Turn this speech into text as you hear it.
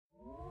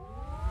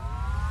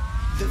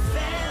The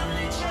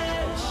family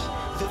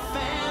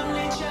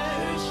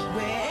church,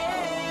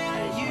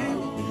 where you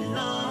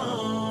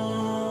belong.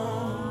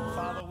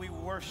 Father, we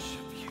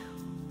worship you,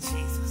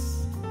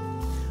 Jesus.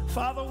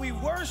 Father, we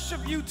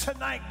worship you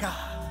tonight,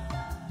 God.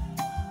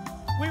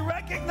 We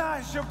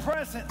recognize your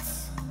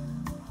presence.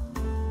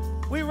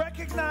 We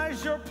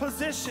recognize your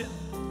position.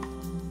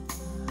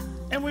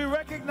 And we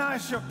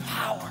recognize your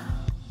power.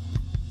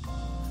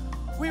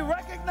 We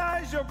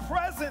recognize your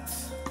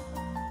presence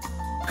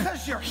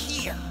because you're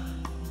here.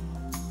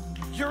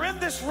 You're in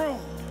this room.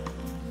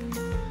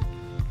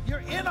 You're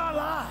in our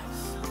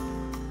lives.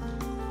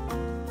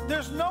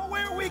 There's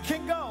nowhere we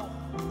can go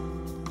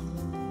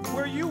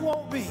where you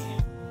won't be.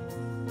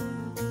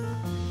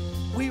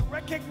 We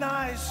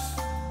recognize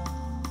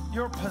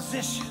your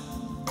position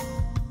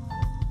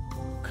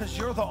because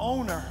you're the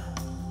owner.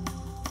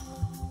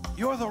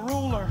 You're the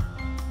ruler.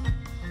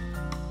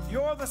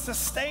 You're the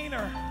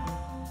sustainer.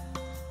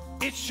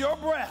 It's your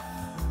breath.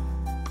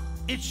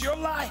 It's your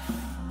life.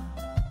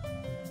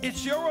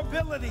 It's your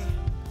ability.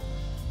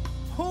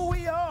 Who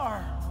we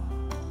are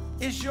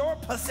is your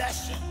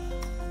possession.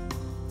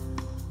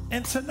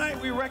 And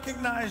tonight we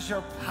recognize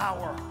your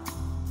power.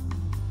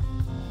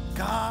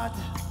 God,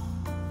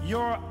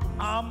 you're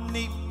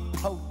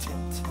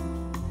omnipotent.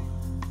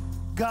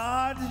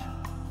 God,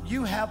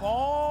 you have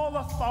all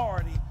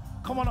authority.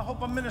 Come on, I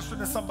hope I'm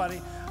ministering to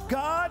somebody.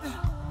 God,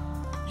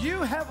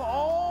 you have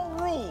all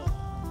rule.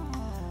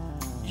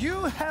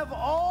 You have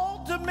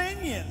all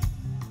dominion.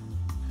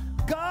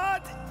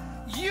 God,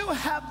 you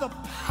have the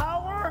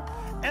power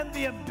and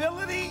the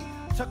ability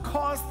to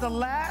cause the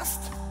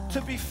last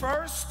to be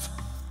first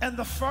and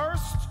the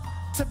first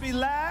to be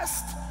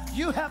last.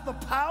 You have the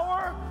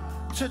power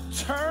to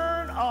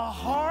turn a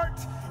heart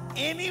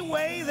any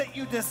way that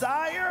you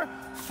desire.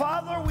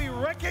 Father, we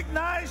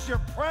recognize your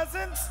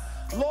presence.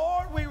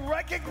 Lord, we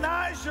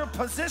recognize your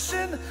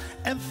position.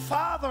 And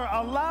Father,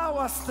 allow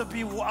us to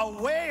be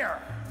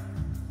aware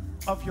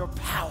of your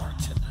power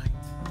tonight.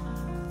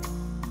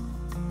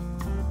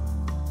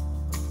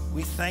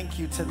 We thank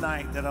you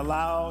tonight that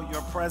allow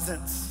your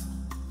presence.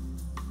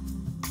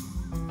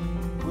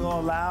 We'll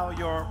allow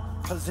your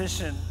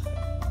position.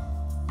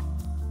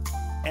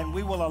 And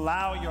we will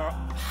allow your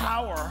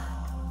power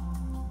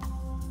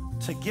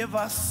to give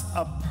us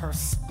a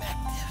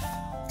perspective,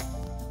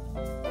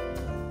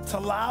 to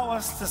allow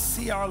us to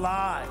see our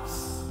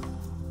lives,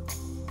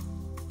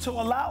 to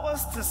allow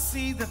us to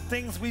see the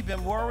things we've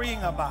been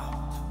worrying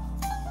about,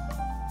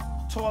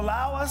 to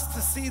allow us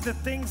to see the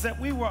things that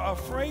we were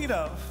afraid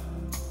of,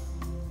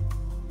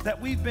 that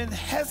we've been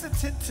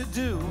hesitant to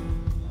do.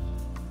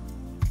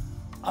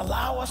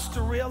 Allow us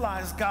to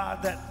realize,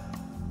 God, that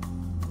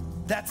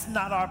that's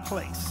not our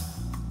place.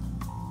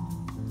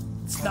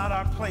 It's not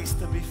our place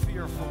to be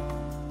fearful.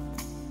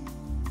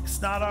 It's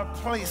not our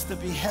place to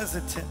be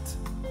hesitant.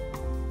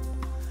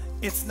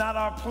 It's not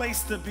our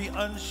place to be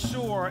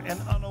unsure and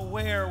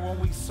unaware when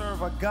we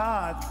serve a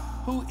God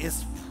who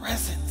is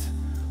present,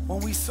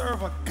 when we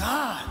serve a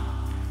God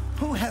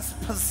who has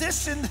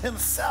positioned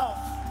himself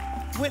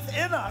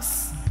within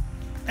us,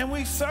 and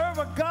we serve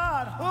a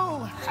God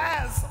who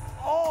has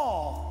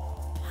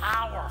all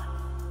power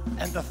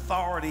and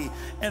authority.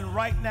 And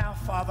right now,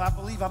 Father, I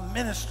believe I'm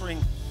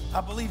ministering. I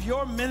believe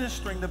you're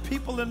ministering to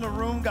people in the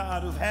room,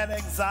 God, who've had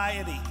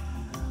anxiety,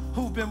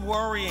 who've been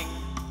worrying,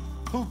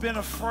 who've been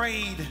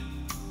afraid,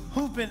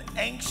 who've been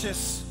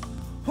anxious,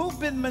 who've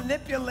been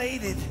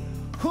manipulated,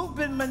 who've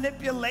been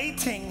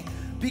manipulating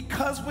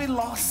because we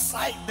lost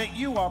sight that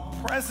you are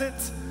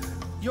present,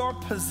 your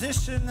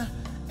position,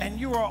 and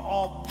you are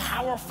all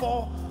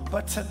powerful.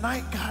 But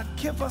tonight, God,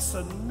 give us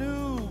a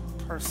new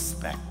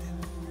perspective.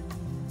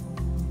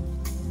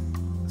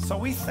 So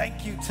we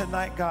thank you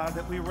tonight, God,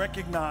 that we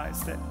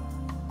recognize that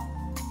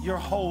you're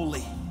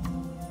holy.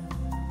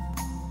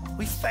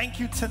 We thank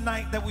you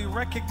tonight that we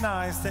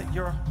recognize that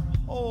you're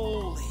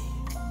holy.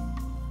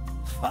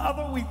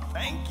 Father, we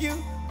thank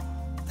you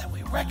that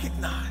we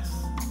recognize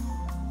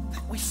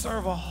that we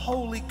serve a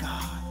holy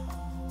God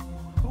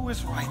who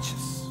is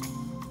righteous,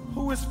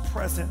 who is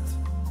present,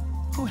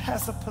 who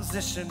has a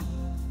position,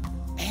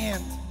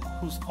 and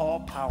who's all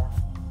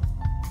powerful.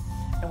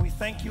 And we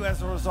thank you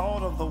as a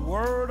result of the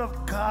word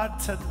of God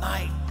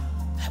tonight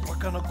that we're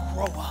going to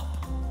grow up.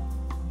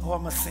 Oh,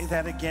 I'm going to say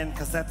that again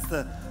because that's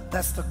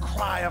the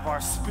cry of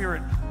our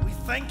spirit. We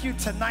thank you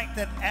tonight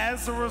that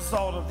as a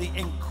result of the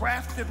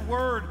engrafted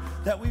word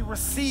that we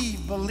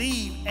receive,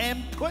 believe,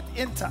 and put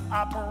into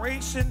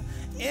operation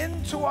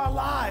into our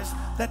lives,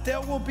 that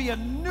there will be a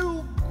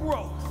new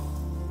growth.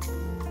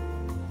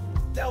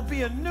 There'll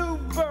be a new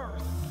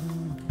birth.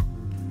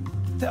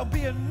 There'll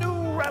be a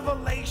new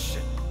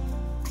revelation.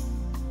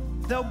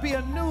 There'll be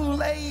a new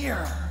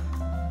layer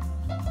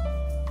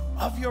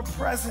of your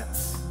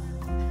presence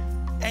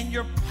and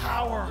your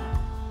power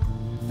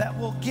that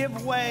will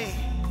give way.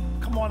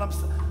 Come on,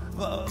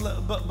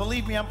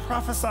 believe me, I'm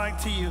prophesying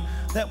to you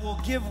that will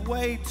give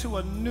way to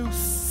a new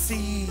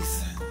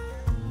season,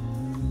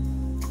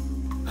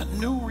 a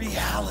new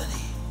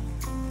reality,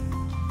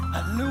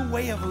 a new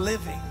way of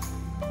living,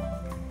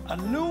 a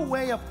new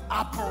way of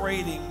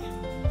operating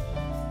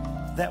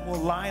that will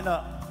line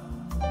up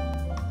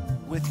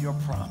with your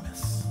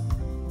promise.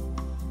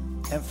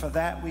 And for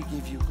that, we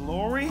give you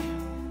glory,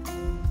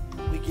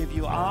 we give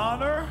you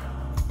honor,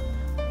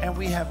 and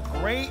we have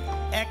great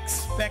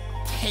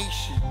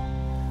expectation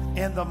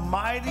in the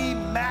mighty,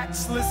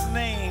 matchless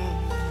name.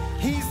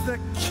 He's the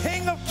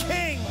King of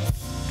Kings.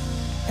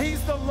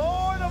 He's the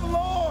Lord of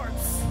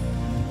Lords.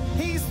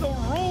 He's the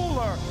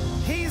ruler.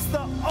 He's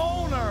the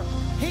owner.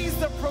 He's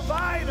the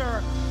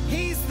provider.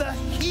 He's the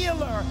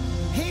healer.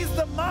 He's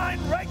the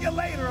mind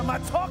regulator. Am I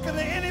talking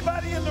to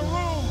anybody in the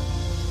room?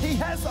 He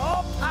has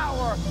all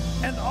power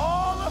and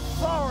all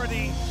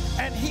authority,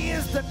 and he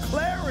is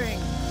declaring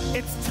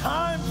it's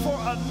time for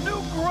a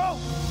new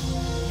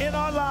growth in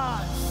our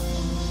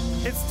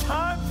lives. It's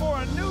time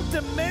for a new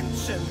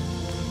dimension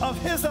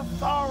of his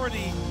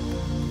authority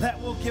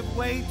that will give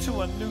way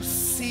to a new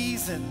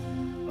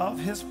season of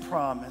his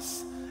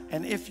promise.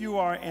 And if you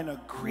are in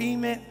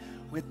agreement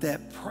with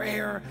that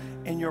prayer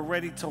and you're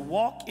ready to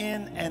walk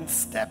in and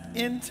step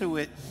into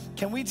it,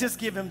 can we just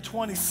give him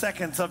 20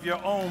 seconds of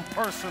your own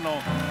personal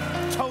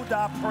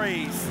Todah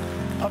praise,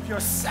 of your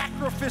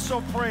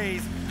sacrificial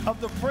praise,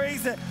 of the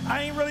praise that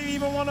I ain't really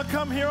even want to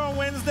come here on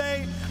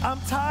Wednesday.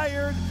 I'm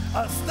tired.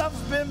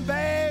 Stuff's been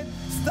bad.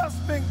 Stuff's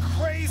been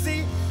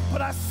crazy.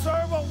 But I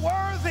serve a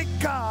worthy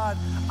God.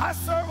 I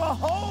serve a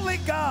holy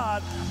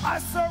God. I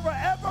serve an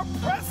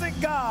ever-present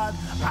God.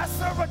 I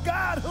serve a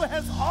God who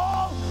has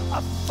all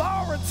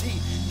authority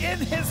in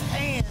his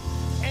hand.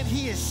 And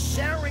he is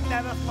sharing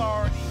that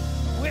authority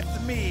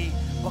with me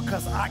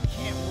because I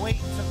can't wait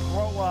to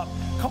grow up.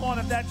 Come on,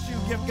 if that's you,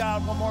 give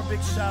God one more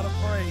big shout of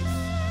praise.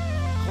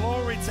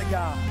 Glory to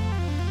God.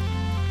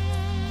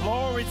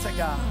 Glory to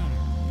God.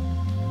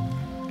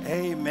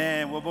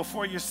 Amen. Well,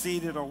 before you're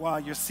seated or while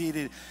you're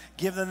seated,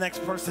 give the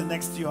next person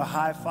next to you a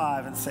high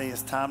five and say,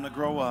 it's time to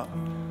grow up.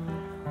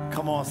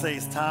 Come on, say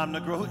it's time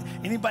to grow.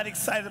 Anybody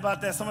excited about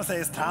that? Someone say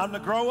it's time to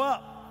grow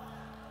up.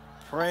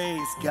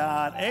 Praise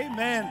God.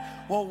 Amen.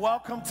 Well,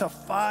 welcome to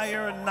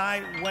Fire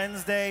Night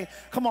Wednesday.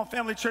 Come on,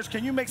 Family Church,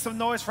 can you make some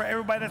noise for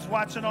everybody that's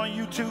watching on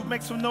YouTube?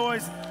 Make some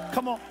noise.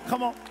 Come on,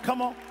 come on,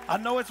 come on. I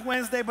know it's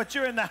Wednesday, but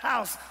you're in the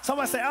house.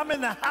 Someone say, I'm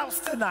in the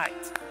house tonight.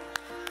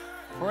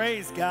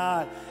 Praise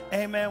God.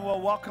 Amen. Well,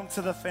 welcome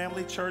to the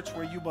Family Church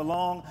where you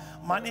belong.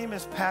 My name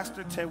is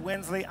Pastor Ted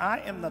Winsley. I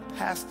am the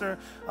pastor.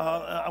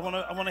 I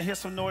want to hear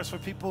some noise for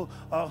people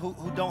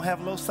who don't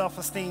have low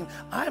self-esteem.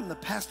 I am the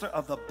pastor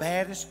of the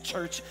baddest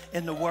church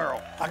in the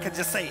world. I can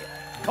just say it.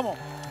 Come on.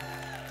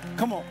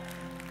 Come on.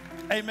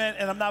 Amen.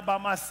 And I'm not by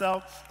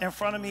myself. In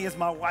front of me is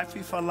my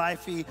wifey for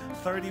lifey,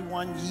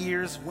 31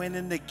 years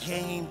winning the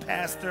game,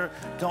 Pastor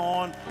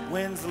Dawn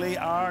Winsley,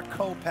 our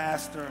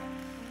co-pastor.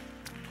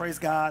 Praise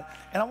God.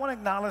 And I want to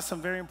acknowledge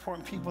some very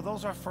important people.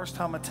 Those are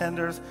first-time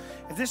attenders.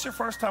 If this is your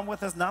first time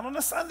with us, not on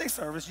a Sunday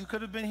service, you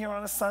could have been here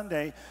on a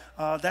Sunday.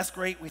 That's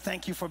great. We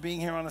thank you for being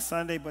here on a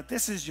Sunday. But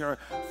this is your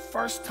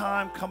first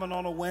time coming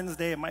on a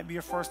Wednesday. It might be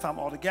your first time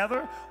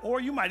altogether,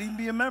 or you might even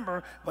be a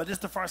member, but this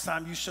is the first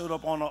time you showed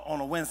up on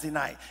a Wednesday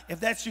night. If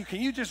that's you, can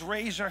you just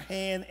raise your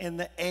hand in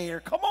the air?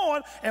 Come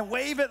on and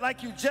wave it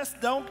like you just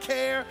don't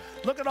care.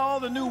 Look at all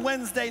the new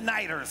Wednesday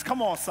nighters.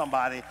 Come on,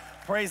 somebody.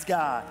 Praise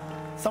God.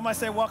 Somebody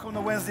say, welcome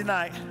to Wednesday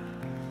night.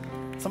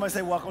 Somebody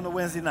say, welcome to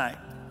Wednesday night.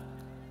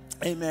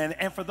 Amen.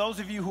 And for those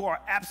of you who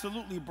are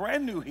absolutely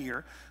brand new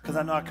here, because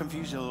I know I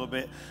confused you a little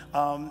bit,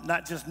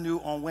 not just new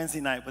on Wednesday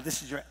night, but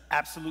this is your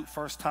absolute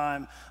first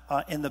time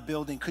in the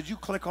building, could you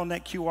click on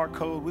that QR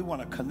code? We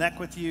want to connect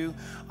with you.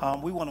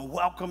 We want to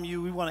welcome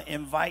you. We want to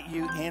invite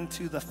you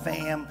into the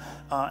fam.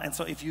 And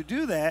so if you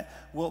do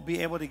that, we'll be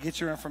able to get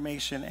your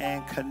information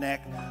and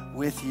connect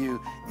with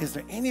you. Is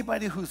there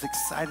anybody who's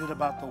excited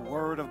about the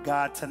Word of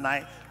God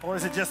tonight? Or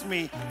is it just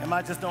me? Am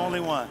I just the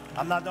only one?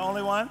 I'm not the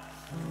only one?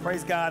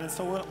 Praise God. And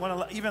so we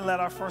want to even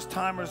let our first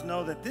timers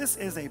know that this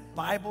is a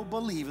Bible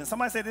believing.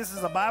 Somebody say this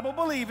is a Bible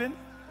believing.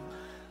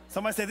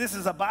 Somebody say this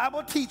is a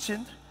Bible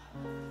teaching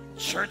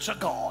church of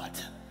God.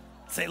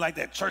 Say it like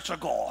that, church of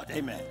God.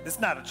 Amen. It's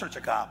not a church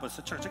of God, but it's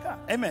a church of God.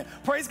 Amen.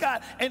 Praise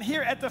God. And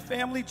here at the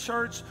Family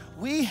Church,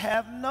 we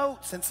have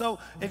notes. And so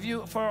if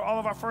you, for all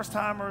of our first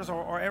timers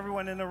or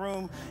everyone in the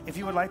room, if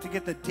you would like to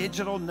get the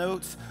digital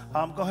notes,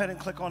 go ahead and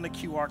click on the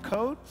QR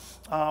code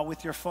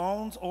with your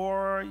phones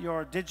or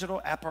your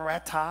digital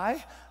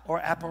apparatus or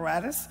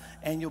apparatus,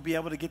 and you'll be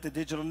able to get the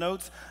digital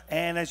notes.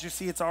 And as you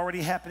see, it's already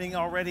happening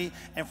already.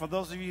 And for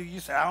those of you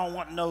say, I don't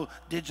want no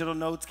digital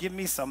notes, give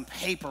me some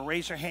paper.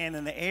 Raise your hand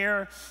in the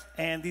air,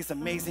 and these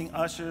amazing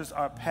ushers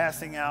are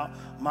passing out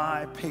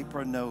my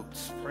paper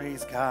notes.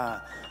 Praise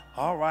God.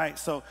 All right,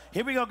 so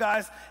here we go,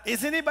 guys.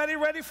 Is anybody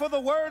ready for the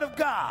Word of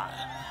God?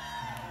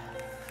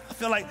 I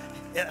feel like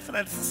Yeah, I feel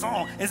like it's a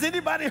song. Is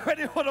anybody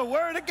ready for the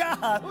word of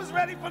God? Who's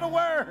ready for the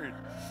word?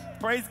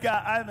 Praise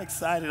God. I'm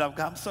excited.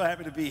 I'm so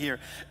happy to be here.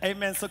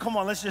 Amen. So come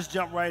on, let's just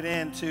jump right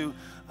into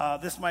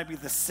this might be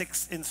the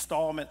 6th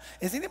installment.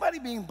 Is anybody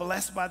being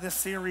blessed by this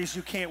series?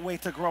 You can't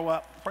wait to grow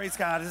up. Praise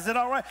God. Is it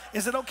all right?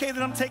 Is it okay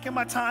that I'm taking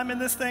my time in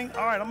this thing?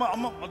 All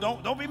right.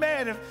 Don't be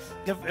mad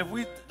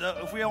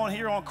if we on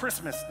here on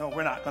Christmas. No,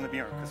 we're not going to be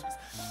here on Christmas.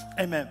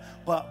 Amen.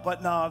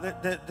 But no,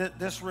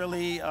 this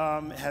really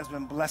has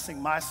been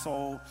blessing my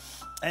soul.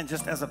 And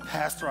just as a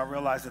pastor, I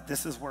realize that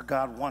this is where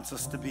God wants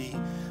us to be,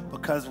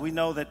 because we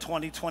know that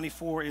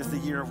 2024 is the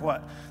year of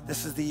what?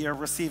 This is the year of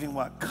receiving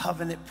what?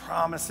 Covenant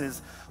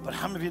promises. But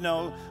how many of you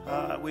know,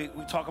 we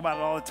talk about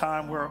it all the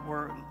time,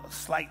 we're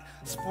slight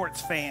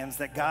sports fans,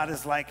 that God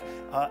is like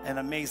an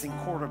amazing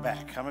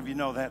quarterback. How many of you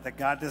know that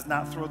God does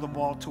not throw the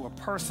ball to a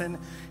person,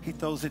 he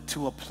throws it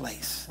to a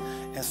place.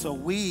 And so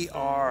we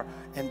are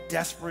in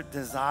desperate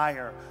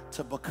desire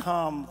to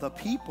become the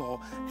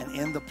people and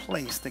in the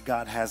place that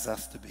God has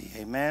us to be.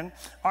 Amen.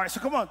 All right,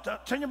 so come on,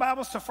 turn your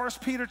Bibles to 1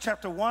 Peter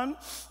chapter 1,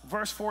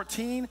 verse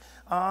 14,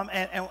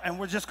 and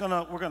we're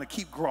gonna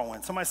keep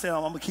growing. Somebody say,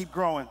 I'm gonna keep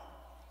growing.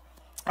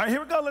 All right,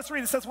 here we go. Let's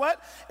read. It says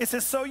what? It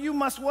says, so you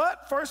must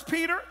what? 1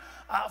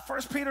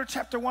 Peter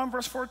chapter 1,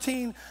 verse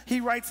 14, he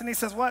writes and he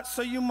says what?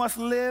 So you must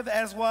live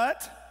as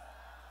what?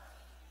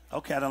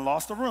 Okay, I done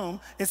lost the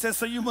room. It says,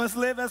 so you must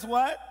live as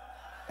what?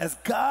 As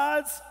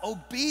God's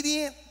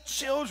obedient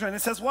children.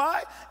 It says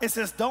why? It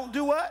says don't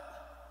do what?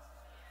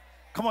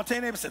 Come on, tell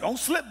your neighbor, say don't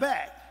slip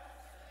back.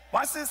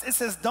 Watch this. It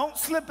says don't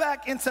slip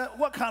back into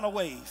what kind of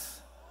ways?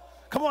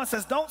 Come on, it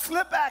says don't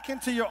slip back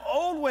into your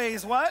old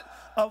ways, what?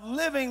 Of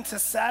living to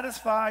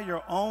satisfy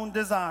your own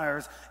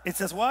desires. It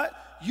says what?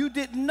 You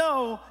didn't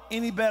know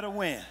any better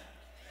when.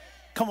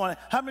 Come on,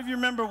 how many of you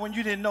remember when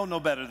you didn't know no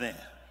better then?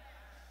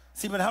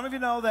 See, but how many of you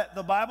know that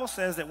the Bible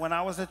says that when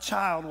I was a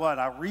child, what?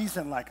 I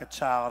reasoned like a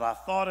child, I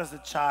thought as a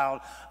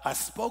child, I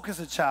spoke as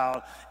a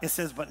child. It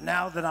says, but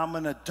now that I'm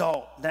an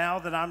adult, now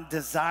that I'm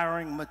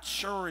desiring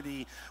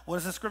maturity, what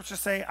does the scripture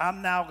say?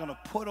 I'm now going to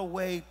put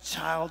away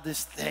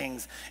childish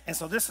things. And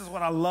so this is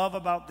what I love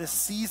about this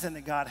season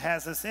that God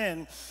has us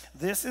in.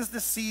 This is the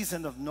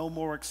season of no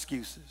more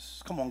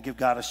excuses. Come on, give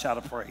God a shout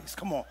of praise.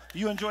 Come on.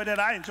 You enjoyed that?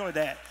 I enjoyed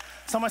that.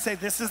 Somebody say,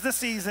 this is the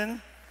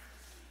season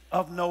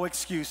of no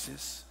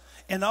excuses.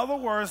 In other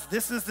words,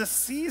 this is the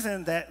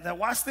season that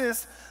watch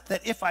this,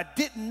 that if I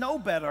didn't know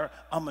better,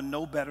 I'm going to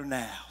know better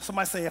now.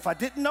 Somebody say, if I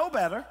didn't know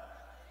better,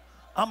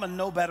 I'm going to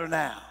know better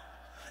now.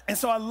 And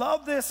so I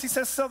love this. He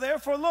says, so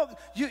therefore, look,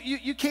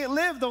 you can't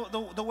live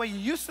the way you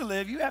used to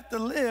live. You have to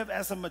live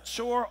as a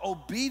mature,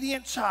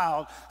 obedient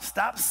child.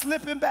 Stop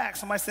slipping back.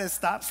 Somebody says,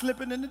 stop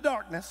slipping in the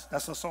darkness.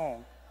 That's a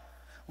song.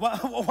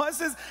 What's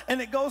this?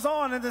 And it goes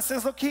on and it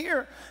says, look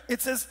here.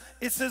 It says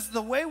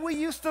the way we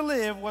used to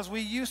live was we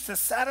used to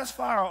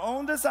satisfy our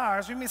own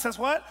desires. It says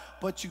what?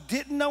 But you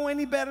didn't know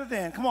any better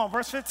then. Come on,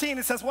 verse 15.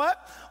 It says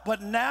what? But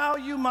now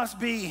you must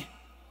be.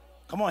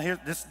 Come on, here.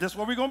 This is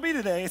where we're going to be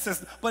today. It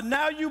says, but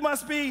now you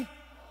must be.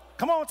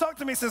 Come on, talk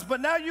to me. It says,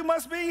 but now you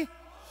must be.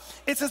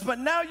 It says, but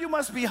now you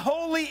must be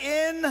holy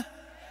in.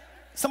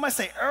 Somebody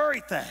say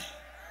everything.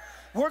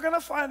 We're going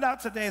to find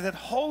out today that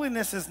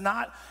holiness is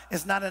not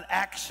an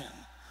action.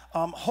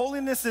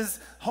 Holiness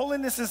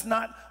is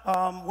not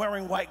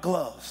wearing white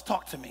gloves.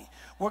 Talk to me.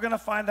 We're going to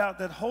find out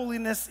that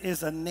holiness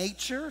is a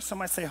nature.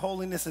 Somebody say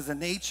holiness is a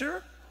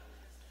nature.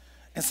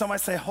 And somebody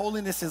say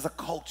holiness is a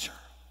culture.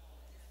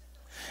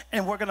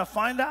 And we're going to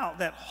find out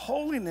that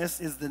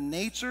holiness is the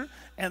nature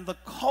and the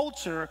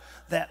culture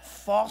that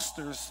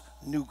fosters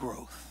new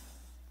growth.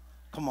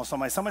 Come on,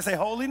 somebody. Somebody say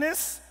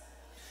holiness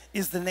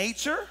is the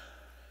nature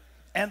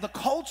and the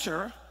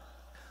culture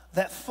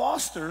that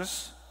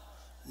fosters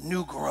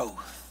new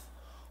growth.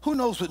 Who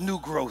knows what new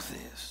growth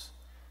is?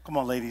 Come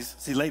on, ladies.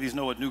 See, ladies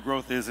know what new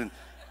growth is. And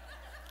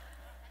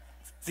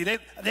see,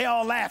 they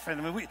all laughing.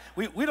 I mean,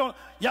 we don't,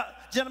 y'all,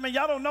 gentlemen,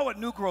 y'all don't know what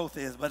new growth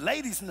is, but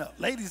ladies know.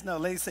 Ladies know.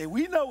 Ladies say,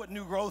 we know what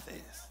new growth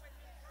is.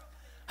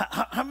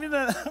 How many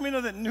know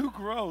that new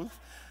growth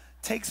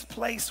takes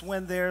place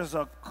when there's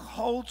a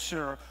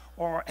culture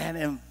or an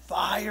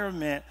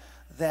environment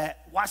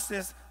that, watch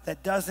this,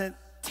 that doesn't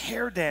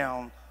tear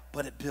down,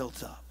 but it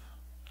builds up?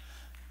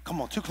 Come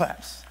on, 2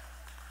 claps.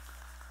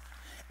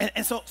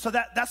 And so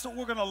that's what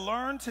we're going to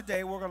learn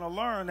today. We're going to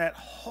learn that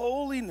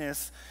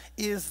holiness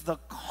is the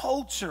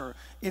culture.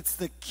 It's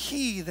the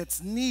key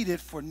that's needed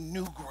for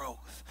new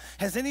growth.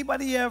 Has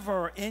anybody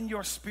ever, in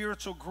your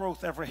spiritual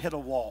growth, ever hit a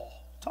wall?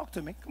 Talk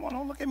to me. Come on,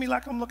 don't look at me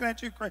like I'm looking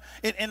at you.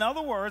 In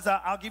other words,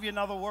 I'll give you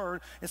another word.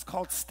 It's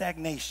called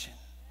stagnation.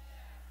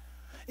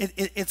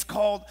 It's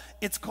called,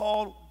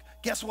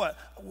 guess what?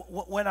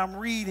 When I'm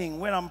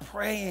reading, when I'm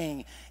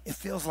praying, it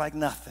feels like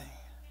nothing.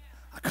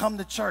 I come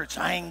to church,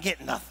 I ain't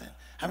getting nothing.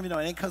 How many know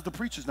it ain't because the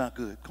preacher's not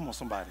good? Come on,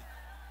 somebody.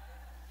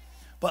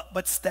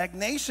 But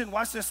stagnation,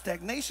 watch this,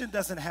 stagnation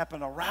doesn't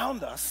happen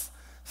around us.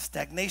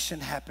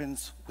 Stagnation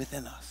happens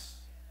within us.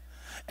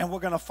 And we're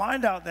going to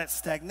find out that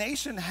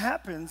stagnation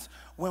happens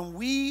when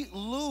we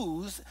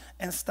lose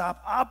and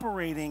stop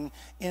operating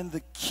in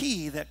the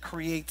key that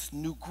creates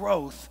new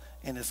growth,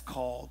 and it's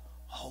called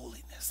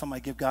holiness.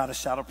 Somebody give God a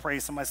shout of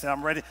praise. Somebody say,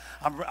 I'm ready.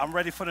 I'm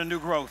ready for the new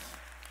growth.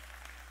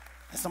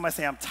 And somebody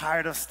say, I'm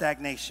tired of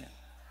stagnation.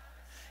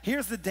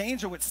 Here's the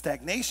danger with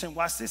stagnation.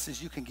 Watch this,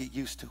 is you can get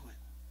used to it.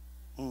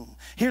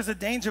 Here's the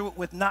danger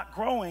with not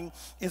growing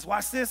is,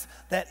 watch this,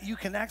 that you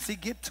can actually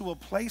get to a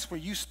place where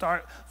you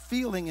start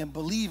feeling and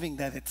believing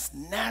that it's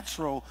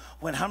natural,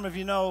 when how many of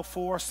you know,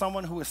 for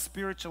someone who is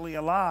spiritually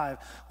alive,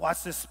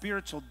 watch this,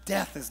 spiritual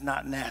death is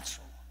not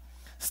natural.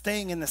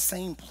 Staying in the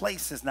same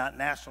place is not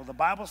natural. The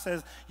Bible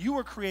says you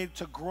were created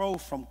to grow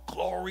from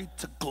glory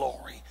to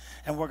glory.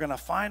 And we're going to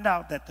find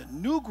out that the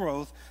new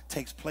growth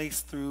takes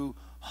place through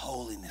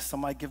holiness.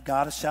 Somebody give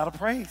God a shout of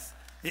praise.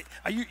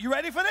 Are you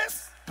ready for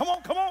this? Come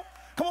on, come on.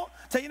 Come on,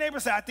 tell your neighbor,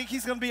 say, I think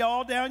he's going to be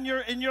all down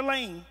in your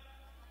lane.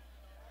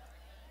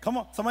 Come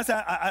on, somebody say,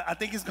 I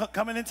think he's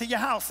coming into your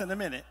house in a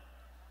minute.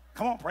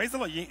 Come on, praise the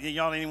Lord.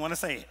 Y'all didn't even want to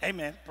say it.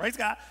 Amen. Praise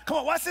God. Come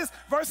on, watch this.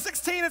 Verse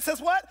 16, it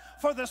says what?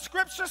 For the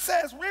scripture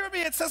says, read with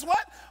me, it says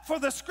what? For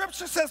the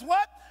scripture says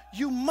what?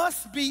 You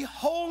must be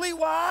holy.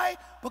 Why?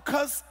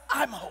 Because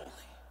I'm holy.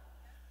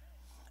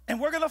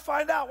 And we're going to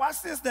find out,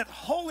 watch this, that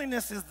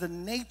holiness is the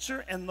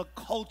nature and the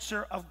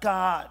culture of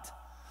God.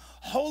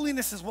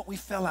 Holiness is what we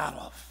fell out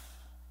of.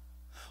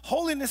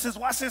 Holiness is,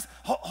 watch this,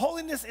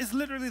 holiness is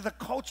literally the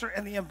culture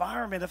and the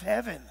environment of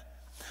heaven.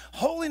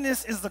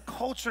 Holiness is the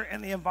culture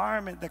and the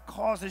environment that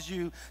causes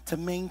you to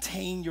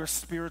maintain your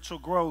spiritual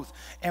growth.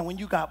 And when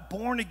you got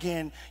born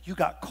again, you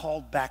got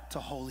called back to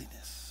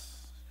holiness.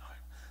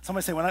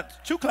 Somebody say,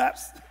 two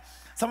claps.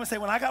 Somebody say,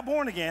 when I got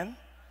born again,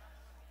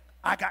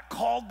 I got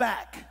called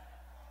back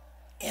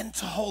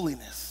into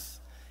holiness,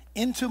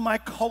 into my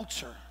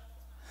culture,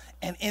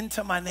 and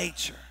into my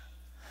nature.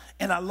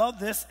 And I love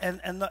this, and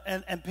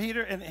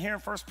Peter, and here in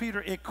 1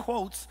 Peter, it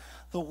quotes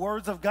the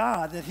words of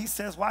God that he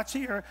says, watch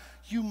here,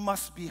 you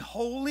must be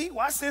holy.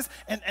 Watch this,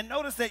 and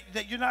notice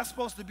that you're not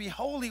supposed to be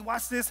holy,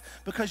 watch this,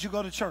 because you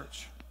go to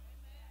church.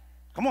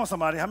 Come on,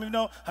 somebody. How many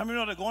know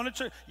that going to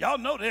church? Y'all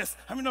know this.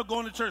 How many know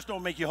going to church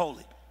don't make you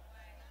holy?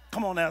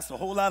 Come on now, it's a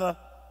whole lot of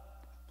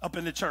up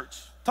in the church.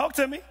 Talk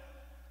to me.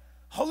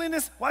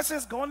 Holiness, watch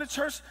this, going to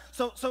church.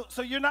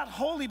 So you're not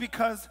holy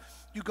because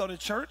you go to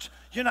church.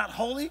 You're not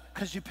holy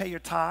because you pay your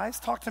tithes.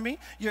 Talk to me.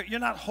 You're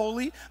not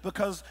holy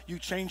because you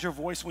change your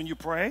voice when you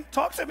pray.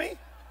 Talk to me.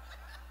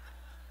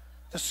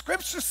 The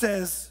scripture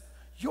says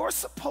you're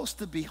supposed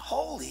to be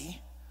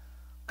holy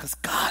because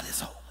God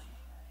is holy.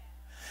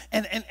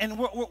 And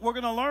we're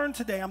going to learn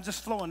today, I'm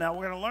just flowing now,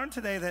 we're going to learn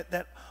today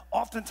that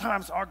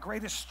oftentimes our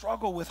greatest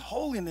struggle with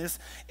holiness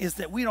is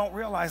that we don't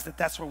realize that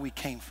that's where we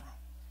came from.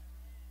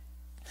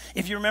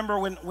 If you remember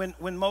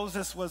when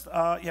Moses was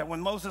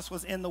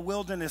in the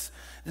wilderness,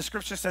 the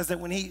scripture says that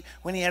when he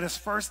had his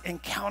first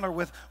encounter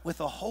with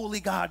a holy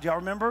God, y'all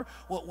remember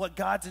what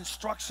God's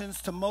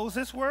instructions to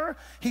Moses were?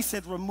 He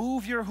said,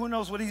 remove your, who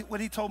knows what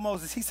he told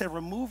Moses? He said,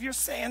 remove your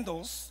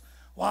sandals.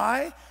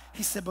 Why?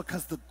 He said,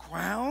 because the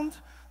ground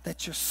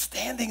that you're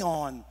standing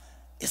on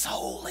is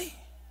holy.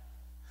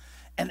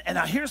 And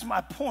now here's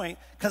my point,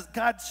 because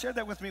God shared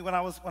that with me when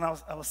I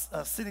was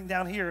sitting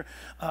down here,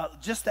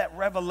 just that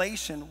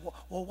revelation.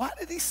 Well, why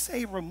did he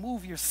say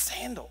remove your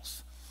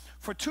sandals?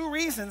 For two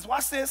reasons.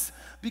 Watch this.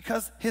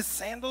 Because his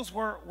sandals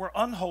were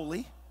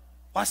unholy.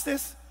 Watch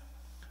this.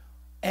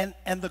 And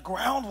the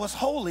ground was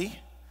holy,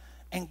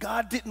 and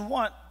God didn't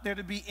want there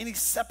to be any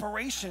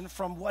separation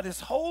from what is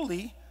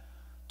holy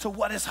to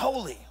what is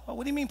holy. Well,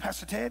 what do you mean,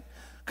 Pastor Ted?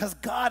 Because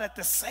God, at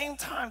the same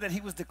time that he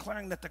was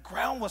declaring that the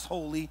ground was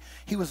holy,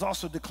 he was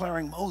also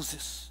declaring,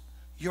 Moses,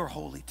 you're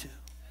holy too.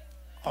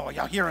 Oh,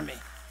 y'all hearing me?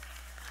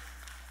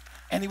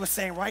 And he was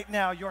saying, right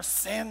now, your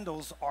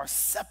sandals are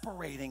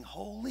separating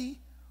holy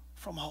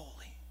from holy.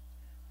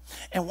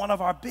 And one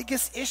of our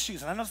biggest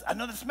issues, and I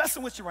know this is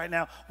messing with you right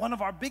now, one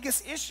of our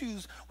biggest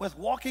issues with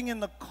walking in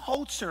the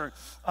culture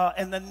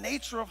and the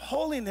nature of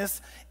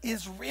holiness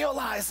is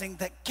realizing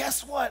that,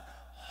 guess what?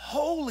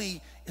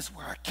 Holy is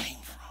where I came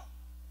from.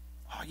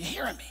 Are you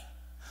hearing me?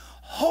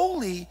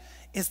 Holy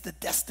is the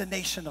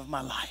destination of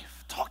my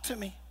life. Talk to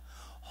me.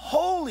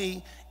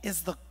 Holy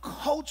is the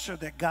culture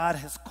that God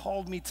has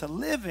called me to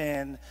live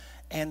in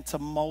and to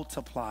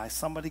multiply.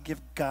 Somebody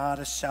give God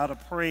a shout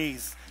of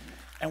praise.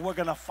 And we're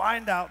going to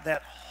find out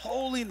that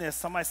holiness,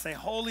 somebody say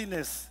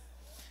holiness,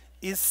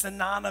 is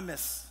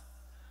synonymous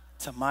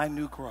to my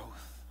new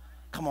growth.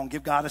 Come on,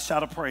 give God a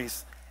shout of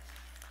praise.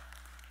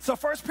 So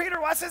 1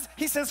 Peter, watch this.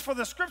 He says, for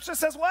the scripture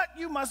says what?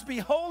 You must be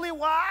holy.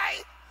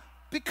 Why?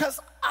 Because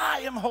I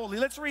am holy.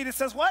 Let's read. It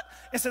says what?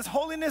 It says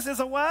holiness is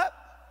a what?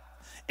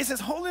 It says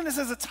holiness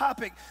is a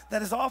topic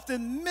that is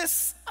often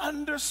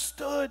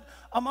misunderstood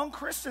among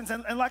Christians.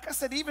 And like I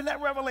said, even that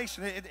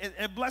revelation,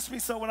 it blessed me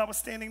so when I was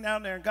standing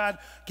down there and God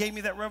gave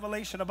me that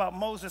revelation about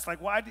Moses. Like,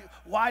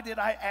 why did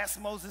I ask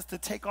Moses to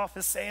take off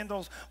his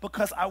sandals?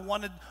 Because I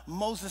wanted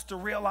Moses to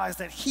realize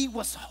that he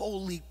was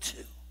holy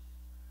too.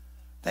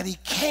 that he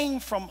came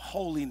from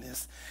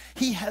holiness.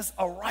 He has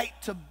a right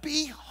to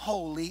be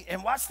holy.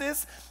 And watch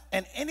this.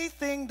 And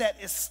anything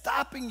that is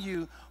stopping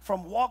you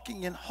from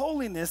walking in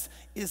holiness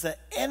is an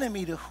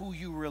enemy to who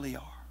you really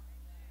are.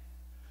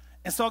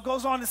 And so it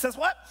goes on, it says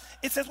what?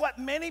 It says what?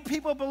 Many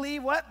people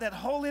believe what? That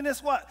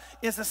holiness what?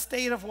 Is a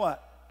state of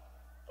what?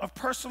 Of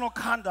personal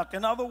conduct.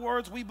 In other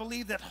words, we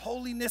believe that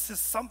holiness is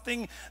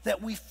something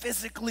that we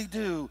physically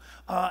do.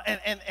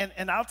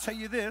 And I'll tell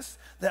you this,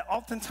 that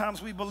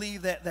oftentimes we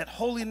believe that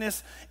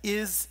holiness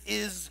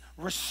is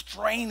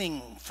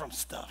restraining from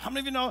stuff. How many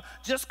of you know,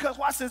 just because,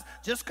 watch this,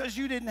 just because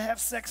you didn't have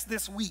sex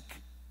this week,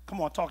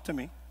 come on, talk to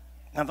me.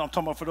 I'm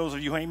talking about for those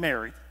of you who ain't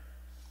married.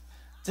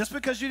 Just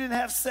because you didn't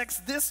have sex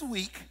this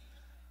week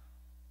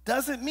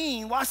doesn't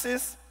mean, watch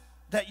this,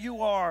 that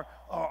you are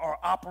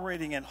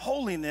operating in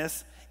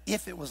holiness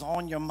if it was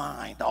on your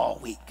mind all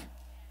week.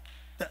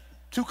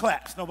 2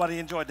 claps. Nobody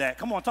enjoyed that.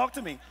 Come on, talk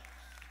to me.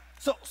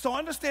 So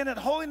understand that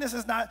holiness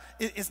is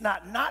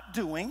not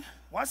doing.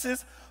 Watch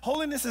this.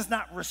 Holiness is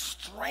not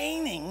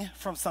restraining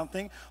from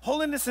something.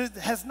 Holiness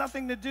has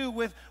nothing to do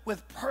with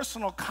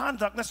personal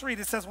conduct. Let's read.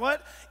 It says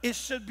what? It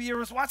should be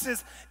watch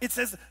this. It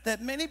says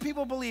that many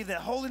people believe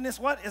that holiness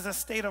what? Is a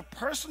state of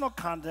personal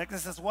conduct. It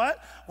says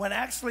what? When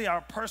actually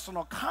our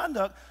personal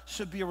conduct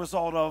should be a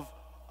result of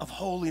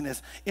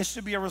holiness. It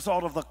should be a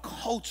result of the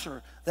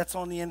culture that's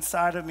on the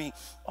inside of me.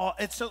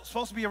 It's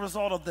supposed to be a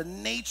result of the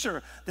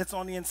nature that's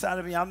on the inside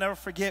of me. I'll never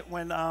forget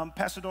when,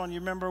 Pastor Dawn, you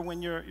remember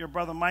when your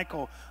brother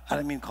Michael, I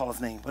didn't mean to call his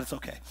name, but it's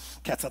okay.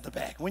 Cat's out the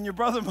bag. When your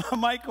brother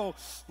Michael,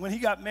 when he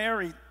got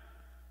married,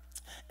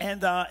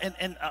 and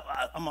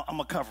I'm going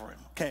to cover him,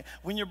 okay?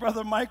 When your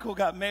brother Michael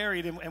got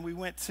married and we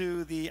went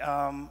to the,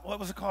 what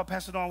was it called,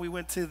 Pastor Dawn? We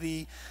went to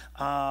the,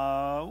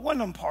 one of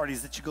them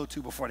parties that you go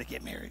to before they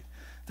get married.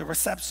 The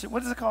reception,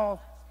 what is it called?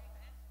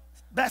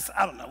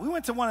 I don't know. We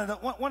went to one of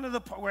the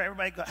where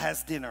everybody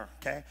has dinner,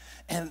 okay?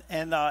 And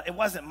it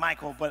wasn't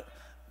Michael, but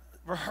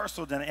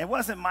rehearsal dinner. It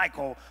wasn't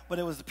Michael, but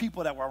it was the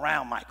people that were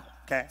around Michael,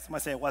 okay?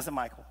 Somebody say it wasn't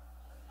Michael.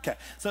 Okay,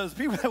 so it was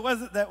people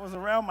that was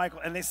around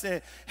Michael, and they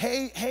said,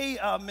 hey,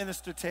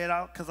 Minister Ted,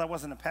 because I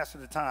wasn't a pastor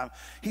at the time.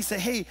 He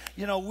said, hey,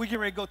 we're getting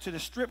ready to go to the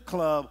strip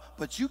club,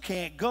 but you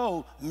can't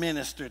go,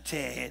 Minister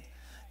Ted.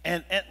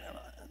 And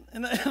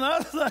I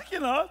was like,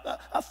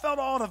 I felt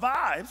all the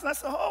vibes. And I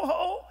said,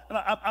 ho. And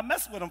I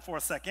messed with him for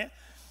a second.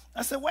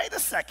 I said, wait a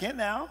second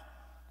now.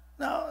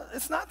 No,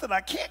 it's not that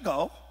I can't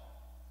go.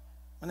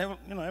 And they,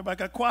 everybody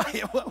got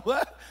quiet.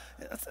 What?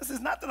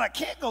 It's not that I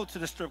can't go to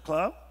the strip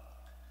club.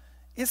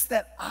 It's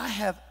that I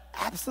have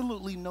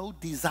absolutely no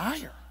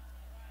desire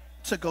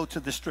to go to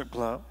the strip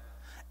club.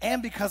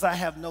 And because I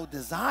have no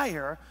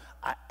desire,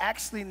 I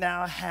actually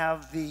now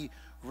have the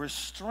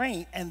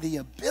restraint and the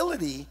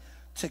ability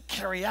to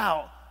carry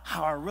out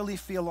how I really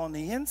feel on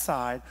the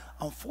inside.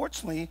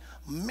 Unfortunately,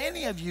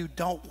 many of you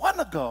don't want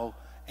to go,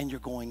 and you're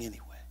going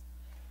anyway.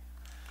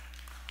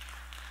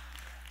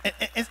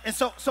 And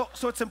so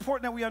it's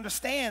important that we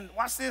understand,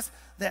 watch this,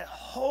 that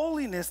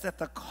holiness, that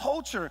the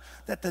culture,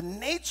 that the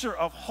nature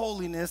of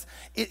holiness,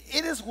 it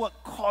is what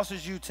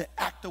causes you to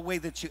act the way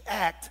that you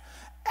act.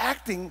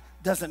 Acting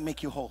doesn't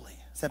make you holy.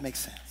 Does that make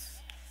sense?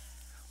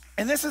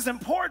 And this is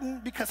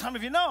important because how many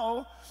of you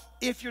know,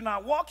 if you're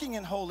not walking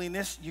in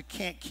holiness, you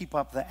can't keep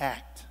up the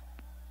act.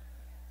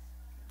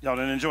 Y'all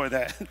didn't enjoy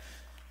that.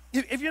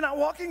 If you're not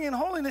walking in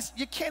holiness,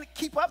 you can't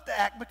keep up the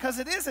act because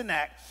it is an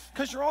act,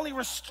 because you're only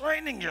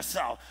restraining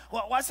yourself.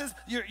 Well, watch this.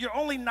 You're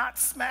only not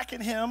smacking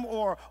him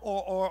or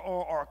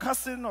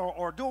cussing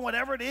or doing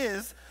whatever it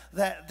is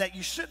that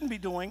you shouldn't be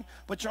doing,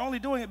 but you're only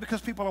doing it because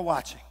people are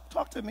watching.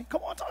 Talk to me.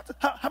 Come on, talk to me.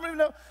 How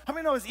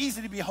many know it's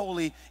easy to be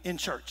holy in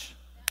church?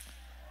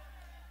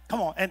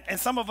 Come on, and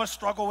some of us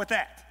struggle with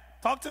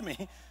that. Talk to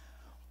me.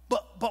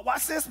 But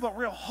watch this, but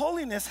real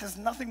holiness has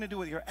nothing to do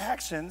with your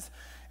actions.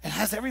 It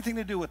has everything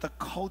to do with the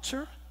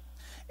culture.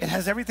 It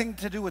has everything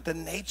to do with the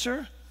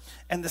nature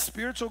and the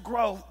spiritual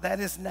growth that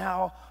is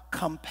now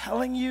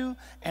compelling you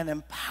and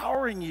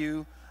empowering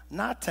you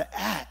not to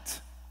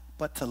act,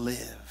 but to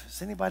live.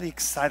 Is anybody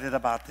excited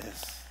about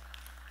this?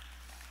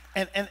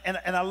 And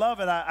I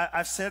love it.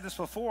 I've said this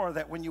before,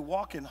 that when you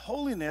walk in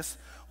holiness,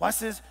 watch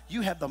this,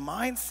 you have the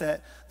mindset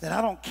that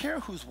I don't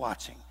care who's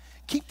watching.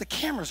 Keep the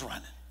cameras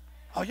running.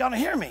 Oh, y'all don't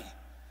hear me?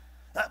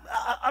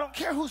 I don't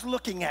care who's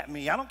looking at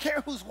me. I don't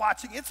care who's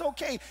watching. It's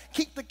okay.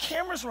 Keep the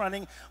cameras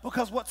running,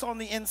 because what's on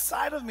the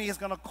inside of me is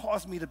going to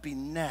cause me to be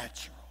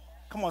natural.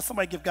 Come on,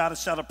 somebody give God a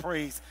shout of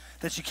praise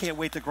that you can't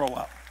wait to grow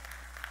up.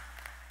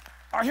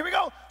 All right, here we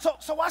go.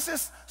 So watch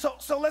this.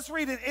 So let's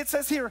read it. It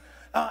says here,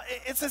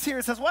 it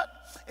says what?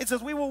 It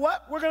says we will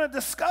what? We're going to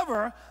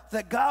discover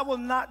that God will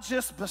not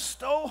just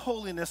bestow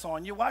holiness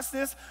on you. Watch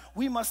this.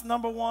 We must,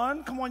 number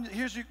one, come on,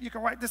 you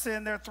can write this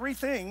in. There are 3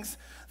 things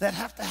that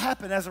have to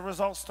happen as a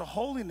result to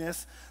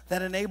holiness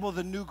that enable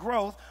the new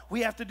growth.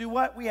 We have to do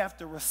what? We have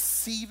to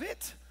receive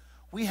it,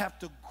 we have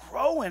to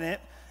grow in it,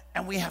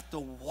 and we have to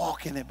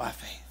walk in it by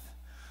faith.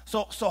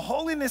 So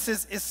holiness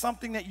is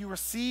something that you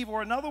receive,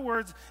 or in other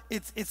words,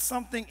 it's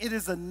something, it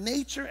is a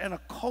nature and a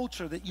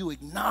culture that you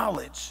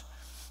acknowledge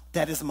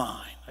that is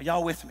mine. Are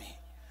y'all with me?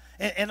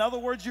 In other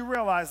words, you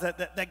realize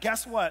that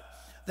guess what?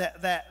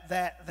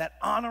 That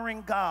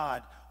honoring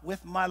God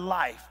with my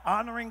life,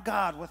 honoring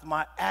God with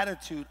my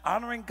attitude,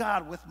 honoring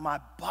God with my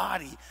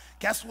body,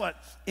 guess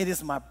what? It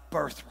is my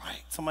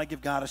birthright. Somebody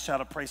give God a shout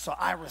of praise. So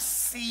I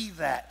receive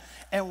that.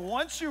 And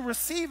once you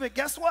receive it,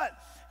 guess what?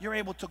 You're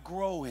able to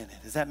grow in it.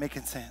 Is that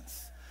making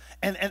sense?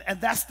 And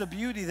that's the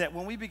beauty, that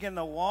when we begin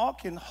to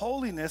walk in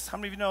holiness, how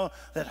many of you know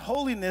that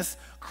holiness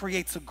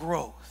creates a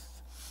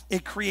growth?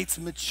 It creates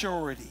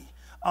maturity.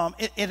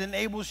 It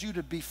enables you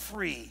to be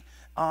free.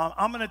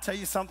 I'm going to tell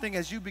you something.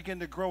 As you begin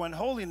to grow in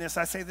holiness,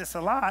 I say this a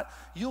lot,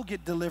 you'll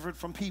get delivered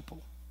from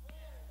people.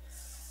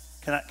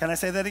 Can I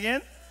say that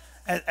again?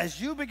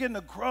 As you begin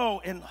to grow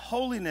in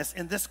holiness,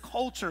 in this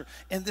culture,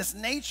 in this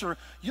nature,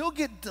 you'll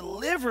get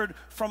delivered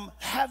from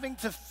having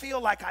to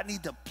feel like I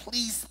need to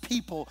please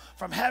people,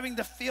 from having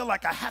to feel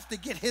like I have to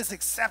get his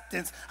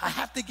acceptance, I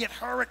have to get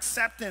her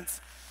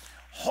acceptance.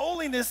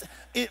 Holiness,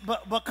 it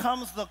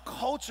becomes the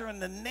culture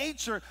and the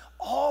nature.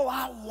 All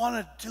I want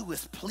to do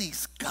is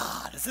please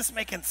God. Is this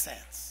making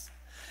sense?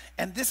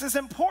 And this is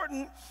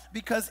important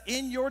because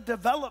in your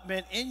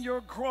development, in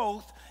your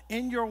growth,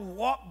 in your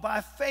walk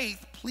by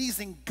faith,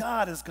 pleasing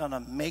God is going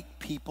to make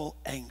people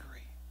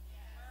angry.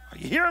 Are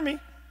you hearing me?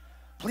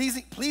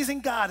 Pleasing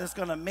God is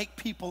going to make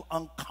people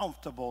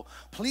uncomfortable.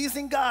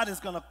 Pleasing God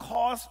is going to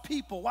cause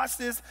people, watch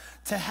this,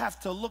 to have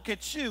to look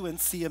at you and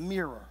see a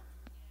mirror.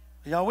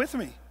 Are y'all with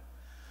me?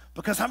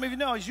 Because how many of you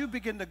know as you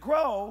begin to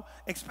grow,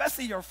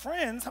 especially your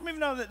friends, how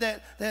many of you know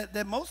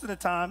that most of the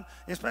time,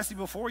 especially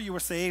before you were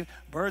saved,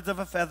 birds of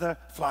a feather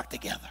flock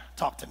together?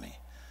 Talk to me.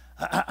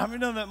 How many of you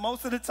know that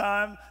most of the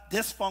time,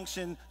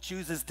 dysfunction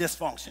chooses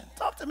dysfunction?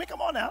 Talk to me. Come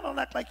on now. Don't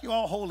act like you're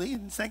all holy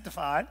and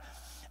sanctified.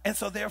 And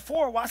so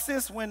therefore, watch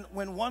this, when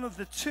one of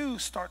the two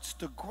starts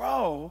to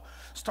grow,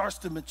 starts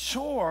to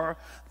mature,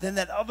 then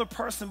that other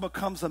person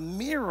becomes a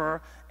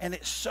mirror, and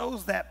it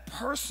shows that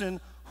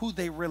person who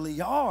they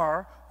really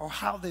are or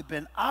how they've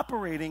been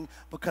operating,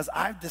 because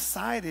I've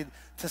decided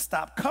to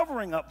stop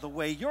covering up the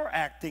way you're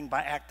acting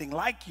by acting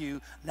like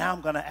you. Now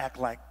I'm going to act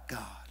like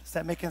God. Is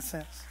that making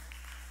sense?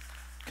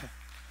 Okay.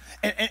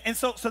 And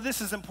so this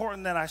is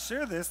important that I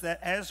share this, that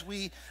as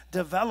we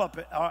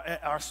develop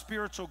our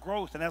spiritual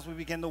growth and as we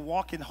begin to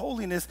walk in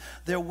holiness,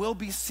 there will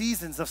be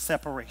seasons of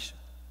separation.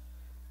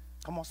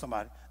 Come on,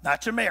 somebody.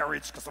 Not your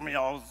marriage, because some of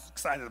y'all are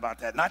excited about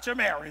that. Not your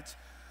marriage.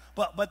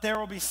 But there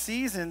will be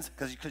seasons,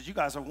 because you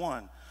guys are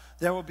one,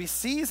 there will be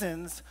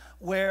seasons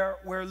where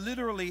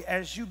literally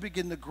as you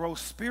begin to grow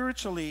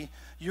spiritually,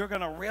 you're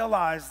going to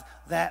realize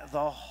that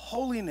the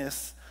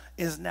holiness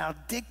is now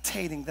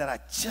dictating that I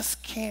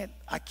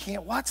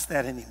can't watch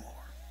that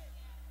anymore.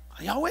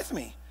 Are y'all with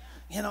me?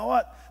 You know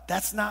what?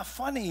 That's not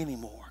funny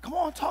anymore. Come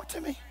on, talk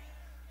to me.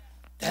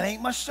 That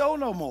ain't my show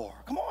no more.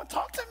 Come on,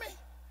 talk to me.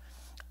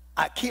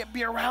 I can't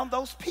be around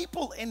those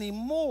people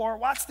anymore.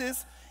 Watch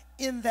this.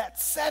 In that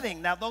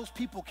setting. Now, those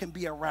people can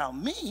be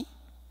around me.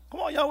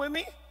 Come on, y'all with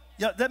me?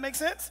 Yeah, that makes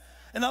sense?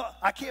 And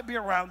I can't be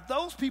around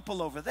those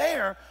people over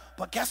there,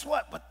 but guess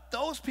what? But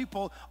those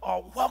people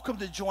are welcome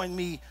to join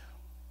me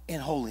in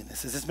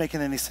holiness. Is this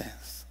making any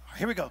sense? All right,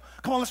 here we go.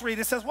 Come on, let's read.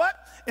 It says what?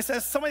 It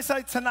says, somebody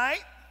say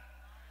tonight.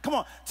 Come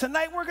on.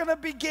 Tonight we're going to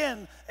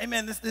begin.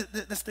 Amen.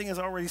 This thing is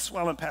already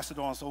swelling, Pastor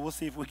Dawn, so we'll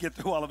see if we get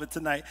through all of it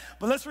tonight.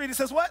 But let's read. It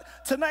says what?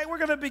 Tonight we're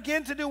going to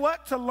begin to do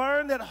what? To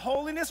learn that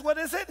holiness, what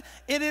is it?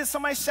 It is,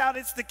 somebody shout,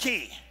 it's the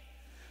key.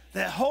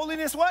 That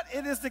holiness, what?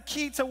 It is the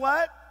key to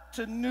what?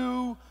 To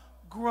new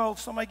growth.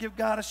 Somebody give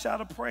God a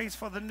shout of praise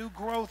for the new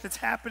growth that's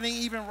happening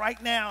even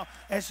right now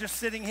as you're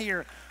sitting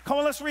here. Come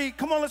on, let's read.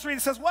 Come on, let's read.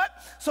 It says what?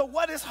 So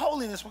what is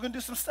holiness? We're going to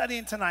do some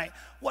studying tonight.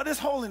 What is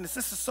holiness?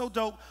 This is so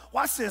dope.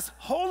 Watch this.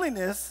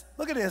 Holiness,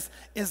 look at this,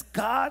 is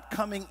God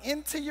coming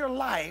into your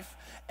life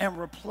and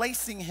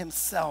replacing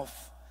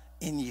himself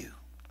in you.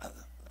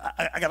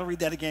 I got to read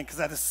that again because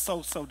that is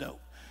so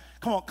dope.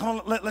 Come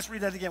on, let's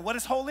read that again. What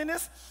is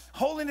holiness?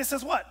 Holiness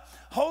is what?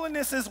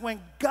 Holiness is when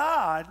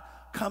God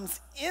comes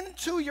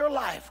into your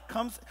life,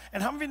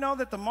 and how many of you know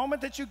that the moment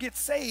that you get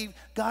saved,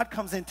 God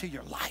comes into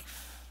your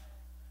life?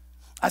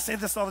 I say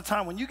this all the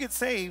time. When you get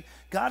saved,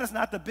 God is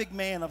not the big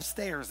man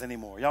upstairs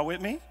anymore. Y'all with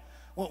me?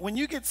 When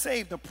you get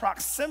saved, the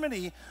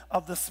proximity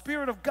of the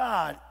Spirit of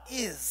God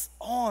is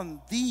on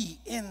the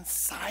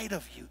inside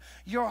of you.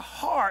 Your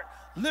heart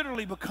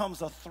literally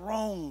becomes a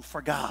throne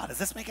for God. Is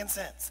this making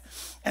sense?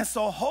 And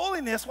so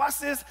holiness, watch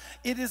this,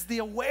 it is the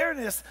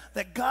awareness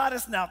that God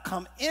has now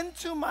come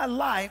into my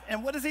life.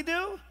 And what does he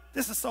do?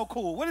 This is so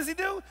cool. What does he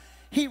do?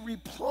 He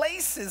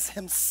replaces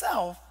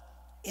himself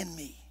in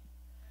me.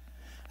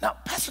 Now,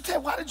 Pastor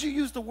Ted, why did you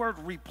use the word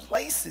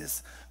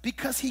replaces?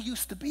 Because he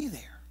used to be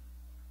there.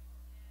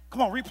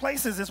 Come on,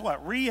 replaces is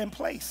what? Re and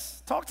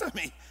place. Talk to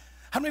me.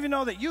 How many of you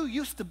know that you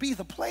used to be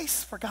the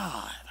place for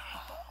God?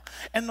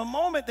 And the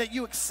moment that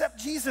you accept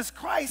Jesus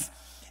Christ,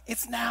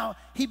 it's now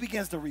he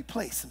begins to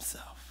replace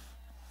himself.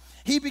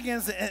 He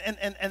begins,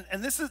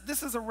 and this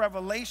is a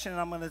revelation, and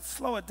I'm going to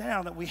slow it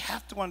down, that we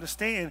have to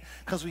understand,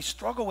 because we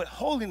struggle with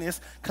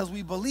holiness because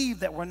we believe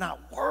that we're not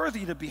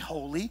worthy to be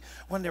holy,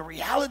 when the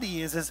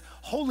reality is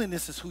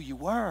holiness is who you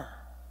were.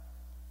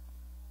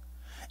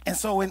 And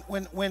so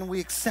when we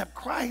accept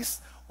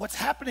Christ, what's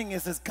happening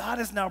is God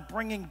is now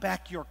bringing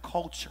back your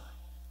culture.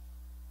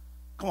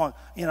 Come on,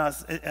 you know,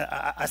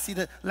 I see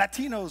the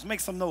Latinos make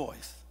some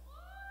noise.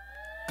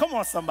 Come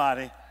on,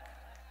 somebody.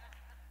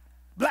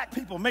 Black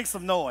people, make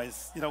some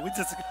noise. You know, we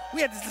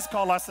had to just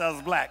call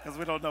ourselves black because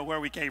we don't know where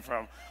we came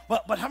from.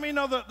 But how many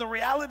know the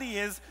reality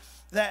is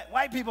that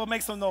white people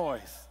make some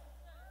noise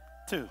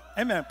too?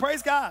 Amen.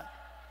 Praise God.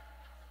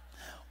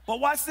 But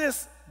watch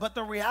this. But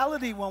the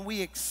reality, when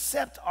we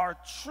accept our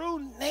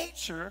true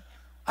nature,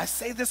 I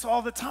say this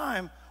all the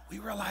time, we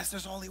realize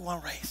there's only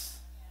one race.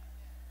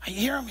 Are you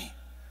hearing me?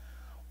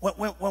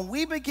 When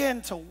we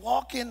begin to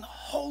walk in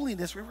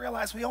holiness, we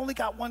realize we only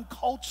got one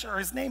culture.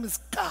 His name is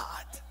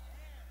God.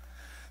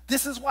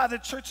 This is why the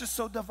church is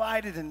so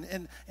divided,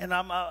 and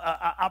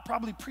I'll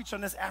probably preach on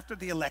this after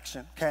the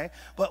election, okay?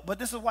 But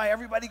this is why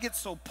everybody gets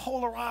so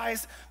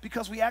polarized,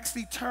 because we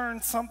actually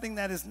turn something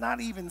that is not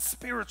even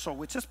spiritual,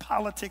 which is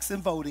politics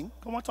and voting.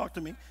 Come on, talk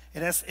to me.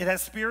 It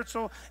has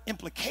spiritual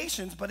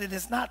implications, but it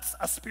is not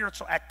a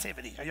spiritual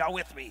activity. Are y'all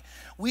with me?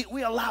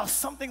 We allow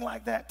something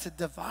like that to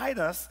divide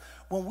us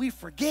when we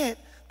forget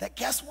that,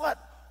 guess what?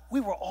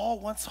 We were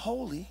all once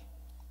holy,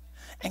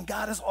 and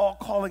God is all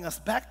calling us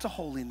back to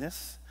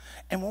holiness.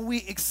 And when we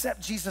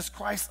accept Jesus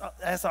Christ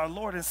as our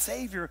Lord and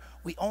Savior,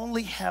 we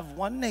only have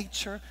one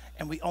nature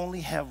and we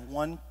only have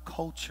one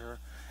culture.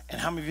 And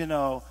how many of you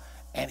know,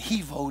 and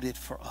He voted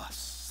for us?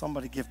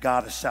 Somebody give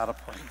God a shout of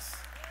praise.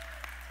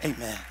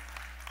 Amen.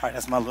 All right,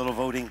 that's my little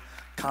voting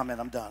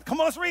comment. I'm done. Come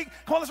on, let's read.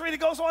 It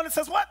goes on. It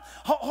says what?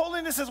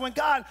 Holiness is when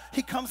God,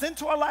 He comes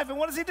into our life, and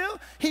what does He do?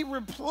 He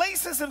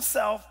replaces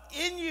Himself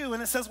in you.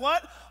 And it says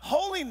what?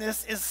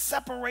 Holiness is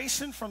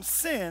separation from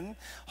sin.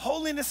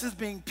 Holiness is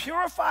being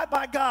purified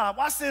by God.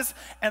 Watch this.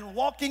 And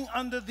walking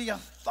under the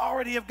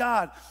authority of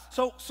God.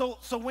 So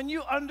when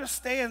you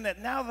understand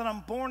that now that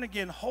I'm born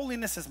again,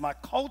 holiness is my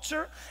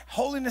culture,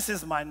 holiness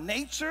is my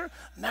nature,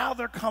 now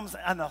there comes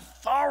an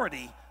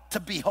authority to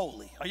be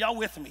holy. Are y'all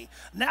with me?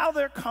 Now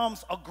there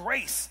comes a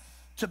grace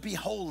to be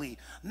holy.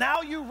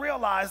 Now you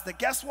realize that,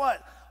 guess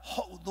what?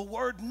 The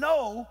word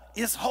no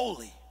is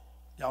holy.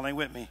 Y'all ain't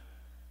with me.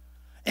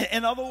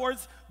 In other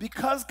words,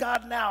 because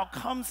God now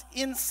comes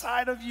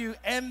inside of you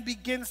and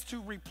begins to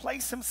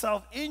replace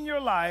Himself in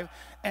your life,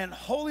 and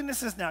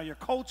holiness is now your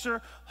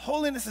culture,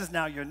 holiness is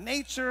now your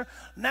nature.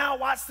 Now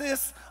watch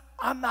this.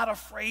 I'm not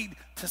afraid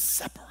to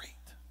separate.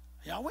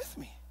 Y'all with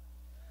me?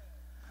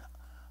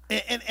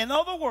 In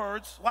other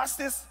words, watch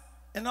this.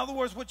 In other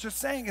words, what you're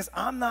saying is,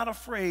 I'm not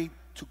afraid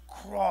to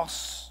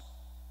cross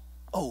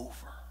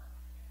over.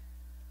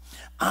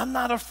 I'm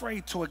not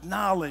afraid to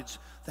acknowledge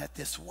that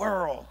this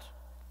world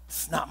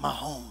is not my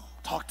home.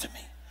 Talk to me.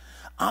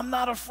 I'm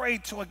not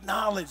afraid to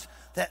acknowledge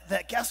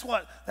that guess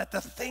what? That the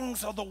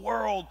things of the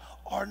world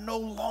are no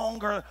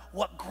longer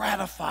what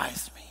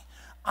gratifies me.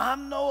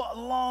 I'm no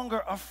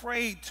longer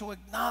afraid to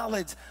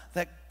acknowledge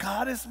that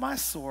God is my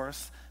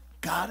source,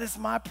 God is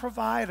my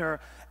provider,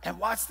 and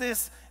watch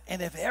this,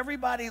 and if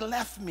everybody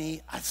left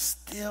me, I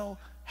still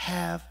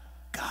have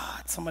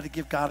God. Somebody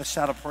give God a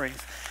shout of praise.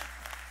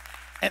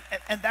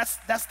 And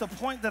that's the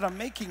point that I'm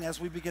making. As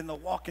we begin to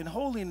walk in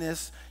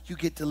holiness, you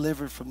get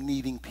delivered from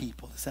needing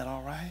people. Is that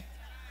all right?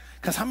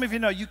 Because how many of you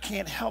know you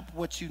can't help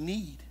what you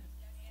need?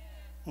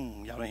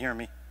 Y'all don't hear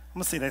me? I'm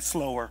going to say that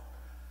slower.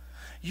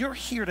 You're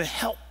here to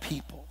help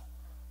people.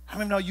 How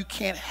many know you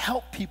can't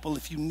help people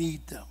if you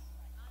need them?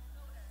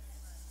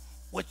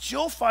 What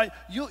you'll find,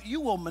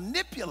 you will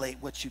manipulate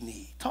what you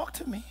need. Talk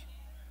to me.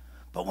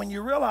 But when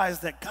you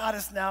realize that God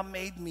has now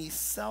made me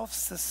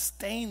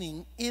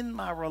self-sustaining in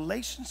my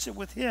relationship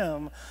with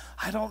Him,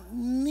 I don't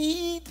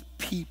need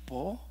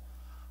people.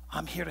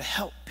 I'm here to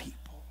help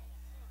people.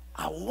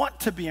 I want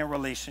to be in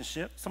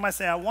relationship. Somebody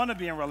say, I want to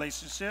be in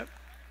relationship.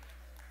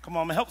 Come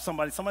on, I'm going to help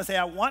somebody. Somebody say,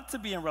 I want to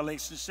be in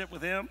relationship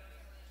with Him.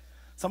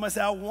 Somebody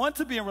say, I want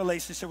to be in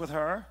relationship with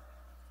her.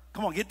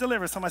 Come on, get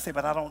delivered. Somebody say,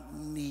 but I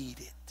don't need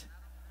it.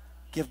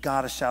 Give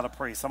God a shout of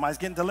praise. Somebody's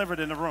getting delivered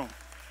in the room.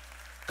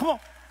 Come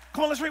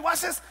on, let's read.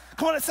 Watch this.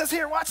 Come on, it says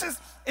here, watch this.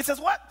 It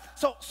says what?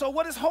 So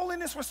what is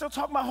holiness? We're still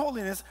talking about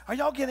holiness. Are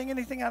y'all getting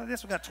anything out of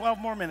this? We got 12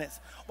 more minutes.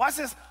 Watch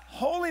this.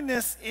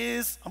 Holiness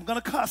is, I'm going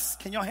to cuss.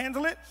 Can y'all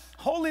handle it?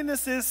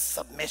 Holiness is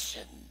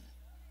submission.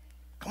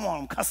 Come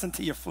on, I'm cussing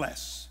to your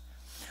flesh.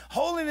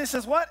 Holiness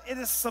is what? It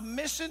is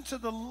submission to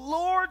the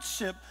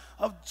lordship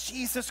of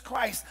Jesus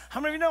Christ.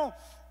 How many of you know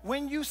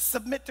when you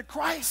submit to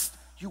Christ,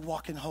 you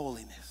walk in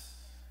holiness?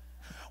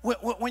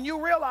 When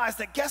you realize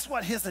that, guess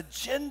what? His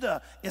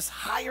agenda is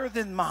higher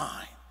than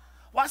mine.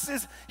 Watch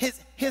this.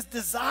 His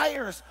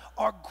desires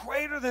are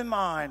greater than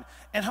mine.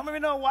 And how many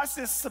of you know, watch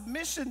this,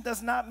 submission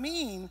does not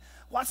mean,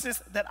 watch this,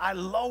 that I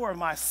lower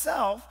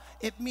myself.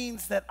 It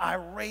means that I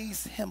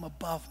raise Him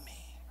above me.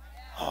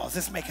 Oh, is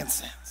this making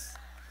sense?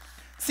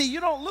 See, you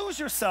don't lose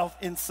yourself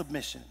in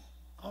submission.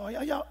 Oh,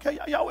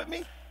 y'all with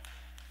me?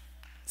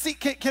 See,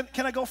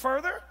 can I go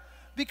further?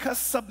 Because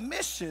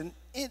submission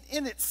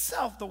in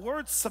itself, the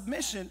word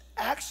submission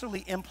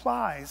actually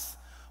implies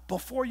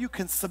before you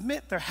can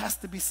submit, there has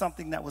to be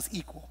something that was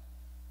equal.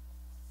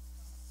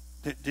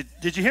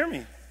 Did you hear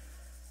me?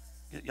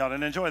 Y'all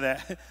didn't enjoy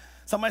that.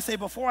 Somebody say,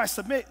 before I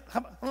submit,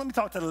 let me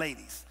talk to the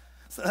ladies.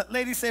 So,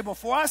 ladies say,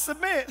 before I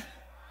submit,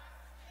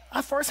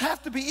 I first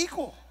have to be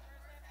equal.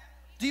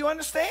 Do you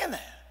understand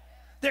that?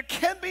 There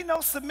can be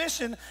no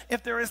submission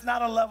if there is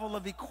not a level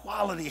of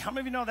equality. How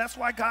many of you know that's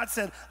why God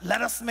said,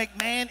 let us make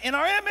man in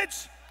our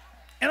image,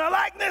 in our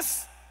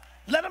likeness.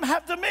 Let them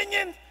have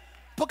dominion.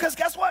 Because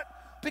guess what?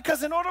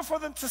 Because in order for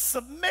them to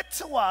submit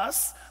to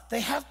us,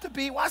 they have to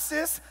be, watch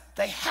this,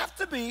 they have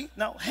to be,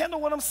 now handle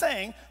what I'm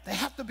saying, they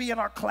have to be in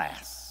our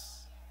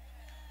class.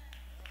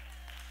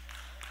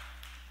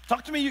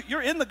 Talk to me,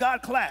 you're in the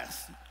God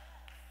class.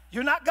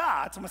 You're not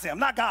God. Somebody say, I'm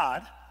not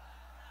God,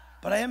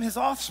 but I am his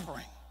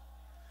offspring.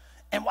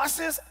 And watch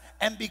this,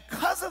 and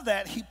because of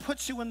that, he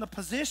puts you in the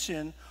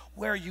position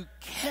where you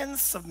can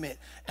submit.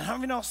 And how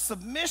many know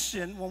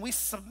submission, when we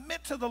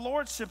submit to the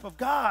lordship of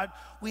God,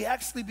 we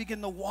actually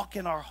begin to walk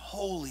in our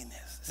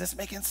holiness. Is this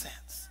making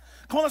sense?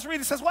 Come on, let's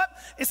read. It says what?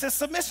 It says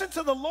submission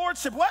to the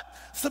lordship. What?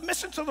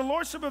 Submission to the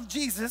lordship of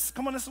Jesus.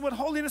 Come on, this is what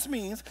holiness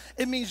means.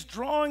 It means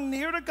drawing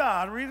near to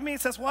God. Read me.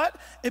 It says what?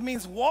 It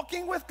means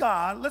walking with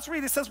God. Let's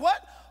read. It says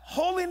what?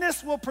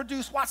 Holiness will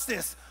produce, watch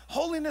this.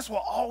 Holiness will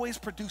always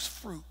produce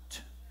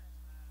fruit.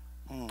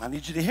 I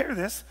need you to hear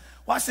this.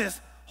 Watch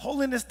this.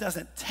 Holiness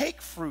doesn't take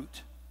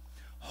fruit.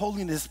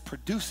 Holiness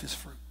produces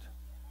fruit.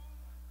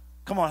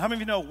 Come on, how many of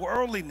you know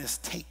worldliness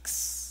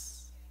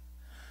takes?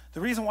 The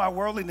reason why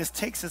worldliness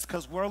takes is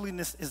because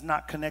worldliness is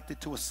not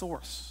connected to a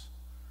source.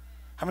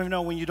 How many of you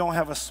know when you don't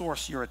have a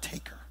source, you're a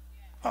taker?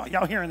 Oh,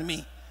 y'all hearing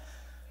me?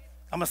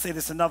 I'm gonna say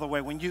this another way.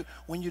 When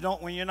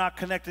you're not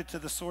connected to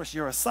the source,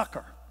 you're a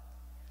sucker.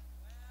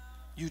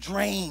 You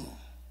drain.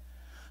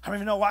 How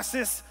many of you know, watch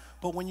this?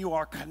 But when you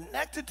are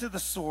connected to the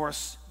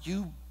source,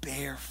 you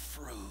bear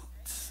fruit.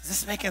 Is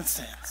this making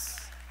sense?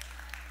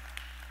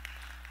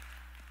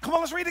 Come on,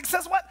 let's read it. It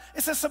says what?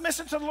 It says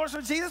submission to the Lordship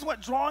of Jesus.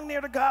 What? Drawing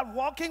near to God,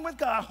 walking with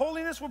God.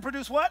 Holiness will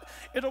produce what?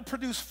 It'll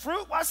produce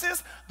fruit. Watch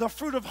this. The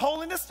fruit of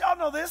holiness. Y'all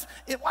know this.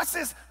 Watch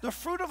this. The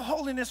fruit of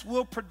holiness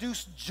will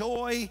produce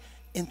joy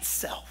in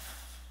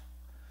self.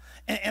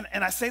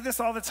 And I say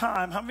this all the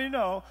time. How many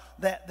know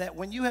that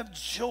when you have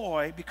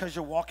joy because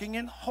you're walking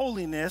in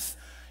holiness,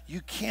 you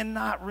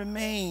cannot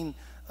remain,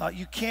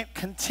 you can't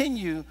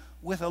continue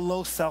with a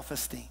low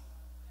self-esteem.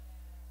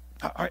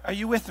 Are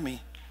you with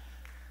me?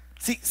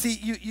 See,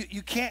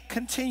 you can't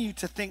continue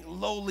to think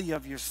lowly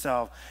of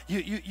yourself.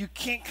 You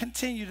can't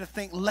continue to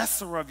think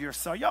lesser of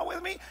yourself. Y'all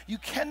with me? You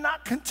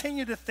cannot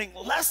continue to think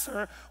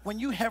lesser when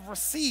you have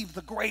received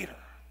the greater.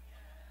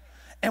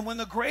 And when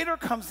the greater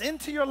comes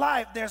into your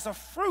life, there's a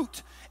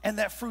fruit, and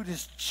that fruit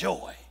is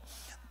joy.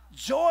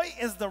 Joy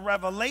is the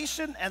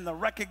revelation and the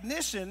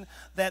recognition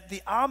that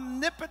the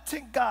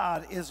omnipotent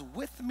God is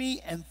with me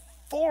and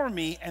for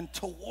me and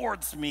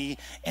towards me,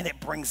 and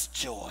it brings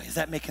joy. Is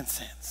that making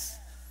sense?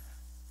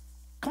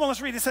 Come on,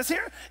 let's read. It says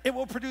here, it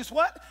will produce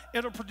what?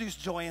 It'll produce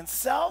joy in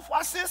self.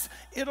 Watch this.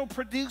 It'll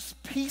produce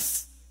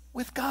peace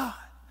with God.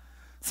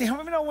 See, how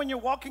many of you know when you're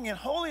walking in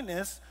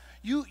holiness,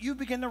 you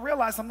begin to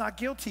realize I'm not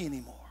guilty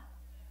anymore.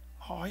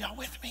 Oh, are y'all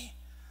with me?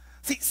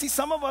 See,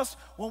 some of us,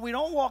 when we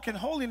don't walk in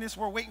holiness,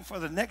 we're waiting for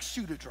the next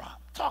shoe to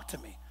drop. Talk to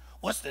me.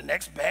 What's the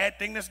next bad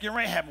thing that's getting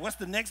ready to happen? What's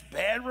the next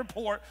bad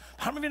report?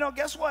 How many of you know,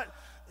 guess what?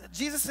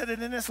 Jesus said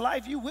that in this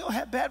life, you will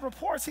have bad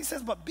reports. He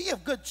says, but be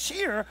of good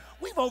cheer.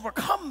 We've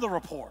overcome the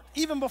report,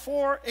 even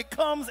before it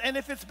comes, and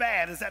if it's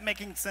bad. Is that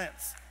making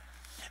sense?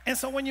 And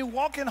so when you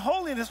walk in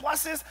holiness,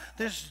 watch this,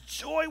 there's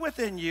joy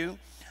within you.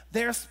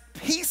 There's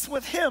peace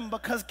with him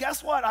because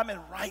guess what? I'm in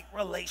right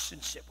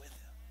relationship with him.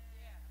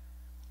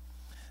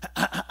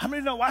 How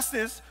many know, watch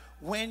this,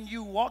 when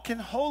you walk in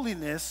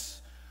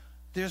holiness,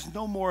 there's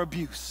no more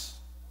abuse.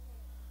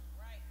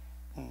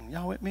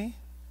 Y'all with me?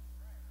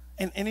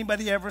 And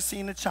anybody ever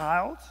seen a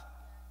child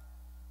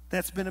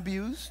that's been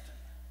abused?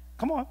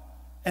 Come on.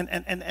 And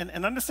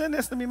understand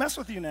this, let me mess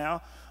with you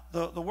now.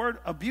 The word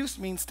abuse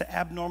means to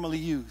abnormally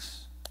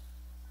use.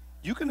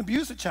 You can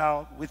abuse a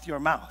child with your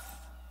mouth.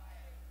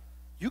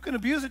 You can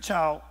abuse a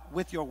child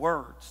with your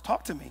words.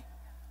 Talk to me.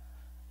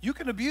 You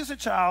can abuse a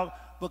child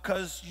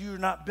because you're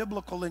not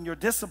biblical in your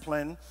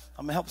discipline.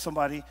 I'm gonna help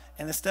somebody.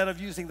 And instead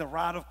of using the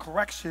rod of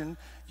correction,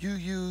 you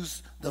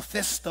use the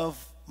fist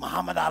of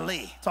Muhammad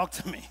Ali. Talk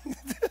to me.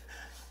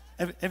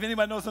 If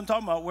anybody knows what I'm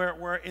talking about,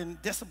 we're in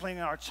disciplining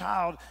our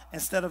child,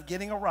 instead of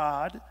getting a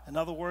rod, in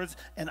other words,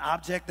 an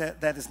object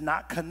that is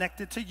not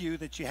connected to you,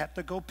 that you have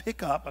to go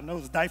pick up. I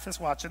know the Dife is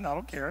watching, I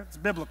don't care, it's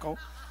biblical.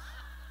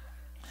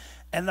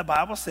 And the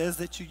Bible says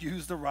that you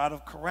use the rod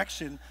of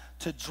correction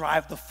to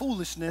drive the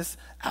foolishness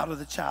out of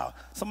the child.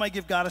 Somebody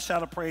give God a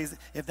shout of praise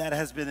if that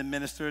has been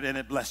administered and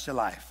it blessed your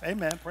life.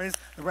 Amen. Praise.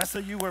 The rest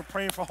of you were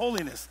praying for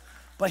holiness.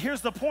 But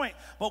here's the point.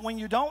 But when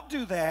you don't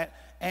do that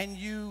and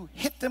you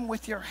hit them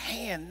with your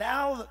hand,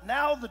 now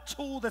the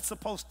tool that's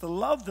supposed to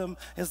love them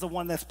is the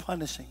one that's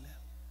punishing them.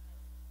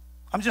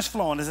 I'm just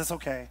flowing. Is this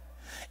okay?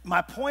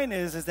 My point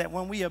is that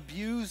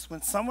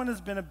when someone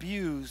has been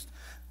abused,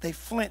 they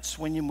flinch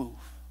when you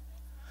move.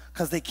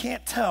 Because they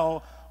can't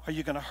tell, are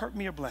you going to hurt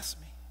me or bless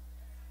me?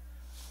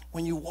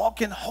 When you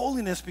walk in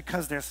holiness,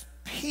 because there's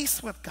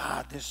peace with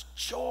God, there's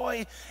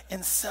joy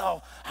in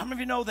self. How many of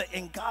you know that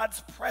in God's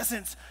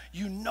presence,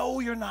 you know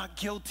you're not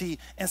guilty,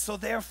 and so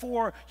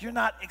therefore you're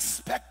not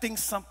expecting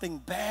something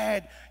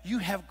bad. You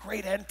have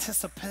great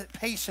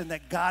anticipation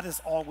that God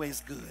is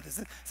always good.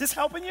 Is this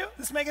helping you? Is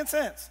this making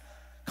sense?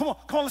 Come on,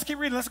 let's keep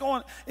reading. Let's go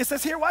on. It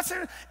says here, watch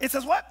here. It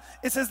says what?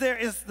 It says there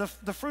is the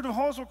fruit of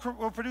holiness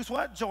will produce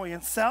what? Joy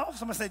in self.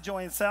 Somebody say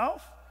joy in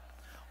self.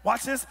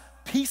 Watch this.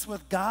 Peace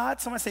with God.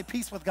 Somebody say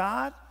peace with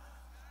God.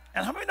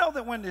 And how many know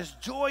that when there's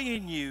joy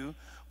in you,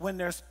 when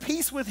there's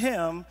peace with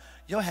him,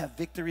 you'll have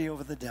victory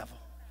over the devil?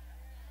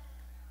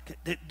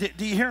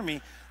 Do you hear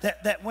me?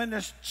 That when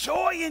there's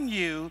joy in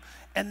you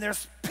and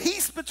there's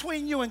peace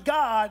between you and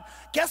God,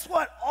 guess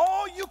what?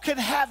 All you can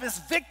have is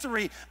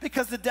victory,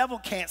 because the devil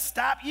can't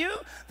stop you,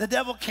 the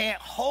devil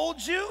can't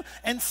hold you,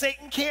 and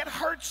Satan can't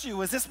hurt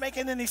you. Is this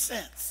making any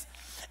sense?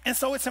 And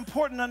so it's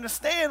important to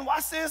understand,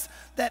 watch this,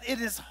 that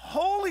it is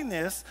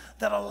holiness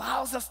that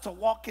allows us to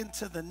walk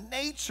into the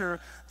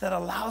nature that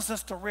allows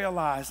us to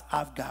realize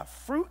I've got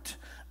fruit,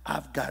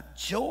 I've got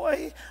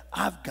joy,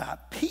 I've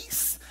got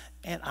peace,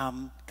 and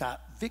I've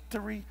got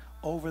victory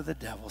over the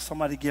devil.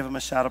 Somebody give him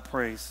a shout of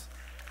praise.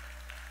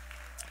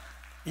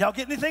 Y'all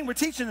get anything? We're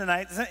teaching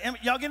tonight.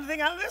 Y'all get anything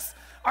out of this?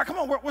 All right, come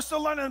on. We're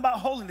still learning about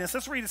holiness.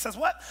 Let's read. It says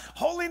what?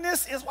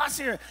 Holiness is, watch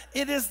here.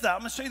 It is I'm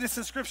going to show you this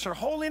in Scripture.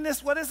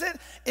 Holiness, what is it?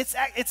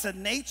 It's a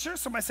nature.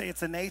 Somebody say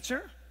it's a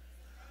nature.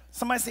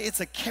 Somebody say it's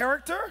a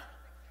character.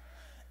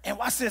 And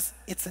watch this.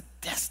 It's a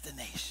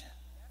destination.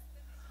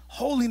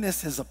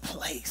 Holiness is a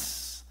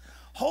place.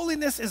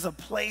 Holiness is a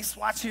place,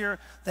 watch here,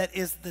 that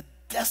is the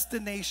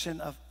destination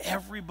of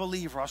every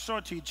believer. I'll show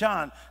it to you.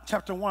 John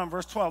chapter 1,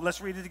 verse 12. Let's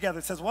read it together.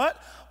 It says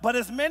what? But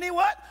as many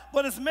what?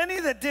 But as many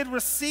that did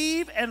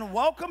receive and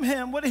welcome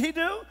him, what did he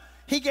do?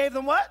 He gave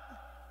them what?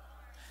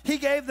 He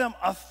gave them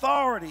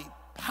authority,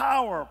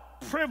 power,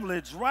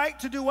 privilege, right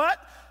to do what?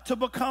 To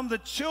become the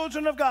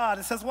children of God.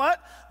 It says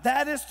what?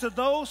 That is to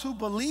those who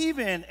believe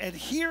in,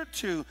 adhere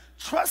to,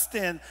 trust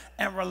in,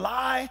 and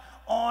rely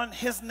on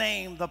his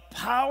name. The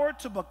power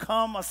to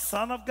become a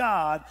son of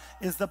God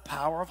is the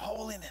power of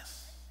holiness.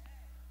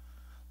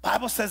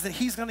 Bible says that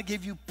he's going to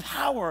give you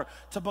power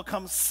to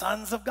become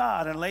sons of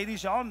God. And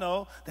ladies, y'all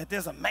know that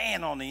there's a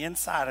man on the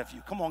inside of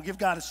you. Come on, give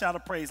God a shout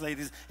of praise,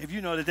 ladies, if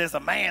you know that there's a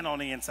man on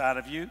the inside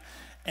of you.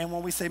 And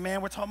when we say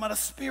man, we're talking about a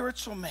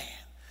spiritual man.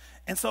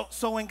 And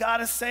so when God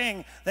is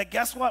saying that,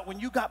 guess what? When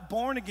you got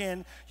born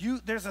again,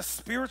 there's a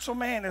spiritual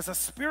man. There's a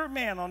spirit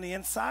man on the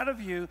inside of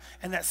you,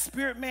 and that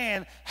spirit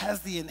man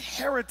has the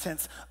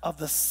inheritance of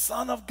the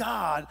Son of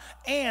God,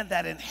 and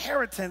that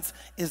inheritance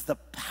is the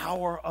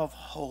power of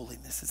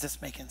holiness. Is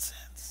this making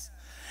sense?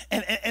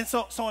 And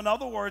so in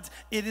other words,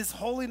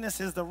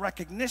 holiness is the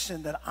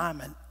recognition that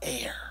I'm an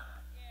heir.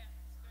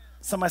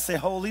 Somebody say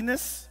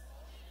holiness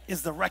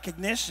is the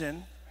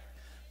recognition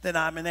that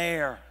I'm an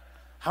heir.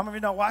 How many of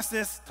you know, watch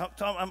this,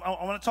 I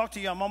want to talk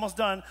to you, I'm almost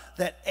done,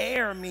 that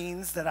heir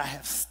means that I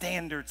have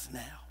standards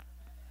now.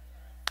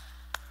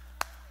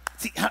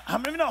 See, how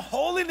many of you know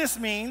holiness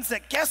means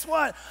that, guess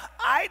what?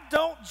 I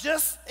don't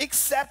just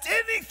accept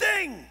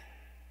anything.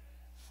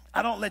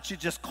 I don't let you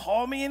just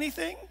call me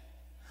anything.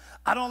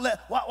 I don't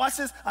watch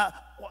this.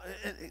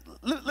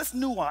 Let's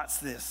nuance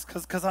this,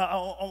 because I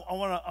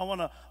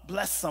want to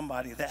bless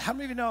somebody. That how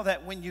many of you know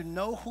that when you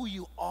know who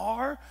you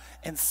are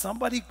and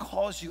somebody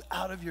calls you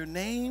out of your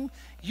name,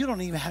 you don't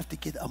even have to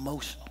get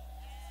emotional.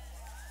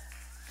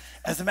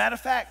 As a matter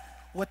of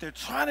fact, what they're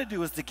trying to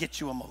do is to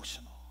get you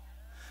emotional.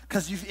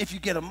 Because if you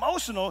get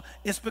emotional,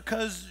 it's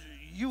because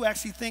you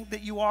actually think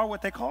that you are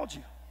what they called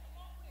you.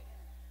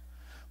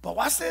 But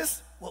watch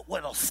this.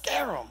 What'll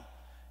scare them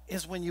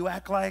is when you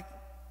act like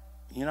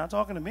you're not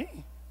talking to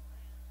me.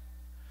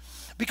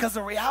 Because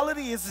the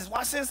reality is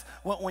watch this,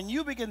 when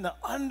you begin to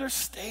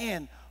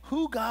understand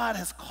who God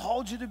has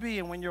called you to be,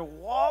 and when you're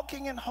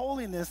walking in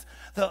holiness,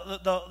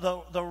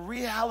 the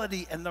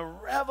reality and the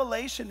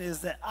revelation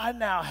is that I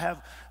now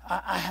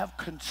have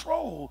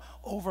control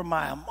over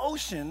my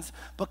emotions,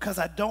 because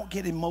I don't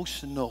get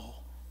emotional.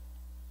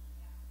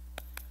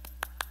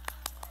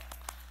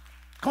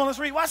 Come on, let's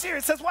read. Watch here.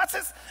 It says, watch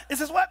this. It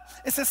says what?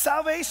 It says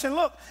salvation.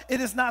 Look, it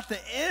is not the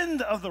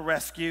end of the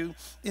rescue.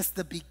 It's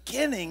the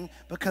beginning,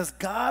 because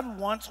God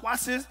wants,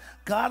 watch this,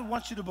 God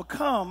wants you to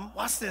become,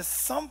 watch this,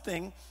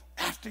 something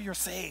after you're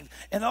saved.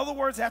 In other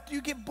words, after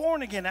you get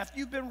born again, after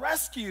you've been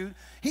rescued,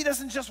 he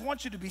doesn't just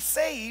want you to be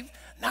saved.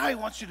 Now he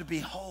wants you to be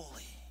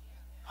holy.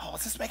 Oh,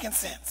 is this making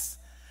sense?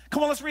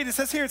 Come on, let's read. It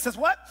says here, it says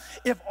what?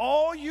 If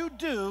all you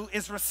do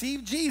is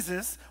receive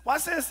Jesus,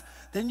 watch this,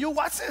 then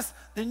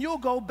you'll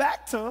go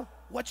back to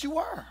what you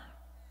were.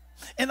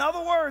 In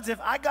other words, if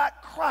I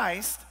got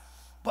Christ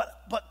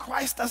But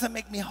Christ doesn't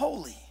make me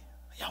holy.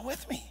 Y'all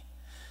with me?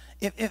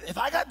 If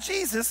I got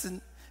Jesus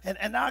and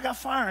now I got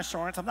fire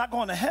insurance, I'm not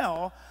going to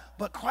hell,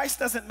 but Christ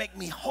doesn't make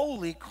me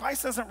holy.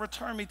 Christ doesn't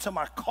return me to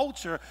my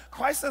culture.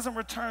 Christ doesn't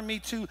return me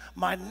to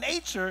my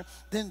nature.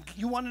 Then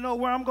you want to know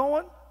where I'm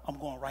going? I'm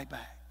going right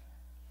back.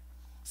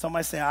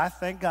 Somebody say, I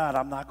thank God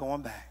I'm not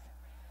going back.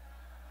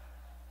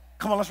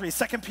 Come on, let's read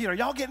 2 Peter.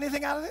 Y'all get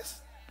anything out of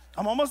this?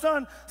 I'm almost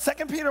done.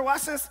 2 Peter,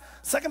 watch this.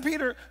 2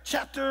 Peter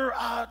chapter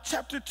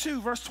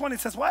 2, verse 20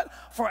 says what?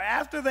 For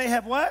after they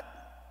have what?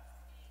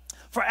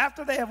 For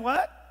after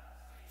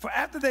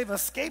they've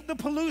escaped the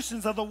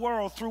pollutions of the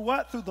world through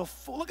what? Through the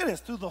full, look at this,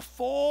 through the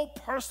full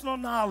personal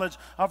knowledge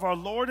of our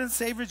Lord and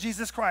Savior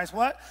Jesus Christ.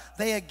 What?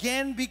 They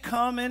again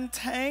become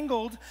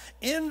entangled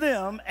in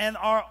them and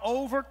are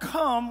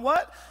overcome.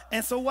 What?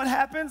 And so what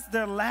happens?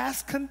 Their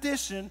last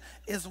condition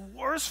is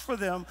worse for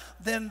them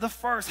than the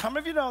first. How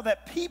many of you know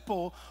that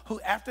people who,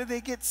 after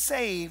they get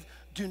saved,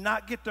 do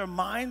not get their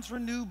minds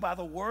renewed by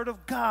the word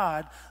of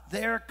God,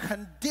 their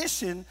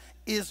condition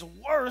is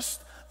worse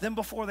than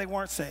before they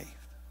weren't saved?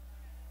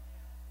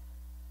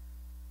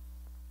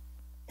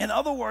 In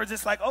other words,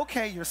 it's like,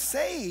 okay, you're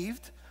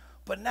saved,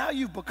 but now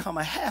you've become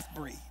a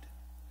half-breed.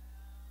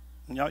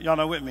 Y'all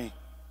know with me?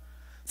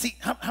 See,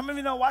 how many of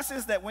you know, watch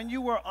this, that when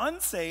you were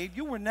unsaved,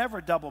 you were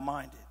never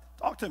double-minded?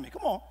 Talk to me.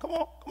 Come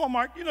on,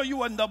 Mark. You know you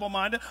wasn't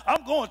double-minded.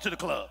 I'm going to the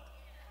club.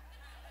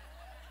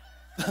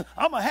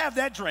 I'm going to have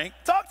that drink.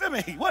 Talk to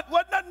me. What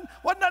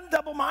nothing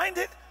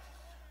double-minded?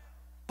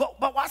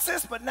 But watch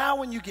this. But now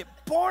when you get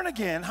born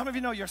again, how many of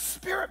you know your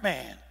spirit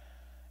man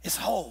is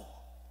whole?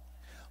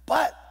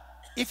 But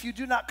if you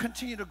do not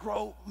continue to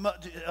grow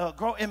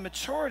in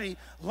maturity,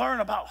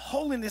 learn about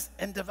holiness,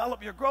 and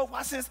develop your growth,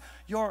 watch this,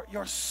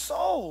 your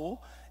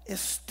soul is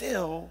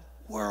still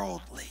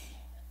worldly.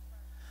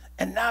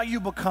 And now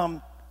you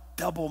become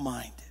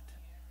double-minded.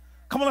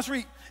 Come on, let's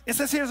read. It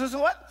says here, it says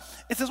what?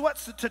 It says what?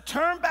 To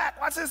turn back,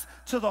 watch this,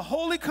 to the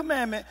holy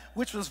commandment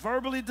which was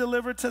verbally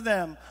delivered to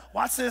them.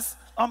 Watch this.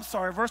 I'm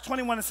sorry, verse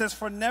 21, it says,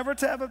 for never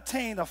to have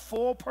obtained a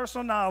full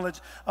personal knowledge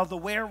of the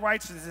way of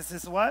righteousness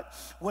is what?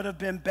 Would have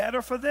been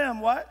better for them,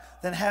 what?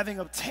 Than having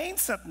obtained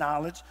such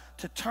knowledge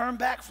to turn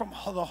back from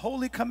the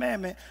holy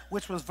commandment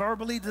which was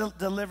verbally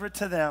delivered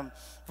to them.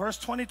 Verse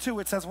 22,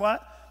 it says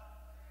what?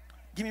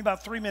 Give me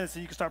about 3 minutes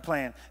and you can start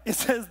playing. It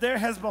says, there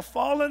has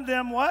befallen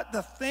them what?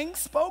 The thing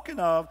spoken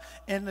of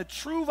in the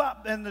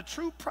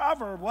true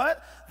proverb,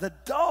 what? The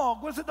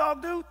dog, what does the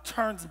dog do?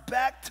 Turns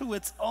back to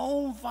its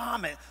own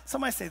vomit.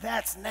 Somebody say,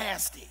 that's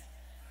nasty.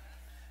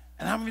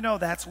 And how many of you know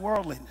that's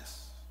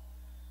worldliness?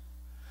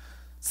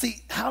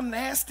 See, how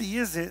nasty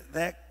is it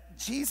that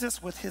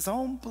Jesus, with his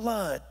own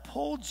blood,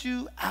 pulled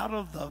you out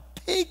of the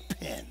pig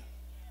pen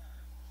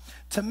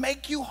to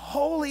make you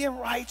holy and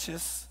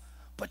righteous,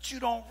 but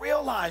you don't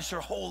realize you're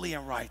holy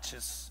and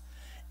righteous,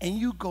 and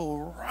you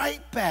go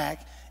right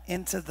back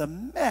into the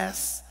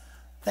mess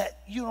that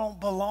you don't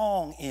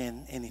belong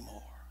in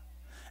anymore.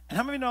 And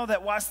how many know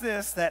that, watch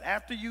this, that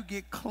after you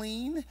get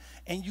clean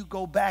and you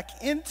go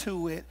back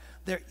into it,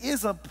 there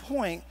is a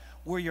point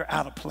where you're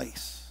out of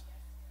place?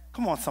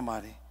 Come on,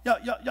 somebody.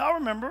 Y'all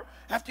remember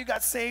after you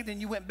got saved and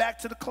you went back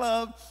to the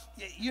club,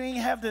 you ain't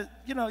have the,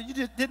 you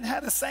just didn't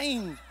have the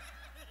same.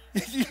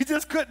 You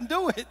just couldn't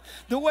do it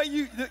the way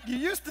you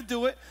used to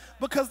do it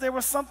because there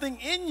was something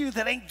in you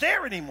that ain't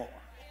there anymore.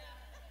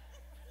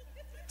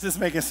 Is this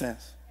making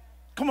sense?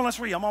 Come on, let's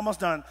read. I'm almost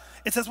done.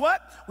 It says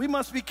what? We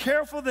must be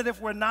careful that if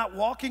we're not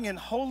walking in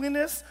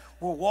holiness,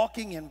 we're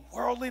walking in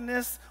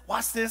worldliness.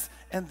 Watch this.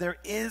 And there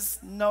is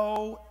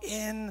no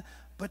in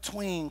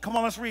between. Come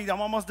on, let's read.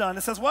 I'm almost done.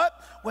 It says what?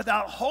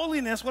 Without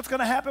holiness, what's going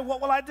to happen? What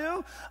will I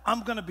do?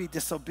 I'm going to be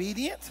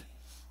disobedient.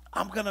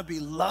 I'm going to be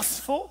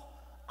lustful.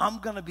 I'm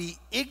going to be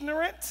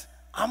ignorant.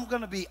 I'm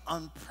going to be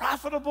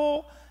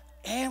unprofitable.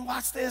 And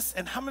watch this.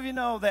 And how many of you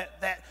know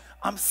that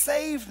I'm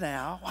saved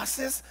now? Watch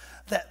this.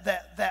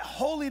 That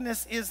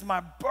holiness is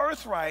my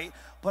birthright,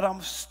 but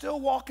I'm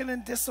still walking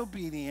in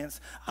disobedience.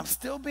 I'm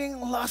still being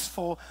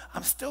lustful.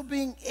 I'm still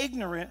being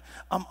ignorant.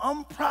 I'm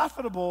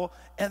unprofitable,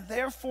 and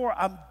therefore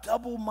I'm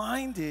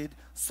double-minded.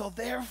 So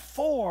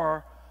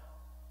therefore,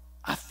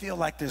 I feel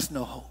like there's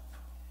no hope.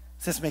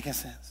 Is this making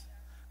sense?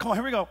 Come on,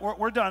 here we go.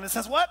 We're done. It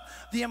says what?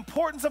 The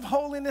importance of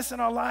holiness in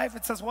our life.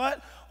 It says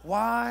what?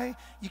 Why?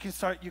 You can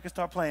start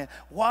playing.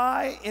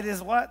 Why it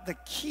is what? The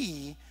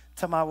key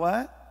to my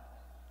what?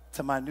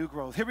 To my new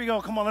growth. Here we go.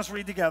 Come on, let's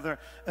read together.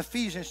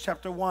 Ephesians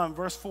chapter 1,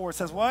 verse 4. It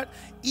says what?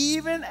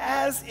 Even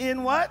as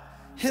in what?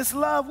 His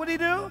love. What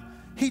did he do?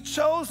 He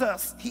chose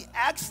us. He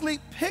actually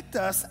picked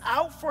us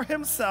out for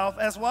himself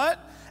as what?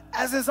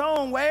 As his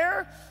own.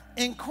 Where?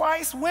 In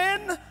Christ.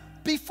 When?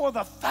 Before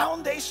the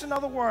foundation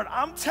of the world.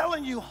 I'm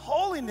telling you,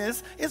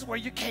 holiness is where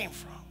you came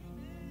from.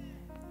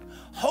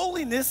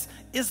 Holiness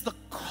is the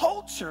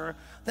culture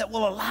that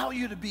will allow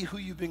you to be who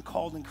you've been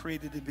called and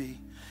created to be.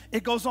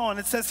 It goes on.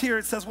 It says here,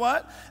 it says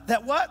what?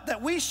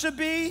 That we should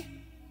be,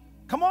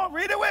 come on,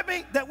 read it with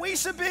me. That we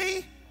should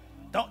be,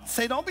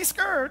 don't be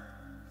scared.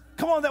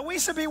 Come on, that we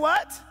should be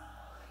what?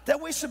 That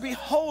we should be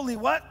holy,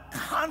 what?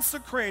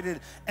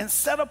 Consecrated and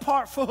set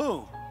apart for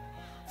who?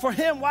 For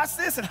him. Watch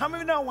this. And how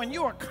many of you know when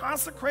you are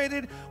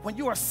consecrated, when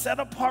you are set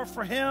apart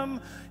for him,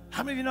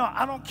 how many of you know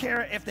I don't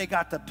care if they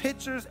got the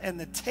pictures and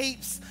the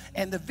tapes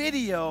and the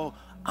video,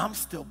 I'm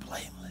still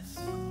blameless.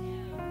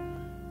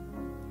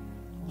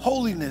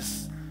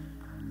 Holiness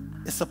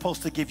is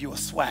supposed to give you a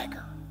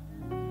swagger.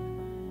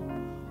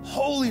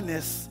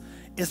 Holiness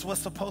is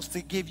what's supposed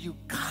to give you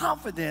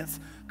confidence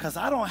because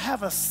I don't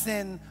have a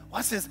sin.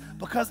 Watch this.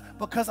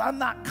 Because I'm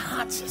not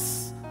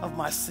conscious of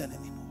my sin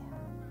anymore.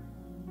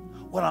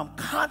 What I'm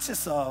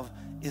conscious of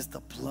is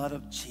the blood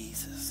of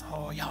Jesus.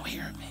 Oh, y'all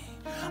hear me?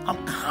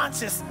 I'm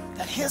conscious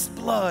that his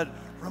blood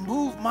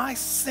removed my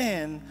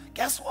sin.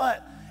 Guess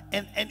what?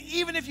 And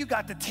even if you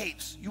got the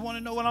tapes, you want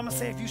to know what I'm going to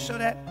say if you show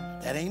that?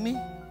 That ain't me.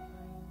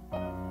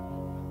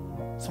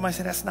 Somebody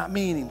say, that's not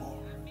me anymore.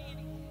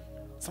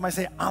 Somebody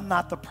say, I'm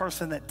not the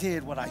person that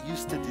did what I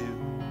used to do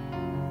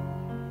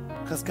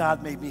because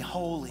God made me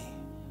holy.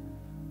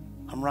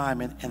 I'm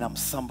rhyming and I'm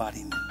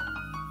somebody new.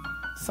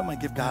 Somebody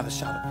give God a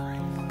shout of praise.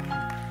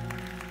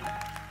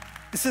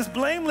 It says,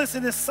 blameless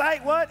in his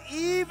sight, what?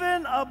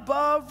 Even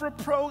above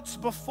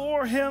reproach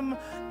before him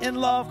in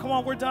love. Come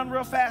on, we're done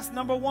real fast.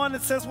 Number one,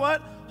 it says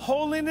what?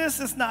 Holiness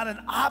is not an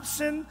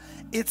option.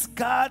 It's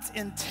God's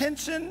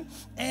intention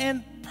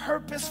and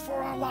purpose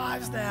for our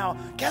lives now.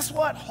 Guess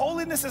what?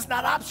 Holiness is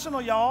not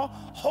optional, y'all.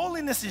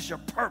 Holiness is your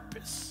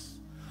purpose.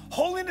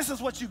 Holiness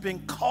is what you've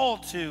been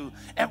called to.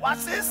 And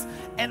watch this.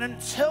 And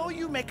until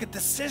you make a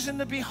decision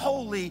to be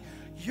holy,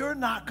 you're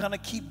not going to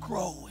keep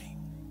growing.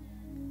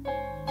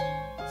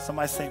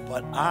 Somebody say,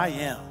 but I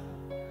am.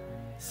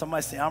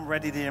 Somebody say, I'm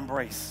ready to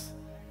embrace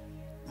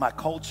my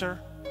culture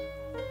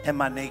and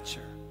my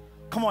nature.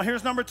 Come on,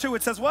 here's number two.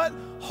 It says what?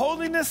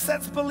 Holiness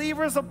sets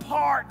believers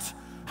apart.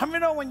 How many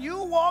know when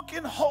you walk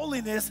in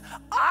holiness,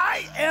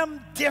 I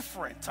am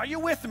different? Are you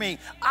with me?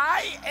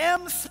 I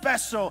am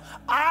special.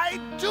 I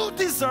do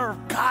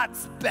deserve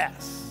God's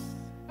best.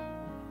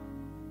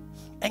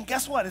 And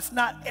guess what? It's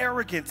not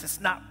arrogance. It's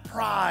not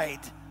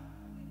pride.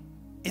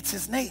 It's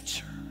his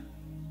nature.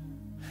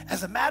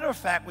 As a matter of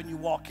fact, when you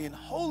walk in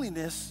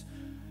holiness,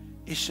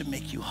 it should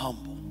make you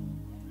humble.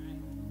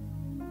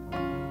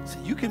 So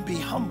you can be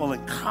humble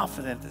and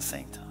confident at the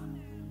same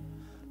time.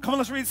 Come on,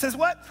 let's read. It says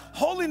what?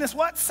 Holiness,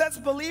 what? Sets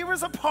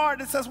believers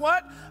apart. It says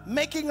what?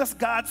 Making us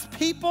God's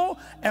people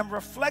and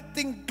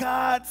reflecting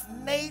God's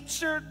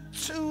nature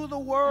to the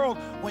world.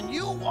 When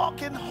you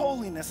walk in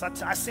holiness,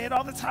 I say it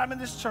all the time in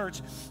this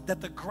church,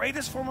 that the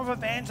greatest form of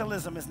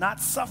evangelism is not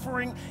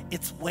suffering,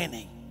 it's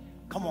winning.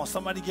 Come on,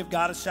 somebody give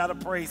God a shout of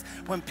praise.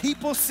 When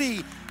people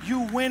see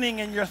you winning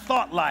in your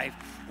thought life,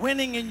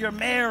 winning in your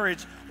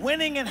marriage,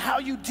 winning in how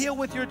you deal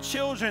with your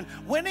children,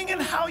 winning in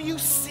how you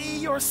see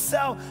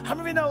yourself, how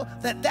many of you know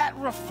that that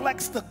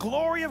reflects the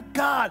glory of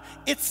God?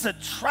 It's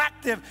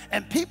attractive,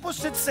 and people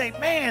should say,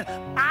 man,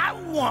 I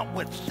want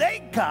what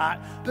they got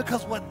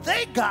because what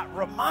they got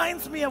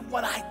reminds me of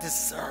what I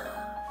deserve.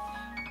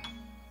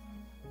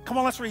 Come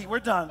on, let's read. We're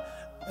done.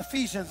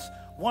 Ephesians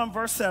 1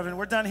 verse 7.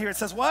 We're done here. It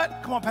says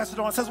what? Come on, Pastor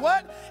Dawn. It says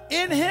what?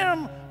 In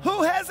him,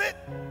 who has it?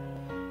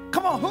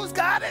 Come on, who's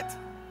got it?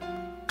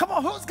 Come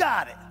on, who's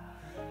got it?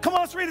 Come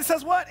on, let's read. It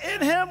says what?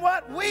 In him,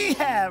 what? We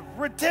have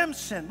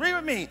redemption. Read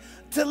with me.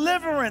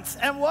 Deliverance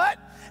and what?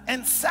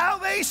 And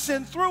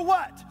salvation through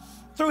what?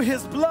 Through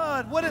his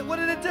blood. What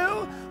did it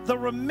do? The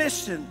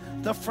remission,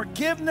 the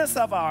forgiveness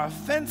of our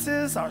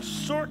offenses, our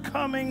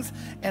shortcomings,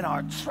 and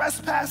our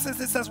trespasses.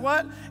 It says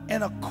what?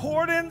 In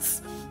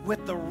accordance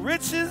with the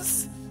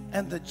riches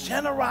and the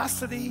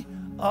generosity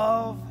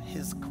of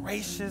his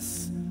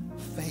gracious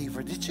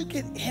favor. Did you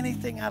get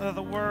anything out of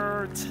the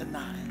word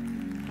tonight?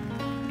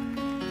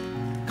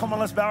 Come on,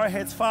 let's bow our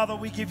heads. Father,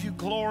 we give you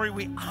glory.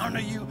 We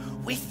honor you.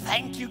 We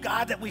thank you,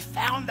 God, that we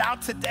found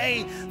out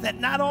today that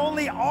not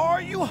only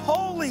are you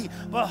holy,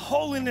 but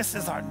holiness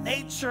is our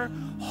nature.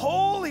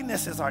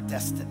 Holiness is our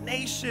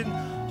destination.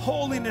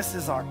 Holiness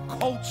is our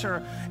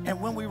culture.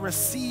 And when we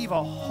receive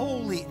a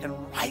holy and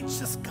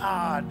righteous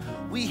God,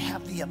 we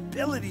have the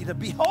ability to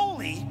be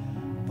holy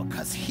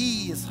because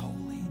he is holy.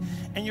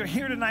 And you're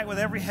here tonight with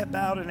every head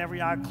bowed and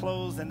every eye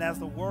closed. And as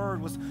the word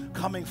was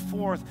coming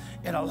forth,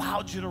 it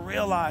allowed you to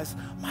realize,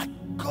 my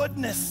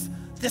goodness,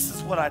 this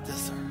is what I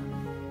deserve.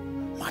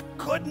 My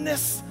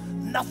goodness,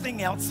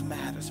 nothing else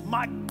matters.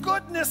 My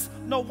goodness,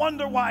 no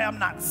wonder why I'm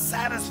not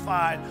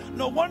satisfied.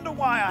 No wonder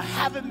why I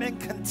haven't been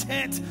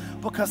content,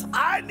 because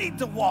I need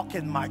to walk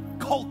in my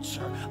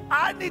culture.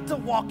 I need to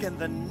walk in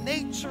the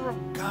nature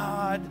of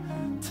God.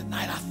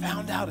 Tonight I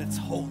found out it's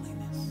holiness.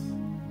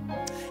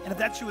 And if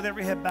that's you with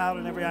every head bowed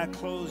and every eye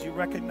closed, you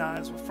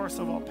recognize, well, first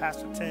of all,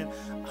 Pastor Ted,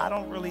 I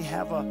don't really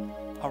have a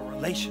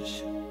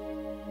relationship.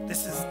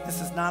 This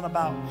is not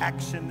about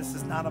action. This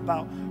is not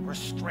about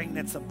restraint.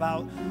 It's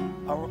about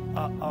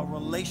a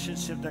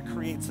relationship that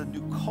creates a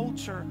new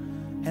culture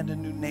and a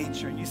new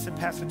nature. And you said,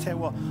 Pastor Ted,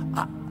 well,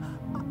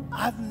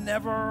 I've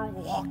never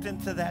walked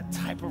into that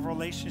type of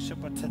relationship,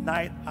 but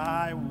tonight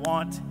I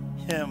want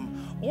him.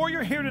 Or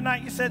you're here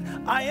tonight, you said,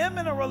 I am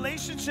in a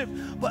relationship,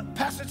 but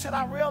Pastor Ted,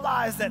 I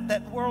realized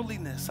that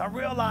worldliness, I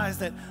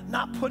realized that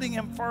not putting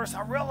him first,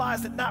 I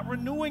realized that not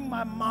renewing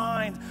my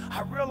mind,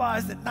 I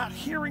realized that not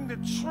hearing the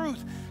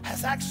truth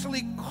has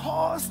actually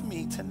caused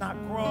me to not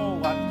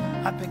grow.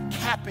 I've been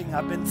capping,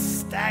 I've been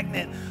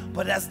stagnant,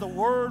 but as the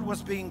word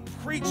was being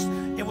preached,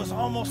 it was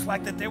almost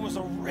like that there was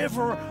a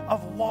river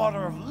of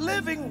water, of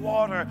living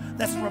water,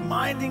 that's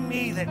reminding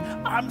me that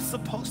I'm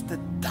supposed to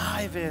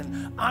dive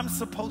in. I'm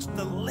supposed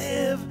to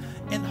live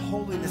in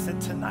holiness. And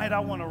tonight I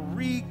want to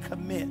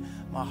recommit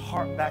my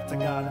heart back to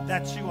God. If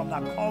that's you, I'm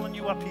not calling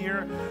you up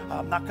here.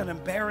 I'm not going to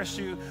embarrass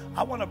you.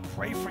 I want to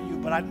pray for you,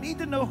 but I need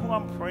to know who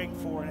I'm praying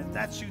for. And if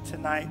that's you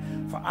tonight,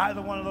 for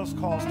either one of those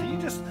calls, can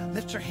you just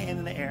lift your hand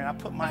in the air? And I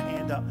put my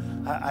hand up.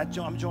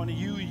 I'm joining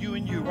you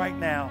and you right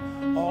now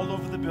all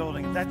over the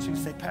building. If that's you,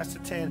 say, Pastor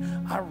Ted,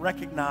 I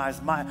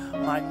recognize my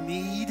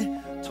need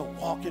to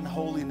walk in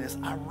holiness.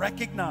 I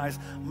recognize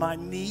my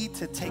need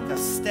to take a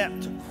step,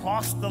 to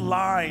cross the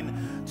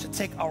line, to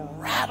take a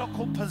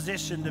radical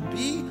position, to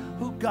be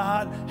who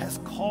God has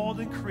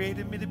called and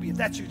created me to be. If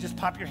that's you, just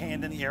pop your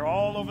hand in the air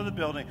all over the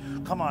building.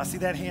 Come on, I see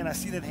that hand, I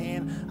see that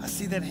hand, I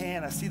see that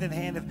hand, I see that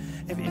hand.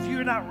 If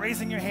you're not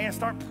raising your hand,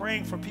 start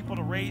praying for people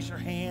to raise your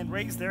hand,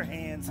 raise their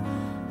hands,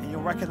 and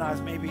you'll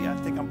recognize, maybe I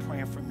think I'm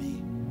praying for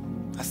me.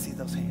 I see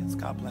those hands.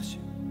 God bless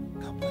you.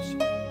 God bless you.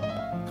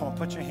 Come on,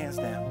 put your hands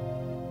down.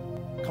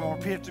 Come on,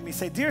 repeat after me.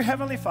 Say, Dear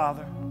Heavenly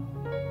Father,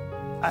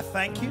 I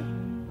thank you.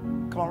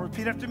 Come on,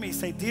 repeat after me.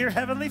 Say, Dear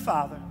Heavenly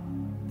Father.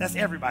 That's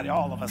everybody,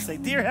 all of us. Say,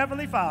 Dear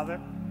Heavenly Father.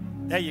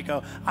 There you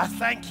go. I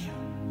thank you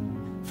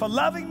for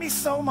loving me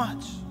so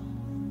much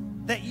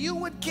that you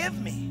would give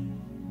me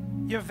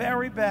your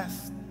very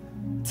best.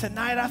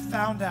 Tonight I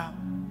found out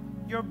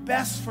your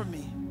best for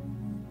me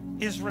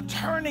is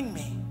returning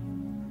me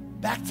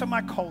back to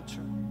my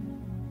culture,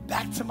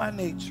 back to my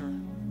nature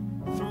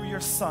through your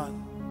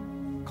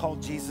Son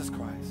called Jesus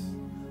Christ.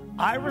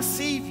 I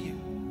receive you,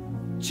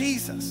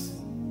 Jesus,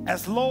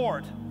 as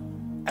Lord,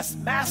 as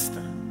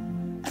Master,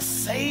 as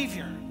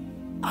Savior.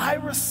 I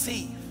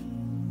receive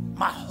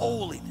my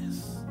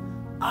holiness.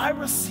 I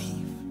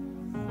receive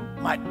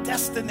my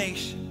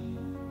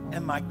destination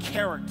and my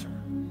character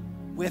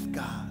with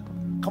God.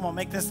 Come on,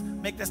 make this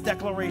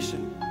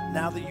declaration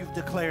now that you've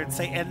declared.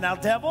 Say, and now,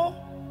 devil,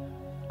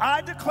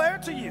 I declare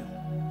to you,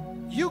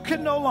 you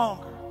can no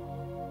longer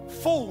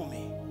fool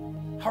me,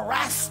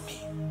 harass me,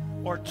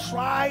 or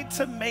try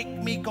to make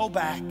me go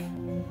back.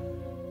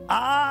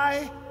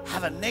 I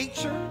have a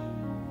nature.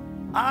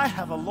 I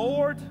have a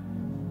Lord.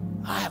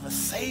 I have a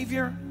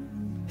Savior.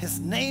 His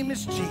name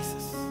is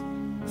Jesus.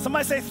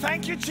 Somebody say,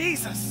 thank you,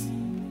 Jesus.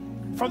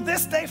 From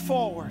this day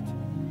forward,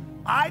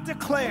 I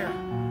declare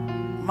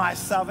my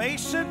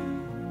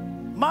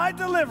salvation, my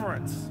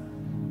deliverance,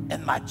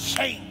 and my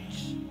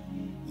change.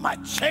 My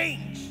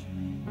change.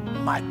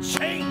 My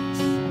change.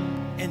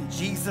 In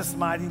Jesus'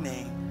 mighty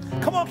name.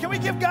 Come on, can we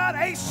give God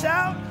a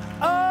shout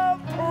of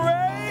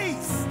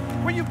praise?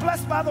 Were you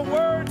blessed by the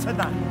word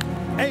tonight?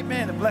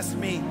 Amen. It blessed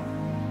me.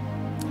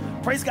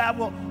 Praise God.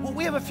 Well,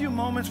 we have a few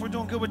moments. We're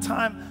doing good with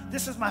time.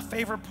 This is my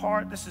favorite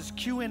part. This is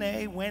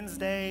Q&A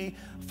Wednesday,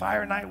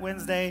 Fire Night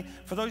Wednesday.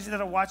 For those of you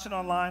that are watching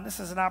online, this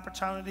is an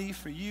opportunity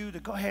for you to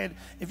go ahead,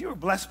 if you were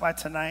blessed by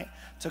tonight,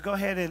 to go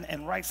ahead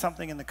and write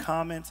something in the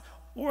comments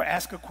or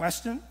ask a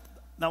question.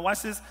 Now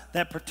watch this,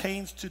 that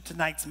pertains to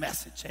tonight's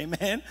message,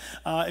 amen?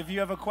 If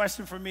you have a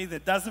question for me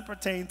that doesn't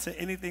pertain to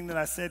anything that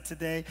I said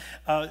today,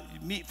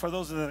 for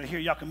those that are here,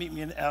 y'all can meet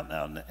me out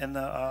in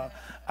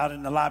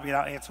the lobby and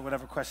I'll answer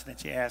whatever question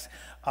that you ask.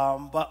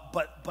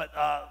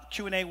 But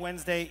Q&A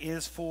Wednesday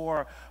is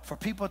for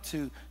people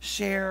to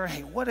share,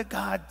 hey, what did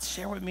God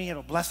share with me?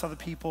 It'll bless other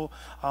people.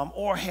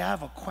 Or, hey, I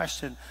have a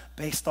question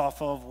based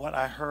off of what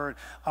I heard.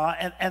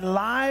 And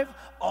live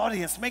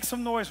audience, make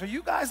some noise. Were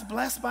you guys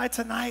blessed by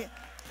tonight?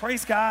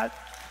 Praise God.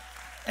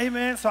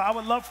 Amen. So I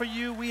would love for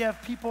you. We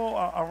have people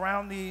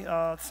around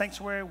the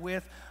sanctuary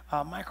with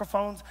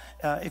microphones.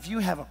 If you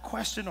have a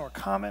question or a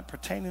comment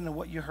pertaining to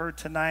what you heard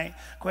tonight,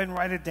 go ahead and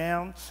write it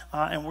down.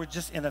 And we're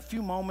just in a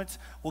few moments,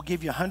 we'll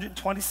give you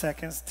 120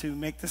 seconds to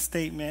make the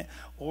statement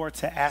or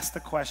to ask the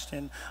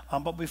question.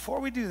 But before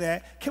we do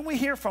that, can we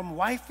hear from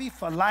Wifey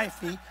for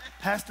Lifey,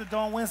 Pastor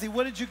Dawn Wednesday?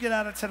 What did you get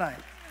out of tonight?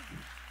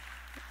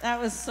 That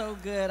was so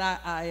good.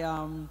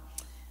 I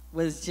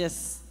was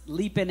just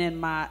leaping in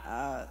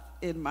my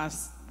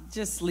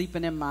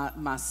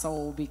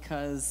soul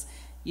because,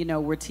 you know,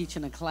 we're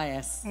teaching a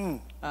class,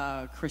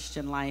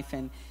 Christian life,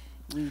 and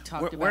we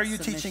talked about where are you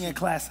submission. teaching a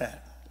class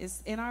at?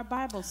 It's in our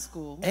Bible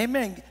school.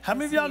 Amen. How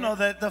many of y'all know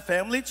that the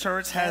Family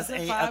Church has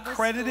a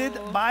accredited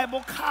school.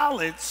 Bible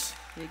college?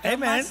 There go Amen.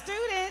 my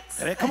students.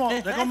 Hey, come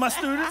on, there go my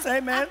students.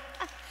 Amen.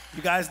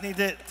 You guys need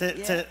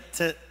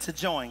to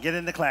join, get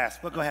into class.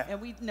 But go ahead.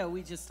 And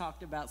we just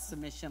talked about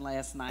submission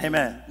last night.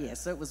 Amen. Yeah,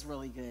 so it was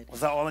really good. Was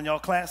that all in your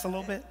class a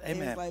little bit?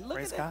 Amen.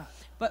 Praise God.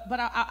 But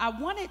I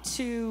wanted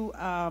to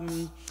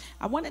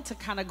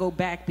kind of go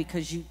back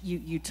because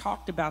you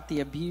talked about the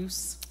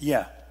abuse.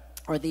 Yeah.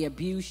 Or the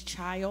abused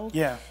child.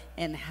 Yeah.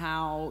 And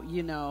how,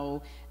 you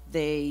know,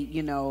 They,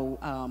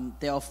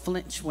 they'll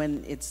flinch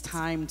when it's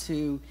time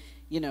to,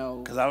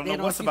 because I don't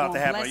know what's about to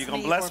happen. Are you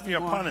going to bless me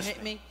or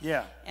punish me?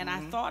 Yeah. And I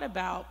thought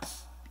about,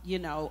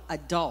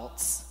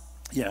 adults.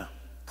 Yeah.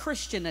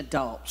 Christian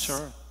adults.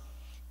 Sure.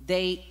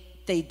 They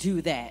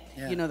do that.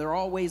 Yeah. They're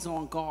always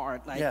on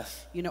guard. Like,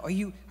 yes. Are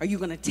you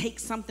going to take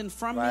something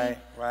from me? Right.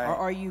 Or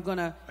are you going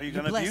to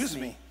abuse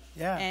me?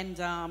 Yeah. And,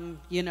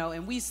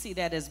 and we see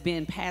that as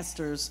being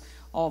pastors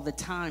all the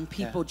time.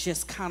 People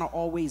just kind of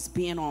always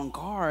being on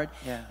guard.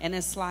 Yeah. And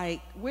it's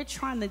like, we're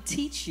trying to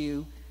teach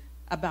you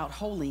about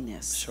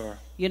holiness. Sure.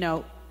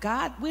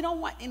 God, we don't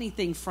want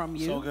anything from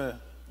you. So good.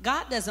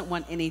 God doesn't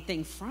want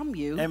anything from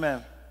you.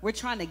 Amen. We're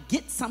trying to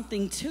get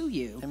something to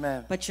you.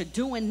 Amen. But you're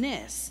doing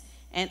this.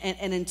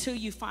 And until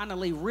you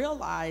finally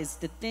realize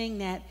the thing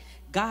that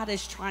God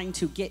is trying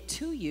to get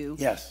to you,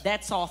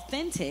 that's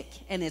authentic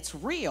and it's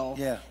real,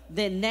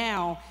 then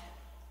now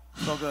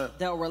so good.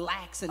 They'll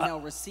relax and they'll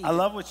receive. I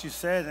love what you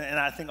said, and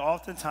I think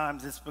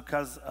oftentimes it's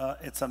because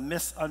it's a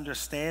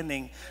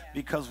misunderstanding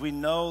because we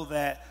know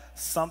that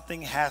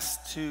something has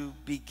to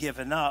be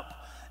given up,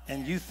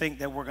 and you think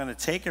that we're going to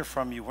take it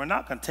from you. We're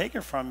not going to take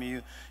it from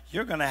you.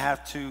 You're going to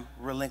have to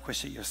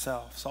relinquish it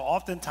yourself. So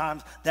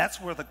oftentimes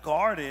that's where the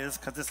guard is,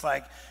 because it's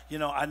like,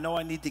 I know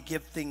I need to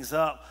give things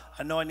up.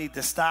 I know I need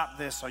to stop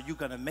this. Are you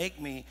going to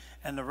make me?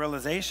 And the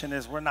realization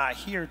is we're not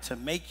here to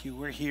make you.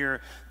 We're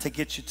here to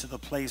get you to the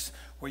place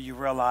where you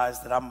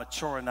realize that I'm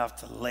mature enough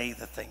to lay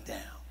the thing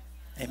down.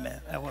 Amen.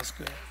 That was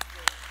good.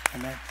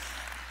 Amen.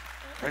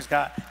 Praise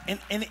God.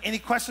 Any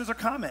questions or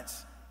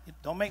comments?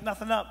 Don't make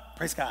nothing up.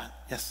 Praise God.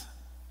 Yes.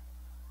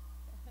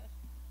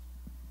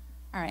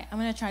 All right, I'm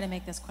going to try to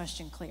make this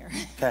question clear.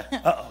 Okay.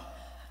 Uh-oh.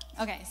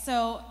 Okay,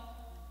 so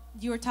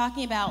you were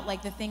talking about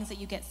like the things that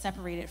you get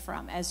separated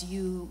from as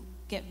you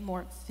get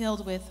more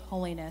filled with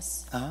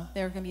holiness. Uh-huh.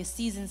 There are going to be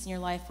seasons in your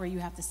life where you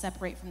have to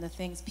separate from the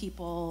things,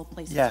 people,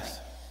 places. Yes.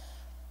 Right?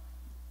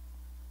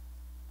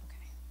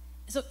 Okay.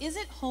 So is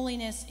it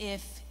holiness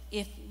if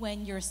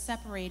when you're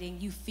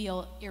separating you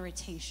feel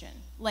irritation,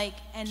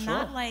 Sure.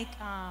 not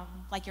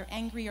like you're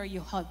angry or you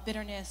have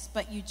bitterness,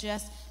 but you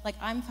just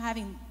I'm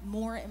having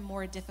more and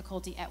more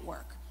difficulty at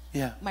work.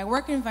 Yeah. My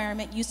work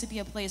environment used to be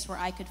a place where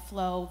I could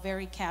flow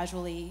very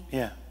casually.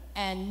 Yeah.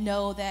 And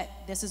know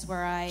that this is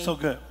where I so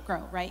good.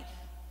 grow, right?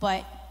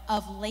 But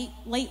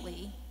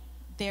lately,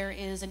 there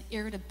is an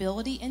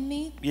irritability in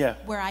me. Yeah.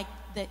 Where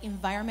the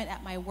environment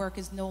at my work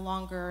is no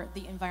longer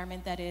the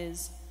environment that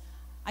is,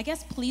 I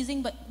guess,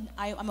 pleasing, but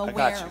I'm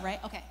aware,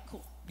 right? Okay,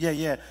 cool.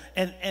 Yeah.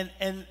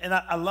 And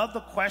I love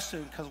the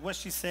question, because what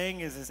she's saying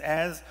is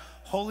as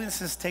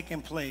holiness is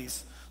taking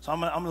place, so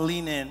I'm gonna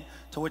lean in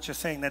to what you're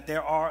saying, that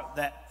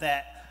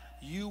that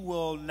you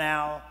will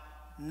now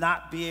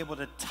not be able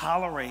to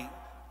tolerate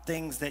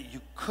things that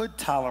you could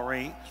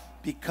tolerate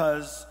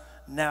because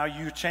now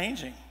you're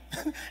changing.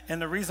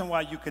 And the reason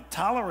why you could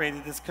tolerate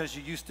it is because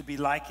you used to be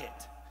like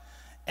it.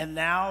 And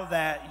now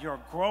that you're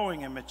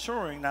growing and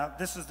maturing, now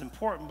this is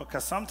important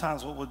because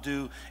sometimes what we'll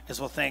do is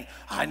we'll think,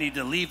 I need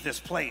to leave this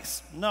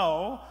place.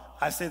 No,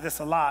 I say this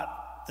a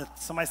lot.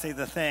 Somebody say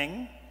the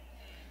thing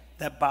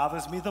that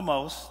bothers me the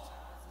most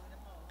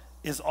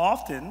is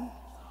often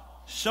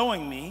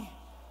showing me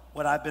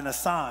what I've been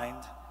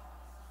assigned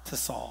to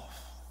solve.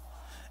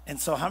 And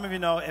so how many of you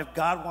know if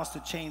God wants to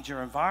change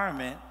your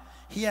environment,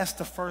 he has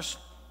to first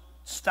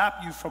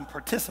stop you from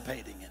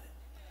participating in it.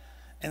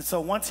 And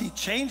so once he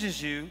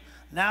changes you,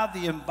 now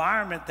the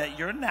environment that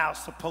you're now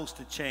supposed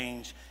to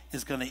change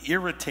is going to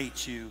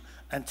irritate you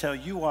until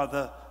you are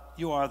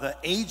the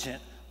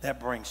agent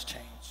that brings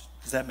change.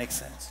 Does that make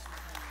sense?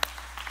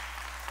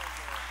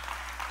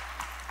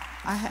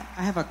 I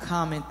have a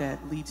comment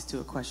that leads to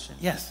a question.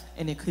 Yes.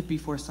 And it could be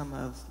for some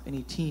of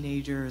any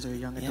teenagers or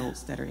young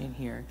adults that are in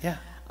here. Yeah.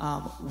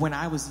 When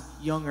I was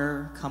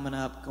younger, coming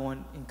up,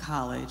 going in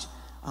college,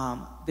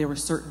 there were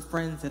certain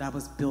friends that I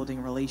was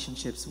building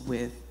relationships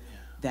with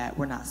that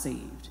were not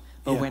saved.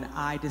 But when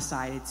I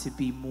decided to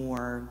be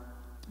more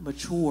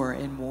mature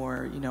and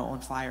more, on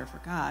fire for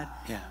God,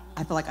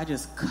 I feel like I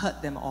just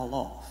cut them all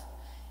off.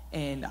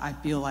 And I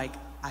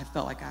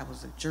felt like I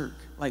was a jerk.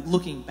 Like,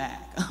 looking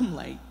back, I'm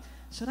like,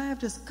 should I have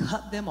just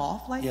cut them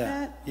off like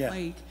that?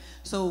 Yeah.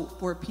 So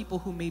for people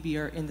who maybe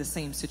are in the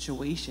same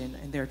situation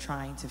and they're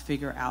trying to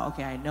figure out,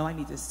 okay, I know I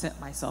need to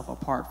set myself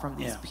apart from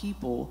these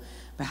people,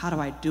 but how do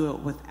I do it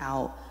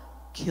without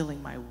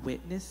killing my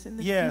witness in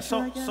the future,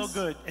 I guess? So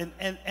good.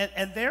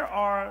 And there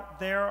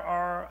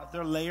are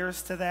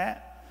layers to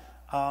that.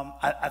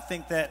 I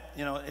think that,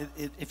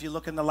 if you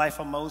look in the life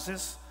of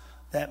Moses,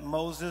 that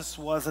Moses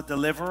was a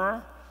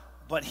deliverer,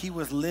 but he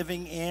was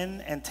living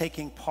in and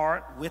taking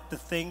part with the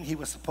thing he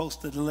was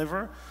supposed to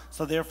deliver.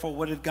 So therefore,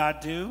 what did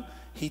God do?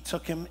 He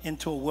took him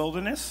into a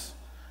wilderness,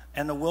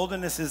 and the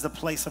wilderness is a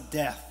place of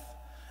death.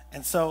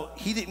 And so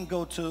he didn't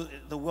go to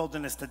the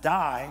wilderness to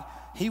die.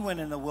 He went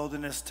in the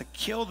wilderness to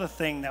kill the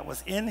thing that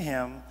was in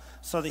him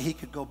so that he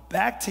could go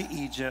back to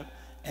Egypt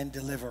and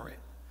deliver it.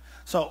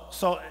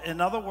 So in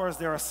other words,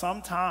 there are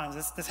some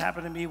times, this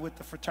happened to me with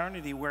the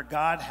fraternity, where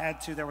God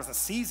there was a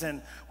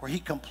season where he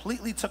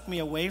completely took me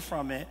away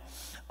from it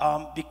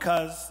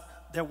because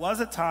there was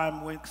a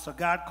time when, so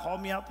God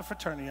called me out the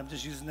fraternity. I'm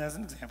just using it as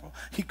an example.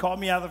 He called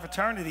me out of the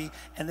fraternity,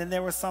 and then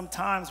there were some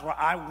times where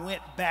I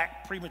went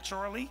back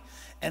prematurely.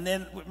 And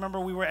then,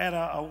 remember, we were at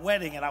a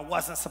wedding, and I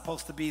wasn't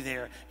supposed to be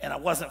there, and I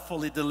wasn't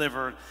fully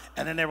delivered.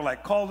 And then they were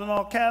like, calling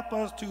all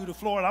Kappas to the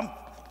floor, and I'm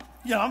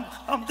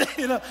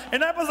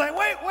and I was like,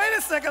 wait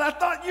a second, I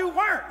thought you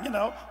weren't,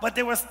 But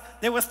there was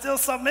still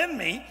something in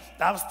me.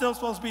 I was still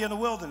supposed to be in the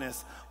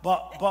wilderness.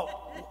 But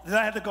then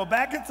I had to go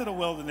back into the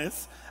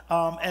wilderness.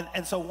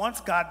 And so once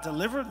God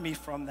delivered me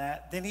from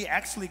that, then he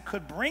actually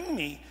could bring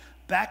me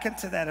back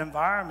into that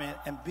environment,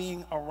 and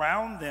being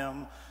around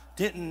them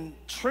didn't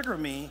trigger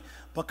me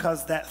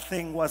because that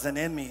thing wasn't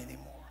in me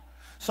anymore.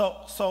 So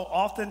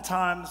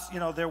oftentimes,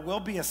 there will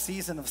be a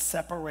season of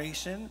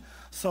separation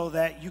so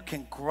that you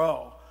can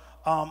grow.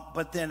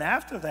 But then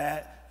after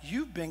that,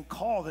 you've been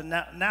called, and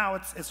now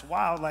it's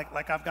wild.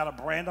 Like I've got a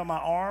brand on my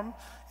arm,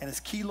 and it's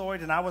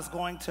keloid, and I was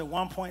going to, at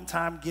one point in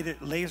time, get it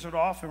lasered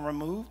off and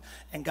removed,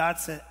 and God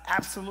said,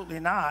 absolutely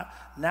not.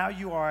 Now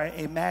you are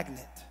a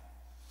magnet.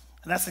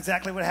 And that's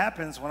exactly what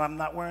happens when I'm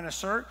not wearing a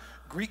shirt.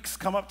 Greeks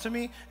come up to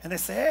me, and they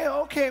say, hey,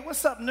 okay,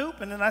 what's up, Noop?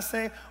 And then I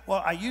say,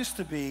 well, I used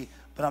to be,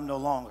 but I'm no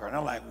longer. And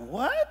I'm like,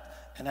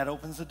 what? And that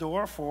opens the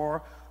door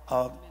for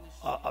a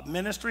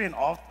ministry, and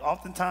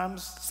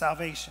oftentimes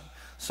salvation.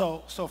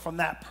 So from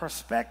that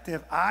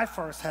perspective, I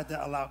first had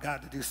to allow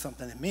God to do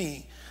something in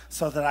me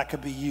so that I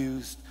could be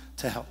used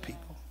to help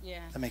people. Yeah.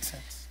 That makes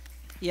sense?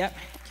 Yep.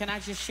 Can I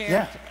just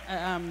share?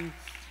 Yeah.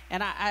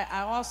 And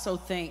I also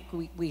think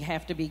we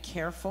have to be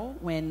careful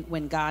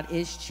when God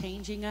is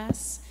changing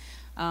us,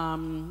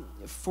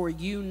 for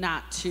you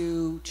not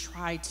to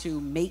try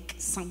to make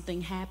something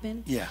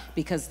happen. Yeah.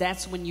 Because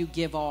that's when you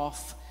give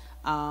off,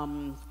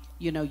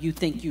 you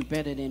think you're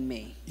better than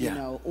me,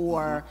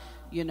 or,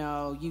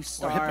 you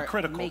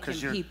start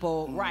making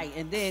people, right,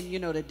 and then,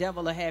 the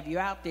devil will have you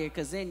out there,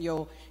 because then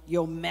you'll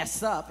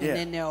mess up, and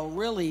then they'll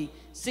really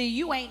see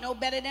you ain't no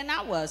better than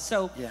I was.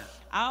 So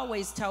I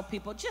always tell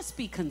people, just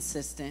be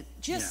consistent.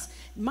 Just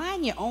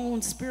mind your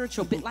own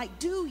spiritual bit. Like,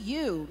 do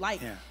you.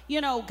 Like,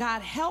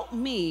 God, help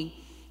me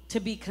to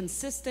be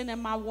consistent in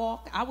my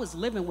walk. I was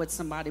living with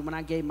somebody when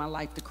I gave my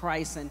life to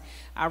Christ, and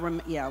I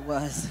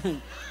was.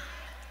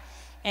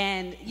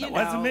 And, that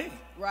wasn't me.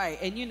 Right,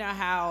 and you know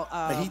how...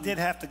 but he did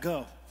have to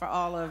go. For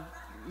all of...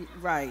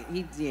 Right,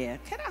 he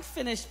did. Can I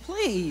finish,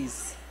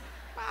 please?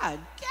 My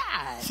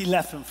God. She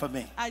left him for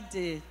me. I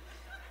did.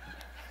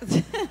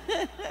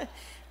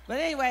 But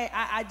anyway,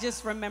 I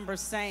just remember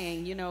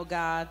saying,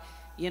 God,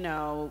 you're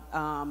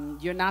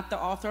not the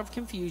author of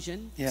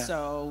confusion. Yeah.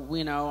 So,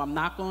 I'm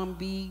not going to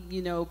be,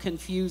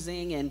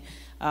 confusing. And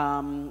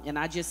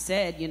I just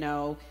said,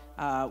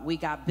 we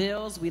got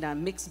bills. We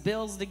done mixed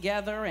bills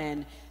together.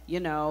 And, you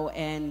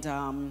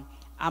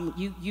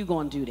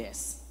going to do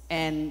this.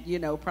 And,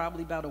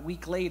 probably about a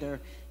week later,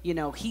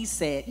 he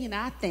said,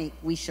 I think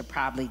we should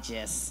probably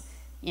just...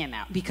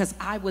 because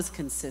I was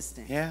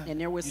consistent. Yeah.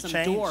 And there was some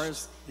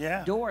doors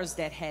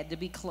that had to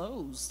be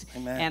closed.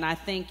 Amen. And I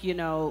think, that's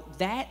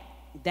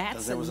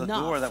enough. There was a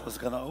door that was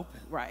going to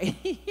open.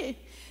 Right.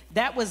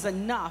 That was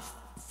enough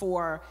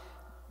for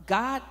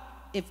God.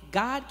 If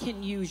God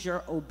can use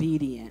your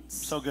obedience.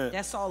 So good.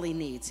 That's all he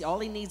needs. All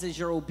he needs is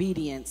your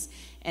obedience.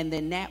 And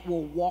then that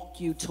will walk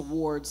you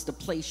towards the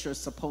place you're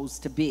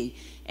supposed to be.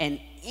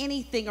 And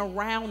anything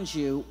around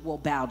you will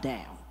bow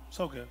down.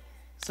 So good.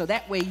 So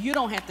that way you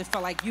don't have to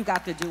feel like you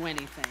got to do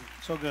anything.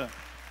 So good.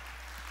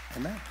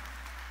 Amen.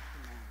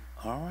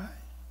 All right.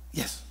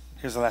 Yes.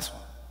 Here's the last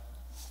one.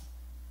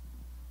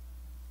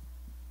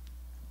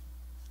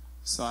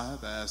 So I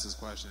have to ask this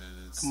question.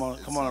 And it's, come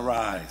on,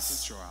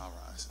 rise. Sure, I'll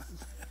rise.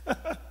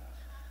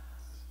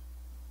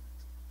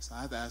 So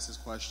I have to ask this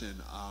question.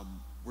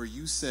 Where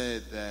you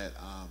said that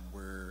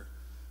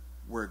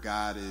where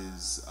God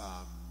is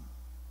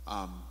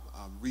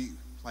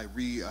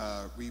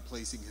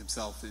replacing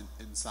himself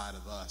inside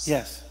of us.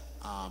 Yes.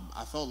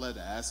 I felt led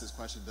to ask this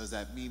question. Does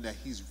that mean that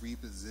he's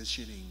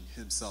repositioning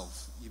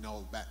himself,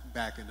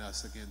 back in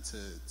us again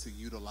to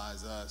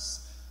utilize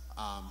us,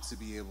 to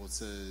be able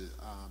to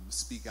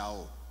speak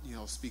out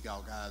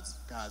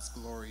God's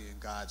glory and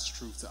God's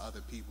truth to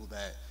other people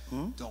that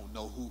don't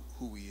know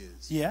who he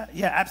is? Yeah,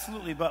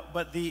 absolutely.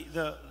 But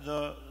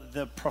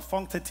the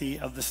profundity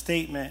of the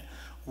statement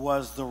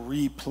was the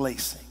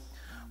replacing.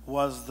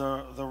 Was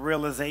the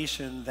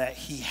realization that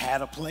he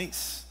had a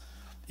place.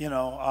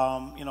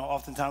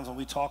 Oftentimes when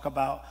we talk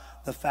about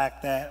the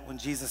fact that when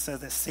Jesus said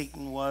that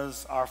Satan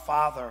was our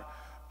father,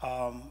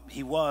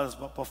 he was,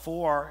 but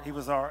before he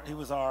was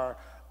our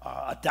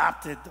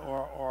adopted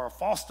or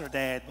foster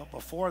dad. But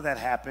before that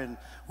happened,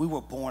 we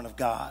were born of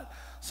God.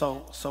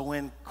 So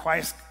when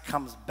Christ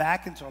comes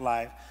back into our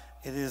life,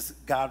 it is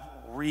God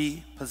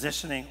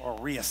repositioning or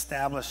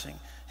reestablishing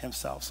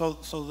himself. So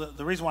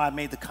the reason why I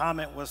made the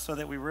comment was so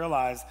that we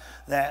realize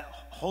that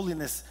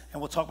holiness,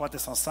 and we'll talk about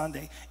this on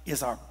Sunday,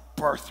 is our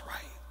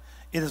birthright.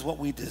 It is what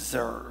we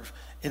deserve.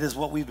 It is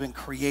what we've been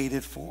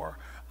created for,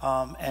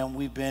 and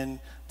we've been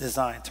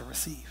designed to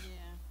receive.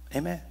 Yeah.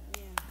 Amen.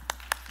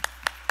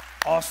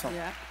 Awesome.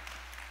 Yeah.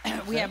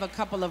 We have a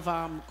couple of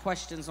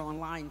questions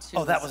online too.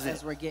 Oh, that was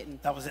as it. we're getting.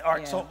 That was it. All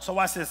right. Yeah. So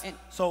watch this. And-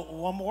 So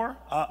one more.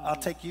 I'll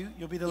take you.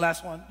 You'll be the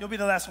last one. You'll be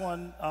the last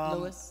one.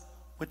 Lewis.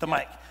 With the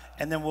mic,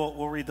 and then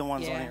we'll read the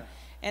ones on here.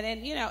 And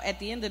then, at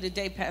the end of the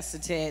day, Pastor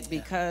Ted,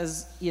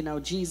 because,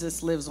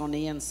 Jesus lives on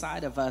the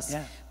inside of us,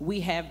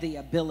 we have the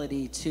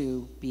ability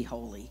to be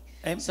holy.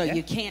 So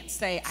you can't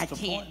say, I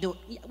can't do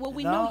it. Well,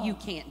 we know you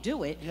can't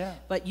do it,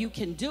 but you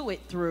can do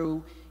it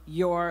through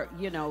your,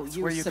 your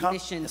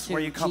submission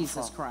to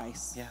Jesus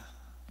Christ. Yeah.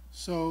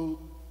 So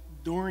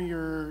during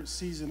your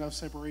season of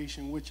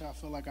separation, which I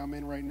feel like I'm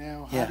in right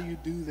now, how do you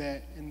do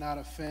that and not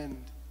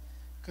offend?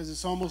 Because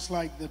it's almost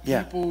like the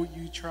people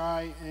you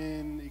try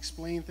and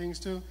explain things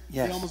to,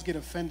 they almost get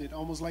offended,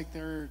 almost like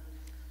they're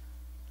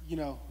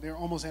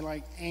almost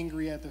like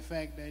angry at the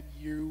fact that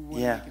you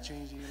want to make a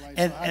change in your life.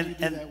 And, so how do you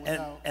do that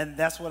without? And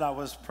that's what I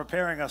was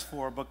preparing us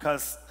for,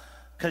 because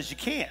you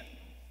can't.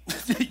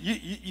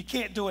 you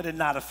can't do it and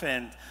not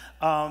offend.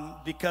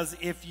 Because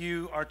if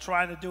you are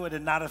trying to do it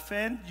and not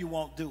offend, you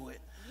won't do it.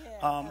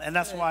 And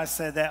that's why I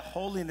said that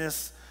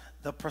holiness,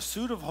 the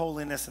pursuit of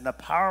holiness and the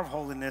power of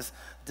holiness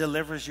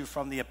delivers you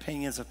from the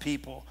opinions of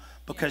people,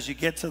 because you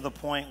get to the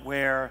point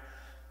where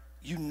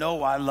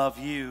I love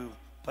you,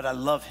 but I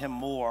love him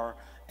more.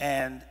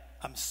 And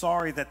I'm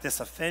sorry that this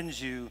offends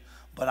you,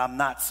 but I'm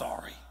not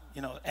sorry.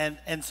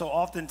 And so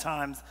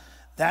oftentimes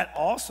that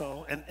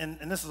also, and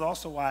this is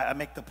also why I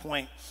make the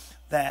point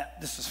that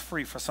this is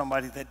free for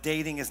somebody, that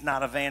dating is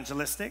not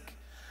evangelistic,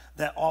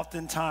 that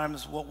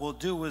oftentimes what we'll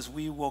do is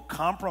we will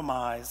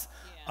compromise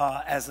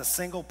as a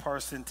single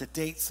person to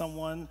date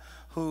someone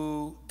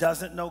who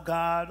doesn't know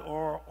God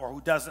or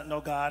who doesn't know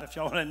God, if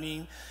y'all know what I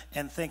mean,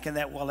 and thinking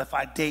that, well, if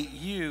I date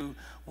you,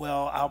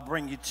 well, I'll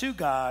bring you to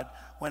God,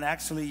 when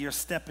actually you're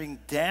stepping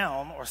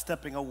down or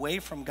stepping away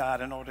from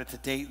God in order to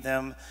date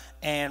them.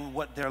 And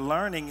what they're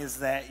learning is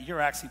that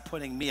you're actually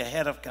putting me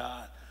ahead of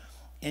God.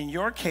 In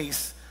your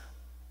case,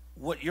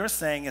 what you're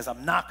saying is,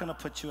 I'm not going to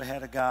put you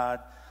ahead of God,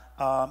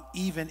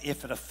 even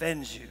if it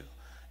offends you.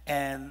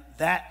 And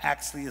that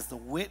actually is the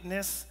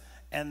witness,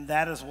 and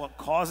that is what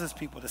causes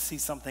people to see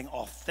something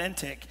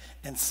authentic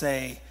and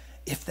say,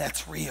 if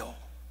that's real,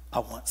 I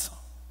want some.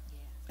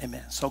 Yeah.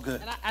 Amen. So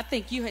good. And I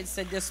think you had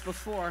said this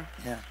before.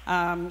 Yeah.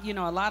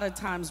 A lot of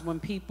times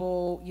when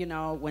people,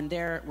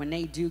 when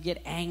they do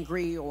get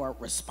angry or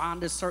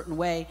respond a certain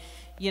way,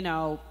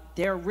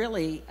 they're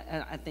really,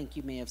 I think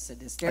you may have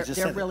said this,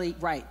 they're really,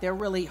 right,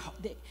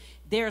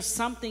 there's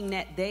something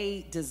that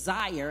they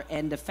desire,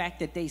 and the fact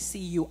that they see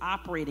you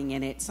operating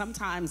in it,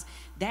 sometimes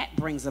that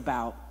brings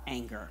about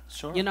anger.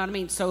 Sure. You know what I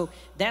mean? So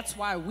that's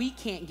why we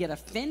can't get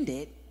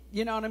offended,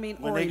 you know what I mean,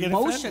 when or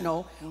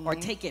emotional, or Mm-hmm.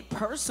 take it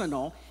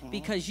personal,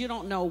 because you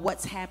don't know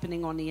what's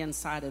happening on the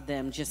inside of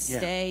them. Just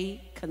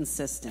stay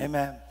consistent.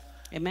 Amen.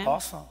 Amen.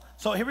 Awesome.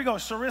 So here we go.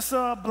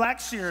 Sharissa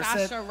Blackshear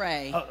said. Shasha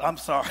Ray. Oh, I'm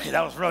sorry.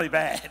 That was really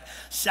bad.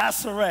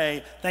 Shasha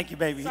Ray. Thank you,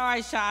 baby.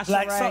 Sorry,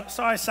 Shasha Ray.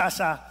 Sorry,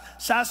 Shasha.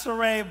 Shasha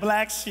Ray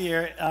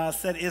Blackshear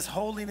said, is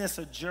holiness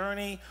a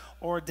journey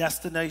or a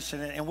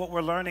destination? And what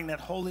we're learning, that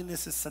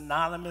holiness is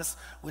synonymous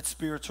with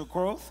spiritual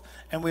growth.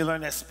 And we learn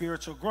that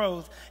spiritual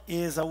growth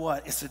is a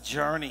what? It's a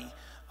journey.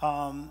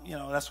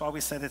 That's why we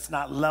said it's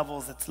not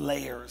levels, it's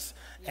layers.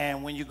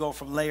 And when you go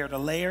from layer to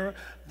layer,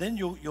 then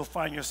you'll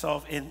find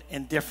yourself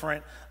in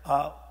different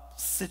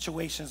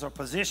situations or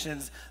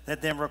positions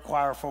that then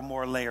require for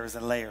more layers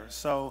and layers.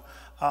 So,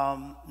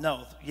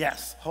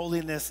 yes,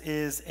 holiness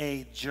is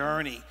a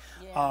journey.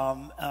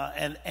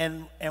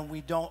 And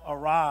we don't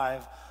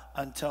arrive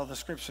until the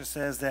scripture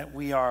says that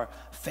we are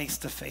face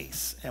to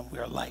face and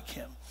we're like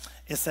him.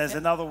 It says,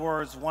 in other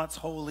words, once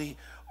holy,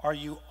 are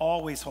you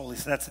always holy?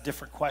 So that's a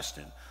different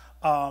question.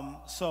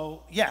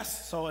 So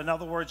in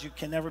other words, you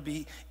can never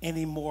be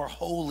any more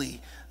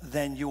holy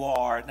than you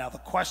are. Now the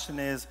question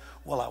is,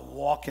 will I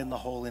walk in the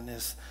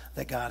holiness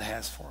that God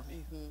has for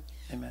me?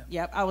 Mm-hmm. Amen.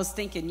 Yep, I was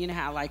thinking,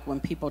 how like when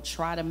people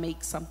try to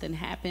make something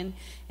happen,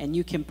 and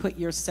you can put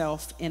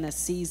yourself in a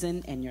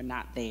season and you're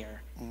not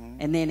there. Mm-hmm.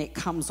 And then it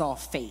comes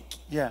off fake.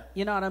 Yeah.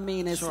 You know what I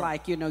mean? It's sure.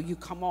 like, you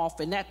come off,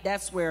 and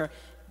that's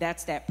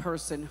that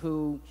person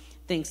who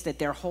thinks that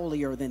they're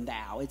holier than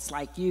thou. It's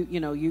like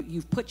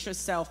you've put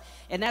yourself,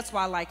 and that's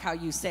why I like how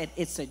you said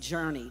it's a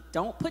journey.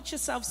 Don't put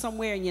yourself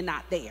somewhere and you're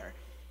not there.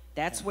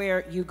 That's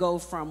where you go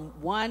from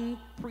one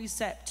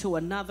precept to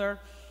another,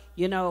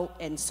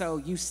 and so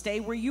you stay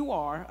where you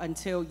are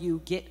until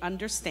you get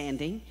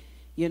understanding,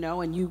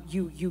 and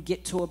you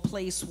get to a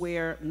place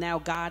where now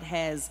God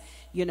has,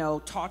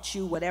 taught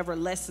you whatever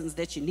lessons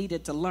that you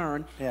needed to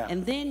learn. Yeah.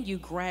 And then you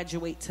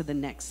graduate to the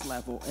next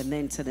level, and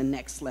then to the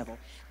next level.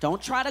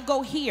 Don't try to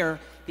go here,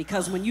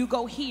 because when you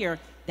go here,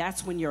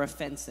 that's when you're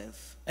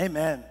offensive.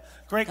 Amen.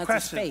 Great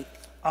question. It's fake.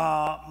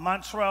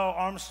 Montrell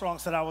Armstrong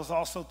said, I was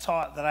also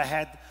taught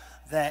that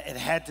it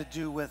had to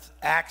do with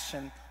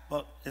action.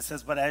 But it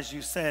says, but as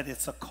you said,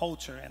 it's a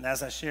culture. And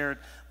as I shared,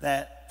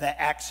 that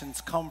the actions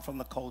come from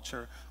the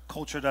culture.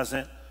 Culture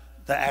doesn't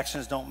the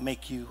actions don't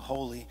make you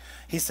holy.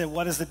 He said,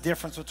 what is the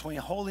difference between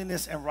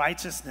holiness and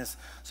righteousness?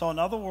 So in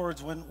other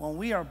words, when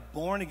we are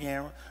born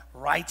again,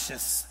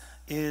 righteous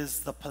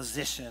is the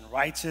position.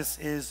 Righteous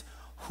is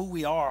who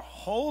we are.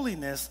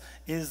 Holiness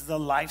is the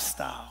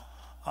lifestyle.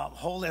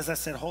 As I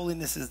said,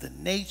 holiness is the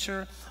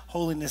nature.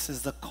 Holiness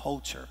is the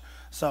culture.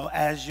 So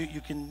as you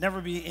can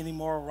never be any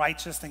more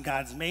righteous than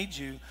God's made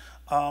you,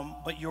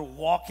 but you're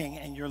walking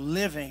and you're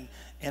living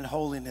in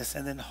holiness.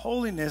 And then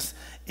holiness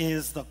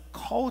is the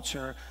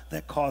culture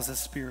that causes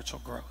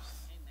spiritual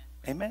growth.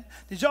 Amen.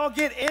 Did y'all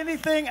get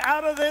anything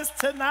out of this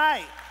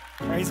tonight?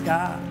 Praise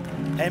God.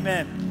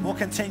 Amen. We'll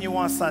continue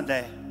on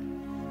Sunday.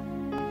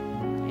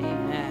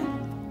 Amen.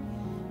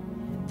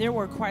 There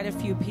were quite a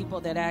few people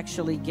that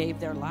actually gave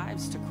their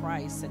lives to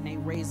Christ, and they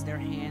raised their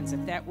hands.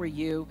 If that were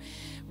you,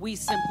 we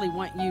simply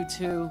want you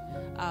to,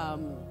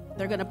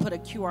 they're going to put a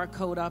QR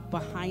code up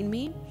behind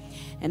me.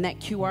 And that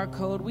QR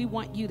code, we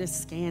want you to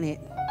scan it.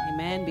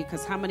 Amen.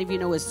 Because how many of you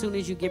know as soon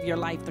as you give your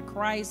life to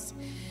Christ,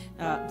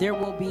 there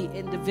will be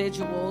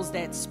individuals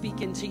that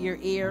speak into your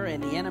ear,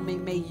 and the enemy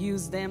may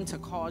use them to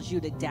cause you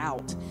to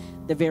doubt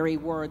the very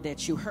word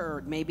that you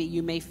heard. Maybe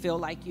you may feel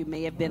like you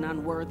may have been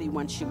unworthy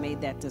once you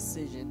made that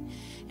decision.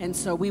 And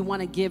so we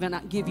want to give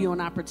you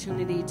an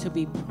opportunity to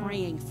be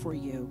praying for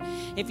you.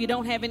 If you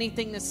don't have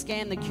anything to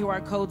scan the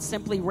QR code,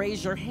 simply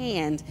raise your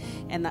hand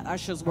and the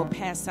ushers will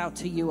pass out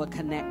to you a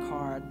Connect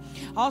card.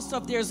 Also,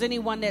 if there's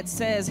anyone that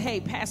says, hey,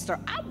 Pastor,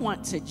 I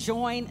want to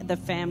join the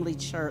family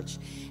church.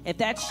 If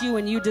that's you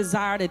and you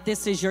desire that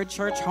this is your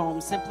church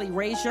home, simply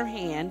raise your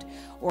hand,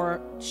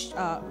 or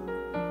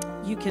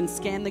you can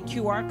scan the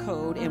QR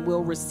code and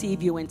we'll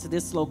receive you into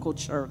this local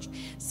church.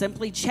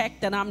 Simply check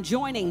that I'm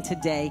joining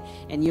today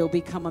and you'll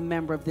become a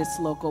member of this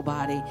local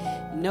body.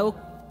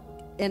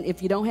 And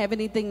if you don't have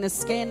anything to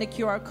scan the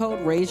QR code,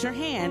 raise your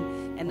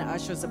hand and the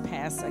ushers will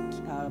pass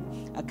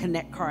a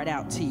Connect card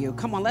out to you.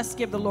 Come on, let's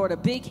give the Lord a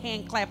big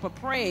hand clap of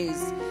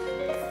praise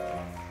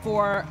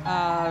for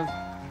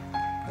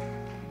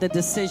the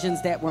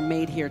decisions that were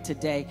made here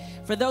today.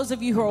 For those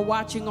of you who are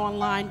watching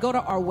online, go to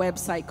our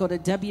website, go to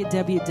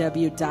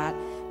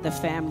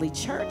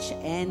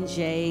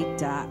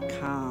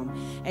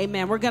www.thefamilychurchnj.com.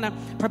 Amen. We're going to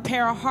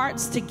prepare our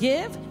hearts to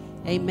give.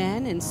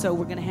 Amen. And so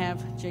we're going to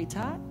have J.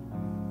 Todd.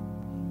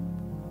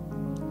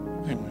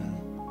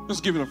 Amen.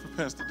 Let's give it up for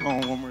Pastor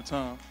Dawn one more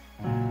time.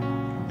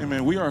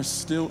 Amen. We are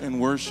still in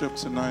worship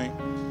tonight.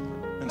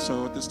 And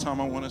so at this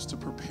time, I want us to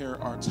prepare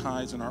our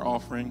tithes and our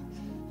offering.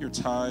 Your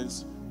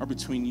tithes are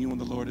between you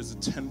and the Lord is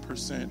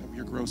 10% of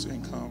your gross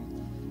income.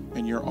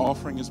 And your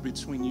offering is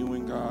between you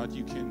and God.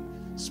 You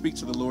can speak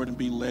to the Lord and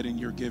be led in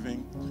your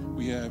giving.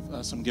 We have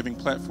some giving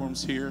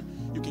platforms here.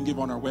 You can give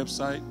on our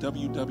website,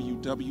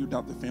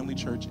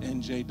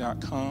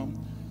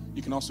 www.thefamilychurchnj.com.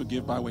 You can also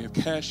give by way of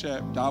Cash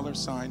App,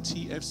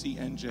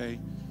 $TFCNJ.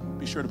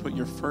 Be sure to put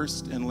your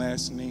first and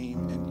last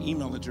name and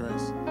email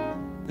address,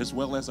 as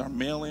well as our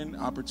mail-in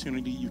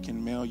opportunity. You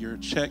can mail your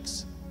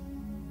checks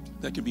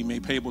that can be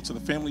made payable to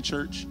the Family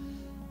Church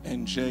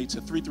NJ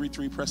to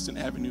 333 Preston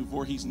Avenue,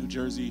 Voorhees, New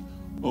Jersey,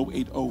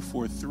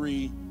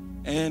 08043.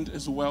 And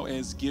as well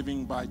as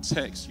giving by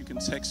text. You can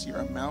text your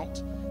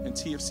amount and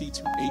TFC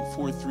to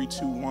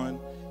 84321.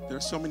 There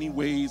are so many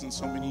ways and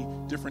so many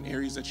different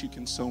areas that you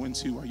can sow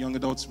into our young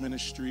adults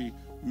ministry,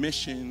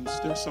 missions.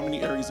 There are so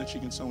many areas that you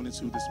can sow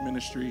into this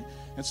ministry.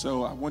 And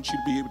so I want you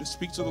to be able to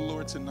speak to the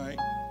Lord tonight.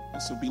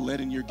 And so be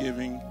led in your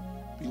giving.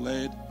 Be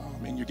led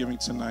in your giving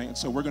tonight. And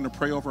so we're going to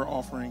pray over our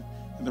offering,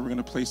 and then we're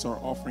going to place our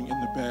offering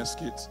in the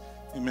baskets.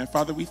 Amen.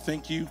 Father, we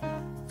thank you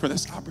for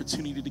this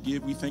opportunity to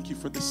give. We thank you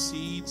for the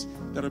seeds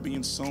that are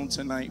being sown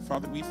tonight.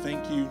 Father, we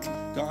thank you,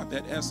 God,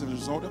 that as a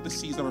result of the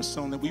seeds that are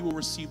sown, that we will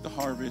receive the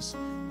harvest.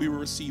 We will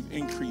receive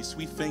increase.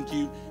 We thank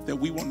you that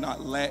we will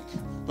not lack,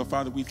 but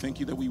Father, we thank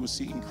you that we will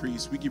see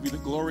increase. We give you the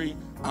glory,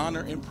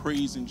 honor, and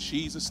praise. In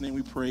Jesus' name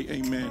we pray,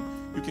 amen.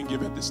 You can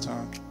give at this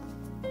time.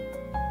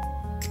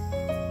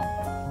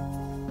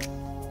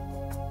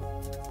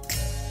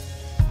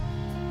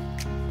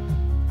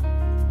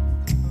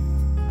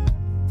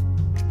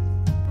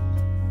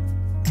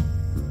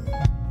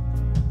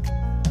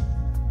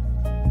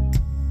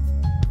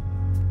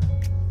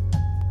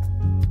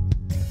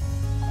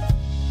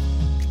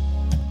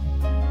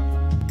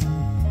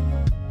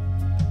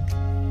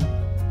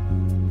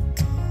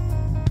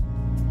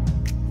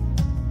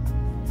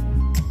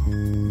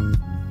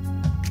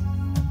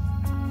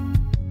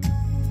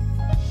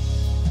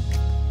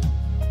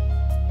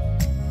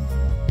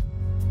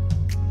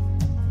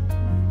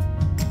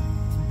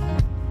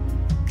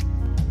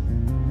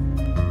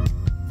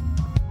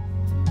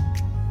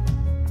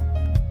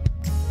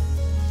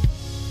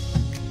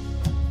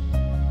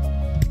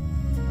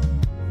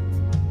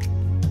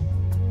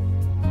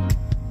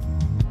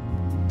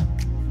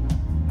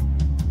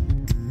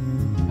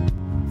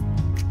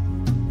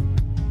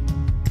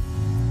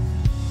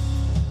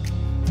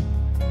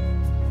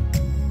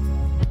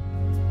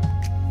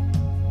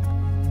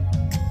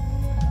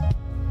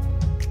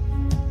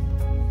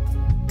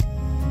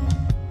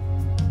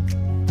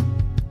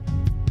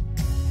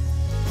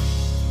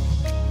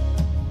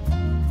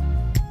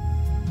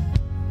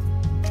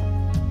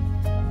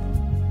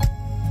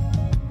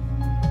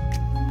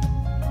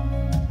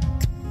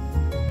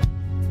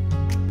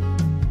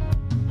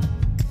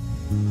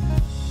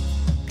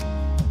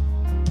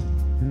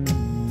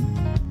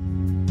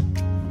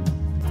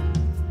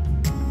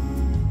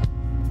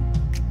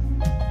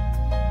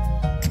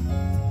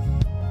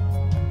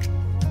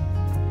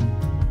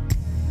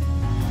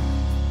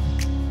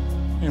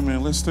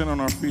 Let's stand on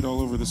our feet all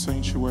over the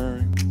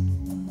sanctuary.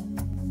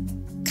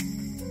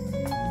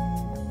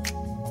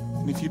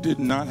 And if you did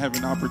not have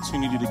an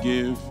opportunity to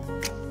give,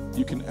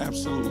 you can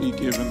absolutely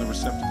give in the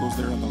receptacles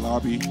there in the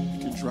lobby. You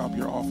can drop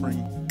your offering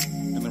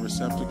in the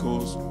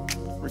receptacles.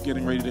 We're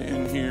getting ready to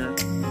end here.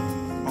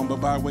 But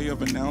by way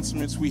of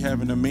announcements, we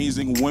have an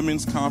amazing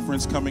women's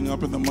conference coming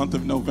up in the month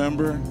of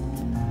November.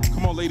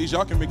 Come on, ladies,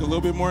 y'all can make a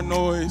little bit more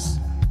noise.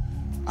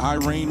 I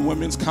Reign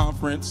Women's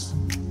Conference.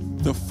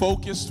 The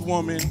Focused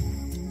Woman.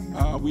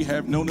 We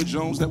have Nona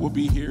Jones that will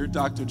be here,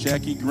 Dr.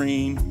 Jackie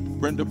Green,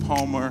 Brenda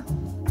Palmer,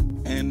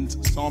 and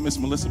Psalmist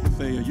Melissa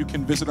Bethea. You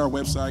can visit our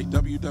website,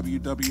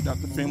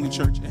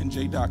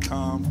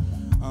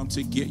 www.thefamilychurchnj.com,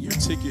 to get your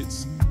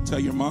tickets. Tell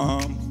your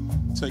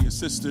mom, tell your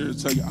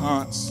sisters, tell your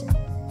aunts.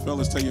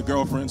 Fellas, tell your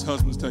girlfriends.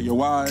 Husbands, tell your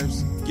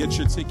wives. Get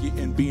your ticket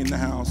and be in the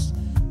house.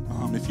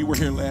 If you were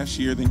here last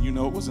year, then you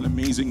know it was an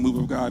amazing move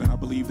of God, and I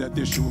believe that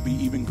this year will be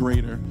even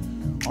greater.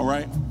 All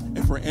right?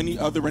 And for any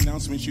other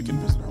announcements, you can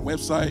visit our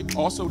website.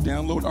 Also,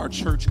 download our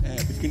church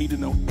app. If you need to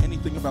know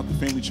anything about the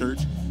Family Church,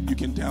 you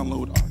can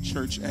download our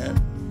church app.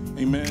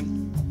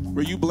 Amen.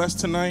 Were you blessed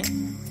tonight?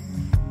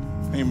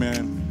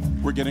 Amen.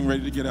 We're getting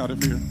ready to get out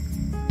of here.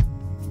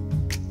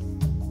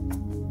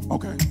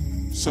 Okay.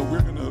 So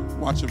we're going to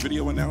watch a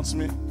video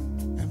announcement,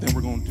 and then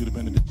we're going to do the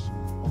benediction.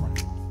 All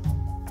right.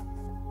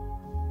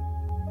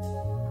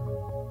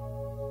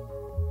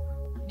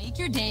 Make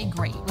your day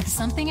great with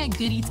something at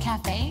Good Eats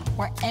Cafe,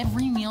 where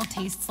every meal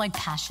tastes like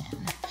passion.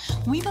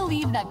 We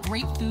believe that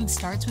great food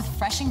starts with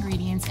fresh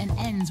ingredients and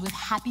ends with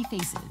happy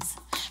faces.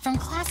 From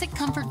classic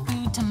comfort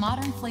food to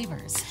modern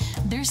flavors,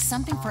 there's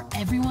something for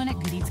everyone at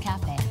Good Eats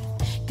Cafe.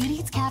 Good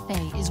Eats Cafe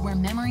is where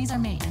memories are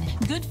made.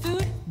 Good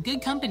food,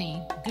 good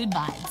company, good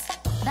vibes.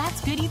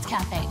 That's Good Eats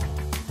Cafe.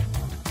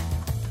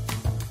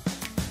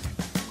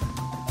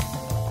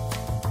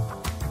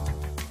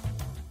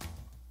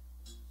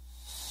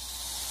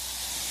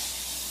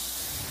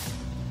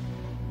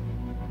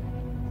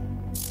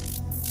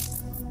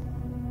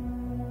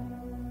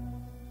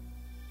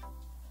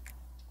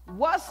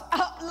 What's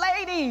up,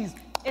 ladies?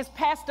 It's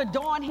Pastor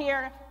Dawn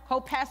here,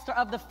 co-pastor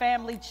of the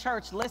Family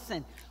Church.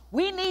 Listen,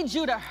 we need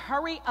you to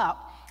hurry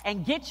up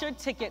and get your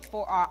ticket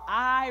for our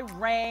I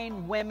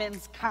Reign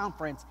Women's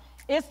Conference.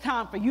 It's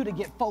time for you to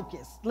get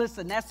focused.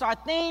 Listen, that's our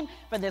theme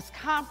for this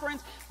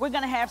conference. We're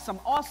going to have some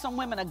awesome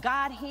women of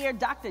God here.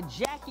 Dr.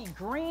 Jackie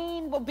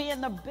Green will be in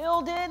the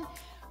building.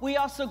 We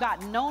also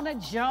got Nona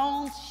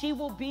Jones. She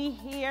will be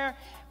here.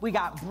 We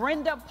got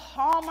Brenda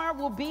Palmer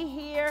will be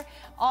here.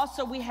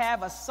 Also, we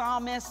have a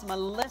psalmist,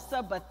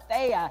 Melissa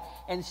Bethea,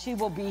 and she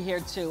will be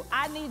here too.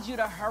 I need you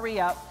to hurry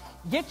up.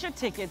 Get your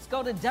tickets.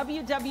 Go to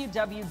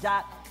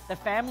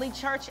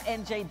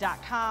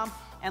www.thefamilychurchnj.com.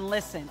 And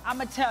listen, I'm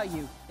going to tell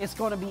you, it's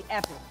going to be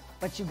epic.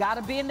 But you got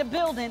to be in the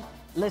building.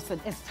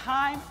 Listen, it's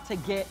time to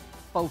get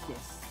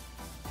focused.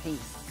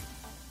 Peace.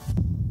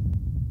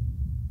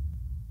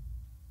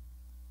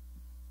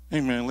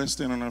 Amen. Let's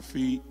stand on our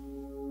feet.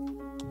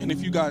 And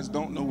if you guys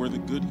don't know where the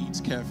Good Eats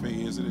Cafe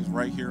is, it is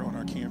right here on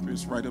our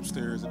campus, right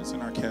upstairs. It is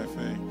in our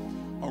cafe.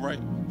 All right.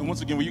 And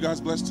once again, were you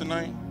guys blessed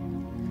tonight?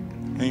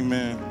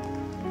 Amen.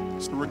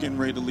 So we're getting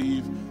ready to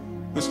leave.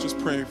 Let's just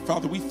pray.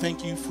 Father, we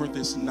thank you for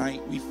this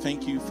night. We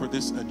thank you for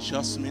this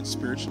adjustment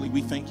spiritually.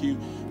 We thank you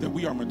that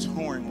we are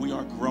maturing, we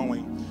are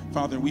growing.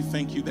 Father, we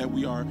thank you that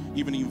we are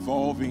even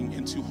evolving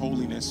into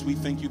holiness. We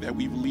thank you that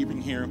we're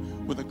leaving here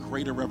with a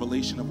greater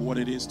revelation of what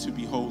it is to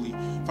be holy.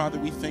 Father,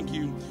 we thank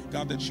you,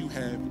 God, that you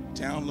have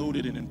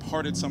downloaded and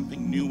imparted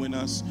something new in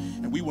us,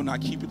 and we will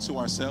not keep it to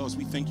ourselves.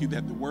 We thank you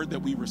that the word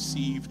that we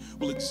receive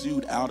will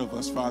exude out of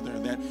us, Father,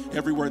 and that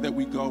everywhere that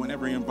we go and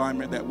every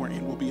environment that we're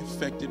in will be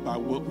affected by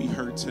what we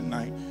heard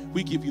tonight.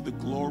 We give you the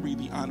glory,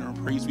 the honor,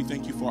 and praise. We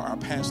thank you for our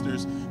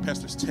pastors,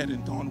 Pastors Ted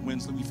and Dawn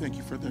Winsley. We thank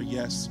you for their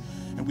yes,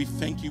 and we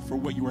thank you for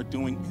what you are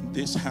doing in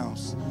this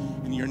house.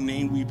 In your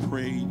name we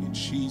pray, in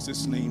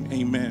Jesus' name,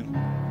 amen.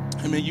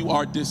 Amen. You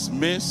are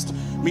dismissed.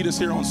 Meet us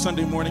here on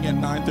Sunday morning at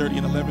 9:30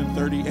 and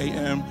 11:30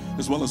 a.m.,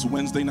 as well as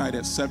Wednesday night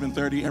at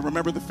 7:30. And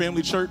remember, the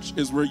Family Church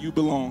is where you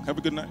belong. Have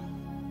a good night.